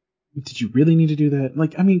 did you really need to do that?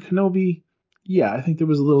 Like, I mean, Kenobi, yeah, I think there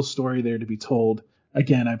was a little story there to be told.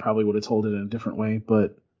 Again, I probably would have told it in a different way,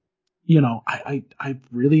 but, you know, I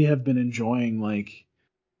really have been enjoying, like,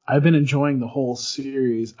 I've been enjoying the whole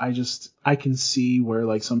series. I can see where,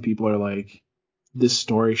 like, some people are like, this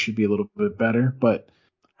story should be a little bit better, but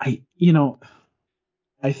I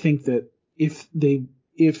think that if they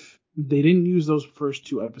didn't use those first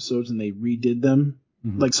 2 episodes and they redid them,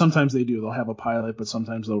 like sometimes they do, they'll have a pilot, but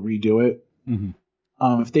sometimes they'll redo it.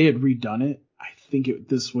 If they had redone it, I think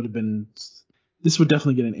this would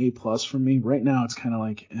definitely get an A+ from me. Right now, it's kind of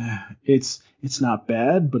like, it's not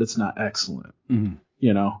bad, but it's not excellent.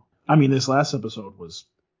 You know, I mean, this last episode was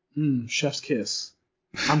chef's kiss.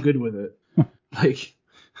 I'm good with it. Like,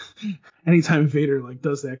 anytime Vader like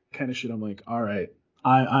does that kind of shit, I'm like, all right,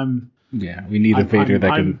 I'm. Yeah, we need a Vader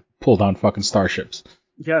that can pull down fucking starships.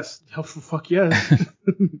 Yes, fuck yes.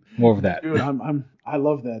 More of that, dude. I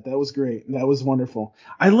love that. That was great. That was wonderful.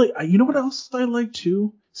 You know what else I like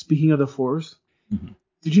too? Speaking of the Force,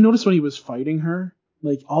 did you notice when he was fighting her?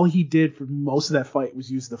 Like, all he did for most of that fight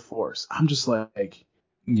was use the Force. I'm just like,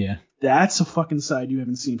 yeah, that's a fucking side you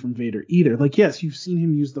haven't seen from Vader either. Like, yes, you've seen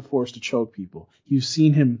him use the Force to choke people. You've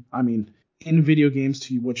seen him, I mean, in video games,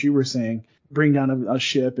 to what you were saying, bring down a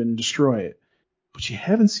ship and destroy it. But you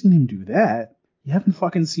haven't seen him do that. You haven't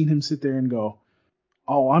fucking seen him sit there and go,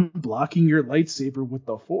 oh, I'm blocking your lightsaber with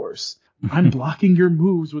the Force. I'm blocking your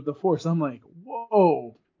moves with the Force. I'm like,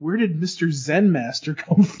 whoa, where did Mr. Zen Master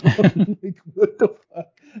come from? Like, what the fuck?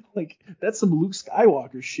 Like, that's some Luke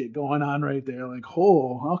Skywalker shit going on right there. Like,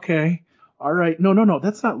 oh, okay. All right. No.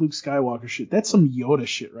 That's not Luke Skywalker shit. That's some Yoda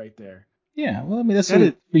shit right there. Yeah, well, I mean, that's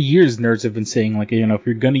what for years nerds have been saying. Like, you know,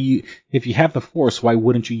 if you have the Force, why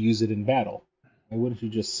wouldn't you use it in battle? Why wouldn't you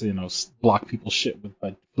just, you know, block people's shit with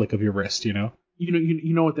a flick of your wrist, you know?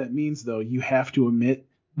 You know what that means, though? You have to admit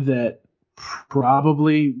that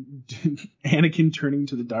probably Anakin turning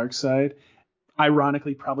to the dark side,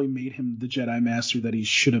 ironically, probably made him the Jedi Master that he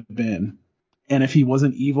should have been. And if he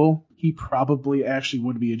wasn't evil, he probably actually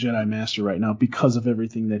would be a Jedi Master right now because of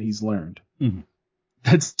everything that he's learned.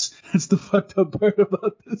 That's the fucked up part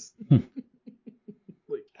about this.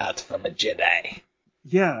 Like, not from a Jedi.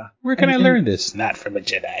 Yeah. Where can I learn this? Not from a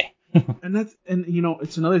Jedi. and you know,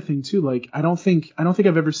 it's another thing too. Like, I don't think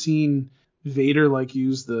I've ever seen Vader like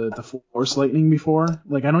use the Force lightning before.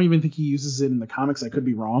 Like, I don't even think he uses it in the comics. I could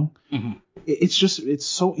be wrong. It's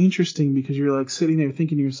so interesting because you're like sitting there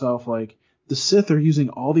thinking to yourself, like, the Sith are using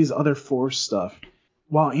all these other Force stuff,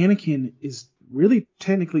 while Anakin is really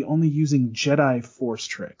technically only using Jedi Force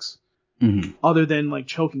tricks, other than like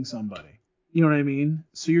choking somebody. You know what I mean?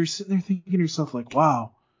 So you're sitting there thinking to yourself, like,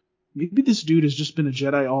 wow, maybe this dude has just been a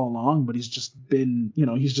Jedi all along, but he's just been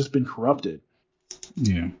corrupted.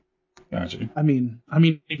 Yeah, gotcha. I mean,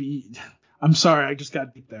 maybe. I'm sorry, I just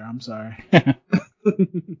got deep there. I'm sorry.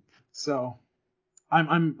 So,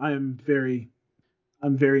 I'm very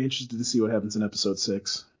interested to see what happens in Episode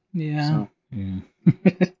 6. Yeah. So. Yeah.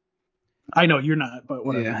 I know you're not, but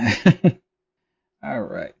whatever. Yeah. All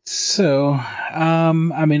right. So, I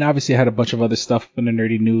mean, obviously I had a bunch of other stuff in the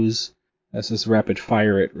nerdy news. Let's just rapid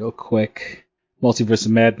fire it real quick. Multiverse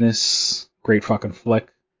of Madness, great fucking flick.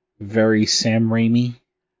 Very Sam Raimi.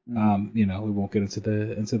 You know, we won't get into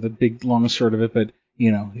the big long and short of it, but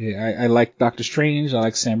you know, I like Doctor Strange. I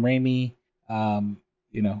like Sam Raimi.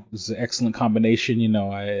 You know, this is an excellent combination. You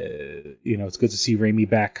know, it's good to see Raimi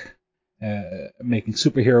back. Making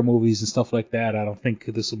superhero movies and stuff like that. I don't think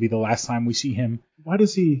this will be the last time we see him. Why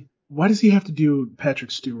does he have to do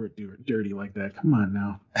Patrick Stewart dirty like that? Come on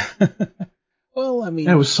now. Well, I mean,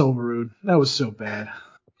 that was so rude. That was so bad.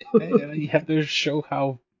 You have to show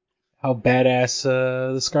how badass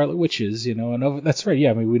the Scarlet Witch is, you know. And that's right.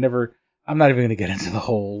 Yeah, I mean, I'm not even going to get into the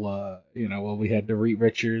whole, you know. Well, we had Dorit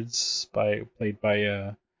Richards played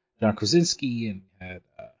by John Krasinski, and had.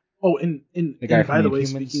 And by the way,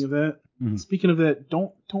 speaking of that,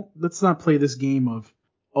 don't let's not play this game of,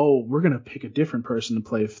 oh, we're gonna pick a different person to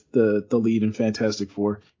play the lead in Fantastic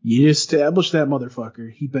Four. You established that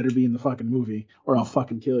motherfucker. He better be in the fucking movie, or I'll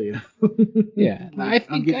fucking kill you. Yeah,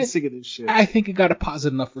 I'm getting sick of this shit. I think it got a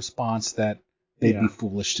positive enough response that they'd be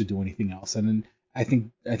foolish to do anything else. And then I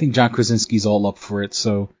think John Krasinski's all up for it.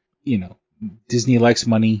 So, you know, Disney likes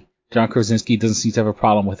money. John Krasinski doesn't seem to have a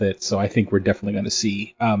problem with it, so I think we're definitely going to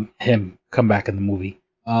see him come back in the movie.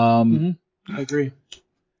 I agree.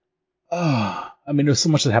 I mean, there's so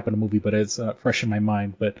much that happened in the movie, but it's fresh in my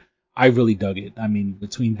mind. But I really dug it. I mean,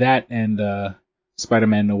 between that and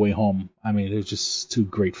Spider-Man: No Way Home, I mean, they're just two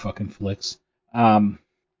great fucking flicks. Well,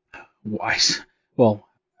 I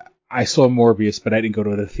saw Morbius, but I didn't go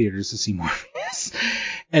to the theaters to see Morbius.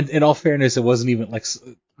 And in all fairness, it wasn't even like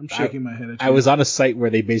I'm shaking my head at you. I was on a site where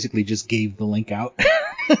they basically just gave the link out.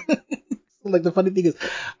 Like, the funny thing is,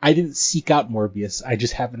 I didn't seek out Morbius. I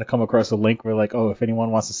just happened to come across a link where, like, oh, if anyone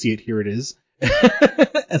wants to see it, here it is.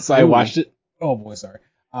 And so I watched it. Oh boy, sorry.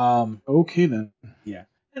 Okay then. Yeah.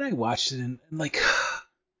 And I watched it, and like,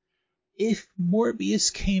 if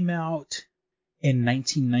Morbius came out in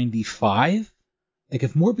 1995, like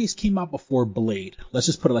if Morbius came out before Blade, let's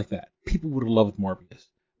just put it like that, people would have loved Morbius.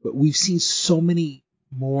 But we've seen so many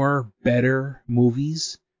more better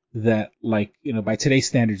movies that, like, you know, by today's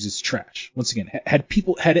standards, it's trash. Once again, had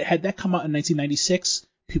that come out in 1996,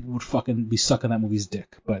 people would fucking be sucking that movie's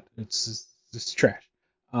dick. But it's trash.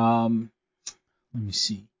 Let me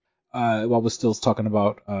see. While we're still talking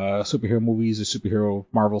about superhero movies or superhero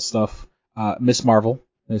Marvel stuff, Miss Marvel.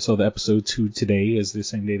 I saw the episode 2 today, is the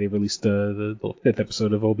same day they released the 5th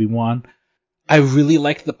episode of Obi-Wan. I really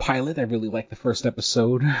liked the pilot. I really liked the first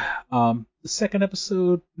episode. The second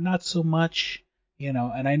episode, not so much. You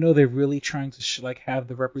know, and I know they're really trying to like have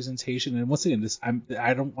the representation. And once again,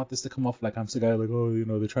 I don't want this to come off like I'm some guy like, oh, you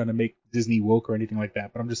know, they're trying to make Disney woke or anything like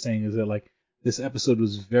that. But I'm just saying is that, like, this episode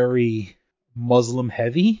was very Muslim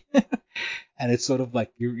heavy, and it's sort of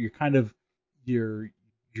like you're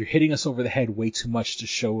hitting us over the head way too much to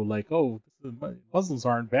show like, oh, Muslims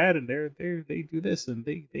aren't bad and they do this and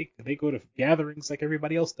they go to gatherings like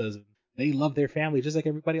everybody else does, and they love their family just like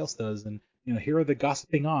everybody else does, and you know, here are the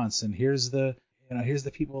gossiping aunts, and here's the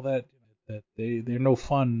people that they're no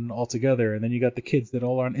fun altogether, and then you got the kids that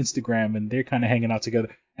all are on Instagram and they're kind of hanging out together,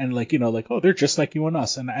 and like, you know, like, oh, they're just like you and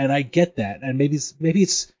us, and I get that, and maybe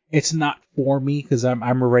it's not for me because I'm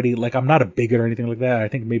already, like, I'm not a bigot or anything like that. I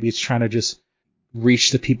think maybe it's trying to just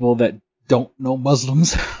reach the people that don't know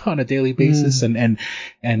Muslims on a daily basis, and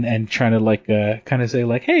trying to like kind of say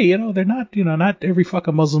like, hey, you know, they're not, you know, not every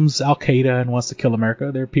fucking Muslim's Al Qaeda and wants to kill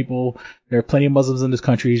America. There are plenty of Muslims in this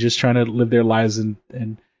country just trying to live their lives, and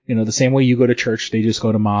you know, the same way you go to church, they just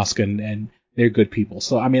go to mosque, and they're good people.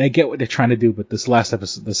 So I mean, I get what they're trying to do, but this last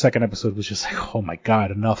episode, the second episode, was just like, oh my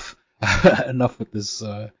god, enough with this,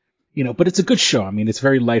 you know. But it's a good show. I mean, it's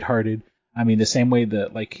very lighthearted. I mean, the same way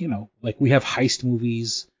that, like, you know, like we have heist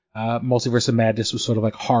movies. Multiverse of Madness was sort of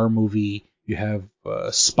like horror movie. You have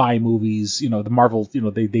spy movies. You know, the Marvel, you know,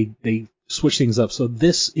 they switch things up. So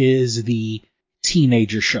this is the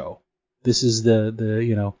teenager show. This is the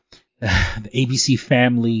you know, the ABC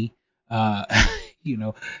Family, you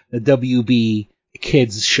know, the WB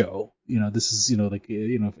kids show. You know, this is, you know, like,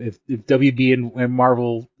 you know, if WB and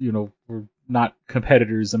Marvel, you know, were not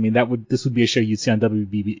competitors, I mean, this would be a show you'd see on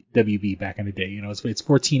WB back in the day. You know, it's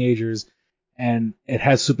for teenagers, and it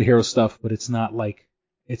has superhero stuff, but it's not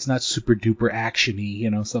super duper actiony, you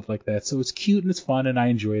know, stuff like that. So it's cute and it's fun, and I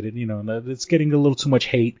enjoyed it. You know, it's getting a little too much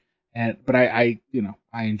hate, but I you know,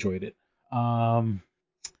 I enjoyed it.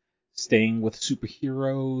 Staying with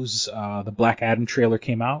superheroes, the Black Adam trailer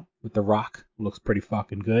came out with The Rock. Looks pretty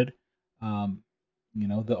fucking good. You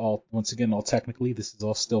know, once again, technically, this is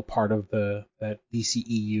all still part of that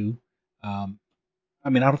DCEU. I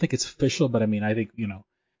mean, I don't think it's official, but I mean, I think, you know,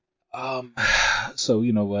 so,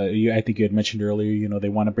 you know, I think you had mentioned earlier, you know, they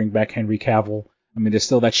want to bring back Henry Cavill. I mean, there's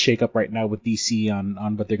still that shakeup right now with DC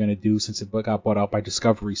on what they're going to do since it got bought out by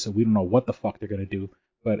Discovery, so we don't know what the fuck they're going to do.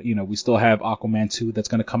 But, you know, we still have Aquaman 2 that's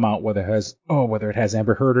going to come out, whether it has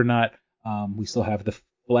Amber Heard or not. We still have the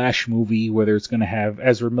Flash movie, whether it's going to have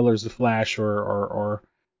Ezra Miller as the Flash or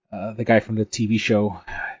the guy from the TV show.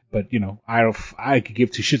 But, you know, I could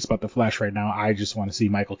give two shits about the Flash right now. I just want to see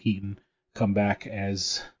Michael Keaton come back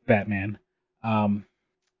as Batman.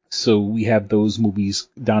 So we have those movies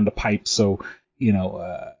down the pipe. So, you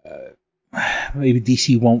know, maybe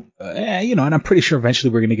DC won't, you know, and I'm pretty sure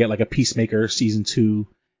eventually we're going to get like a Peacemaker season 2.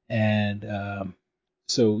 And,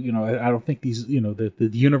 so, you know, I don't think these, you know, the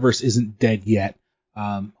universe isn't dead yet.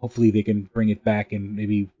 Hopefully they can bring it back, and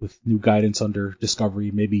maybe with new guidance under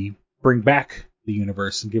Discovery, maybe bring back the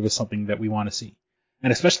universe and give us something that we want to see.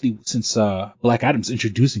 And especially since Black Adam's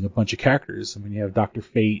introducing a bunch of characters. I mean, you have Dr.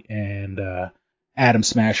 Fate and Atom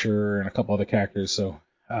Smasher and a couple other characters, so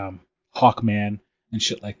Hawkman and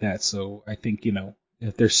shit like that. So I think, you know,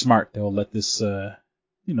 if they're smart, they'll let this, you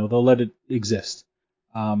know, they'll let it exist.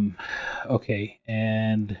 Okay,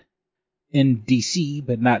 and in DC,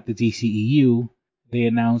 but not the DCEU, they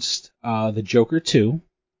announced the Joker 2.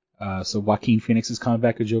 So Joaquin Phoenix is coming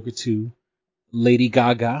back with Joker 2. Lady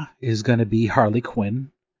Gaga is going to be Harley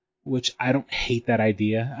Quinn, which I don't hate that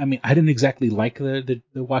idea. I mean, I didn't exactly like the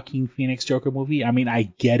Joaquin Phoenix Joker movie. I mean, I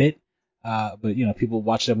get it. But, people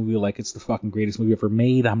watch that movie like it's the fucking greatest movie ever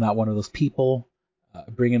made. I'm not one of those people.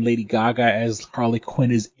 Bringing Lady Gaga as Harley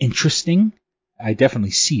Quinn is interesting. I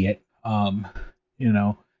definitely see it. And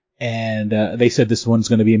they said this one's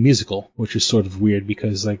going to be a musical, which is sort of weird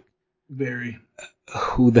because, like, Very.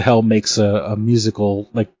 Who the hell makes a musical?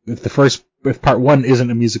 Like, if part one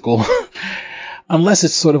isn't a musical, unless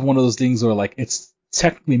it's sort of one of those things where, like, it's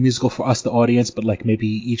technically a musical for us, the audience, but, like, maybe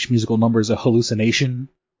each musical number is a hallucination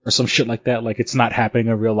or some shit like that. Like, it's not happening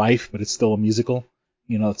in real life, but it's still a musical.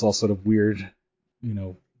 It's all sort of weird,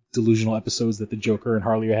 delusional episodes that the Joker and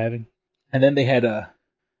Harley are having. And then they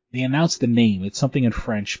announced the name. It's something in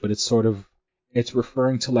French, but it's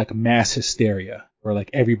referring to like mass hysteria, where like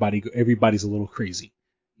everybody's a little crazy,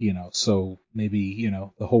 so maybe,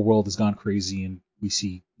 the whole world has gone crazy and we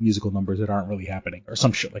see musical numbers that aren't really happening or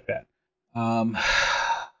some shit like that.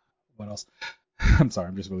 What else? I'm sorry,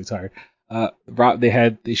 I'm just really tired.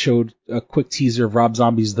 They showed a quick teaser of Rob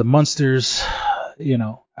Zombie's The Munsters.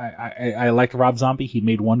 I liked Rob Zombie. He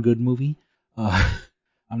made one good movie.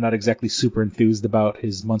 I'm not exactly super enthused about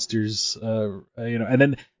his Munsters, and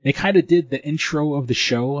then they kind of did the intro of the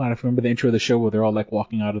show. I don't know if you remember the intro of the show where they're all like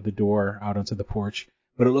walking out of the door out onto the porch,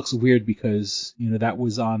 but it looks weird because, that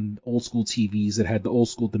was on old school TVs that had the old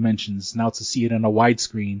school dimensions. Now to see it on a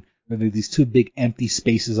widescreen where there are these two big empty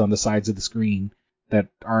spaces on the sides of the screen that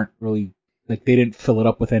aren't really, like, they didn't fill it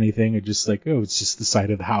up with anything. It's just like, oh, it's just the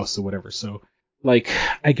side of the house or whatever. So, like,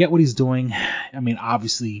 I get what he's doing. I mean,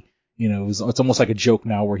 obviously, it's almost like a joke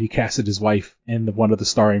now where he casted his wife in one of the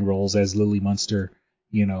starring roles as Lily Munster.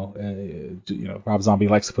 Rob Zombie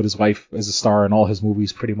likes to put his wife as a star in all his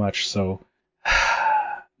movies pretty much. So,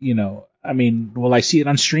 I mean, will I see it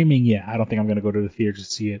on streaming? Yeah, I don't think I'm going to go to the theater to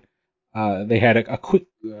see it. They had a quick,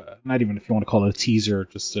 not even if you want to call it a teaser,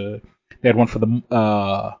 just they had one for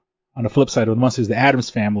on the flip side of the Munsters, The Addams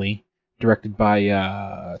Family, directed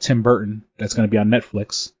by Tim Burton. That's going to be on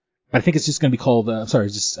Netflix. I think it's just going to be called, I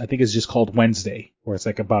think it's just called Wednesday, where it's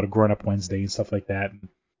like about a grown-up Wednesday and stuff like that. And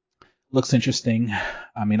looks interesting.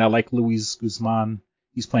 I mean, I like Luis Guzman.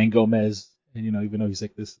 He's playing Gomez, and, even though he's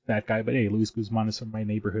like this fat guy, but hey, Luis Guzman is from my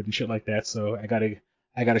neighborhood and shit like that, so I gotta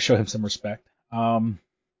show him some respect. What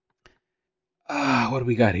do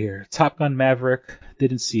we got here? Top Gun Maverick.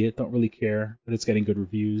 Didn't see it, don't really care, but it's getting good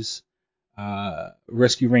reviews.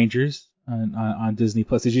 Rescue Rangers on Disney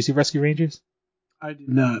Plus. Did you see Rescue Rangers? I did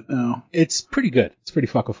not know. It's pretty good. It's pretty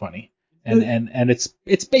fucking funny. And it's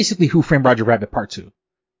basically Who Framed Roger Rabbit Part 2.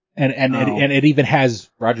 And it even has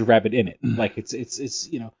Roger Rabbit in it. Like it's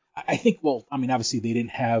I think, well, I mean, obviously they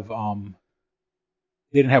didn't have Warner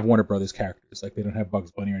Brothers characters. Like they don't have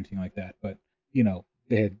Bugs Bunny or anything like that, but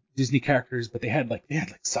they had Disney characters, but they had like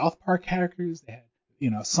South Park characters. They had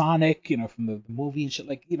Sonic, from the movie and shit.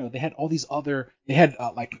 Like, they had all these other, they had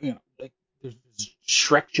there's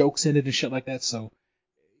Shrek jokes in it and shit like that. So,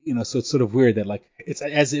 so it's sort of weird that like it's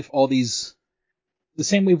as if all these, the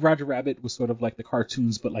same way Roger Rabbit was sort of like the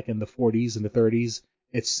cartoons, but like in the 40s and the 30s,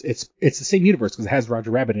 it's the same universe because it has Roger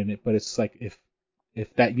Rabbit in it, but it's like if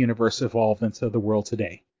that universe evolved into the world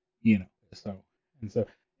today, So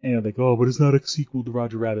they go, oh, but it's not a sequel to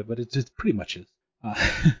Roger Rabbit, but it just pretty much is.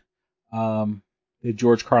 The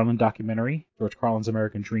George Carlin documentary, George Carlin's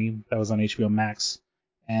American Dream, that was on HBO Max.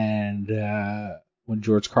 And when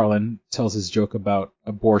George Carlin tells his joke about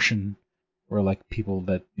abortion, or like people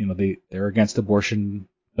that they're against abortion,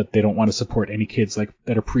 but they don't want to support any kids like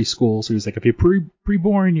that are preschool. So he's like, if you're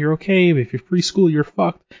preborn, you're okay. If you're preschool, you're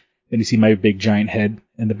fucked. Then you see my big giant head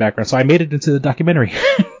in the background. So I made it into the documentary.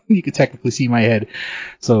 You can technically see my head.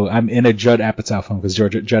 So I'm in a Judd Apatow film because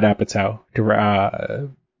Judd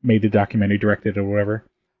Apatow made the documentary, directed it or whatever.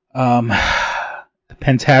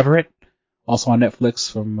 Pentaveret, also on Netflix,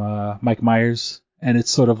 from Mike Myers, and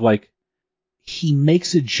it's sort of like he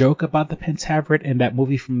makes a joke about the Pentaveret in that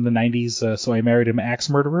movie from the 90s, So I Married an Axe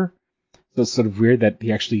Murderer. So it's sort of weird that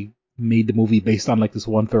he actually made the movie based on like this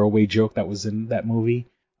one throwaway joke that was in that movie.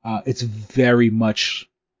 It's very much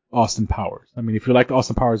Austin Powers. I mean, if you like the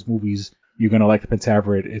Austin Powers movies, you're going to like the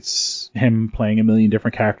Pentaveret. It's him playing a million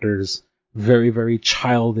different characters, very, very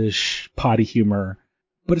childish, potty humor.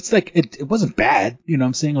 But it's like, it wasn't bad, you know what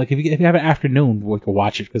I'm saying? Like, if you have an afternoon, we can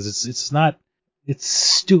watch it, because it's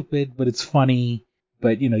stupid, but it's funny.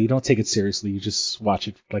 But, you don't take it seriously. You just watch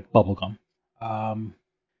it like bubblegum.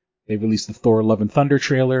 They released the Thor Love and Thunder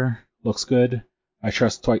trailer. Looks good. I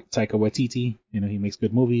trust Taika Waititi. He makes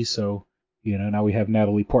good movies. So, now we have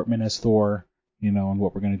Natalie Portman as Thor, and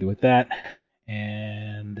what we're going to do with that.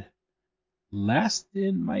 And last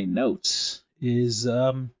in my notes is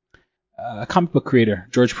a comic book creator,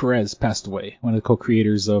 George Perez, passed away. One of the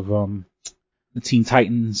co-creators of the Teen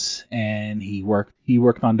Titans, and he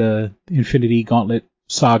worked on the Infinity Gauntlet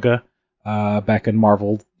saga back in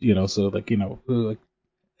Marvel. He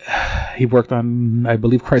worked on, I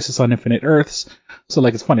believe, Crisis on Infinite Earths. So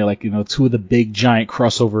it's funny, two of the big giant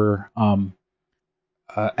crossover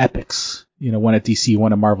epics. One at DC,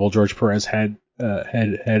 one at Marvel. George Perez had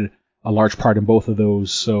a large part in both of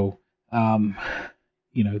those. So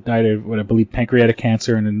died of what I believe pancreatic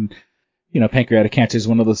cancer, and then pancreatic cancer is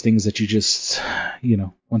one of those things that you just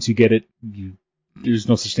once you get it, there's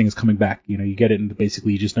no such thing as coming back. You get it and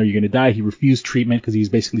basically you just know you're going to die. He refused treatment because he's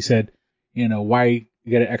basically said, why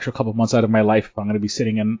get an extra couple months out of my life if I'm going to be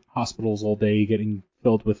sitting in hospitals all day getting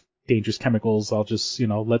filled with dangerous chemicals? I'll just,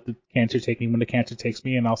 let the cancer take me when the cancer takes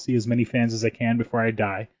me, and I'll see as many fans as I can before I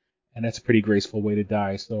die. And that's a pretty graceful way to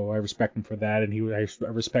die. So I respect him for that, and I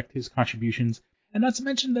respect his contributions. And not to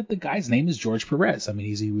mention that the guy's name is George Perez. I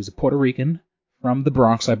mean, he was a Puerto Rican from the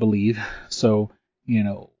Bronx, I believe. So,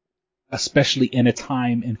 especially in a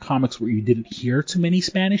time in comics where you didn't hear too many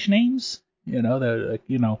Spanish names, he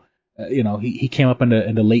came up in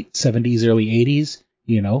the late 70s, early 80s.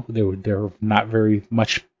 There were not very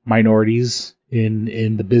much minorities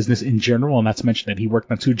in the business in general, and not to mention that he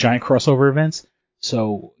worked on 2 giant crossover events.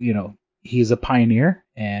 So, he's a pioneer,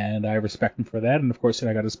 and I respect him for that. And of course,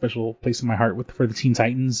 I got a special place in my heart for the Teen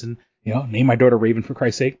Titans, and name my daughter Raven for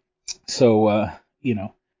Christ's sake. So,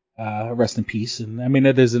 rest in peace. And I mean,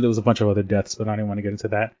 there was a bunch of other deaths, but I don't want to get into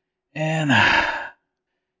that. And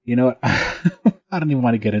you know what? I don't even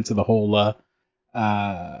want to get into the whole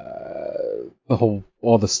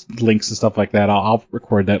all the links and stuff like that. I'll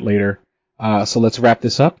record that later. So let's wrap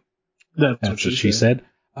this up. That's what she said.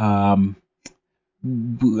 I'll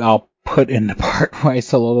put in the part where I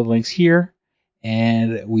tell all the links here.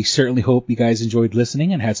 And we certainly hope you guys enjoyed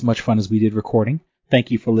listening and had as much fun as we did recording.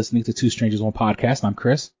 Thank you for listening to Two Strangers, One Podcast. I'm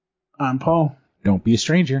Chris. I'm Paul. Don't be a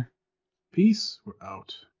stranger. Peace. We're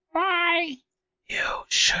out. Bye. You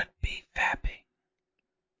should be fapping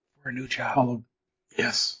for a new job.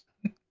 Yes.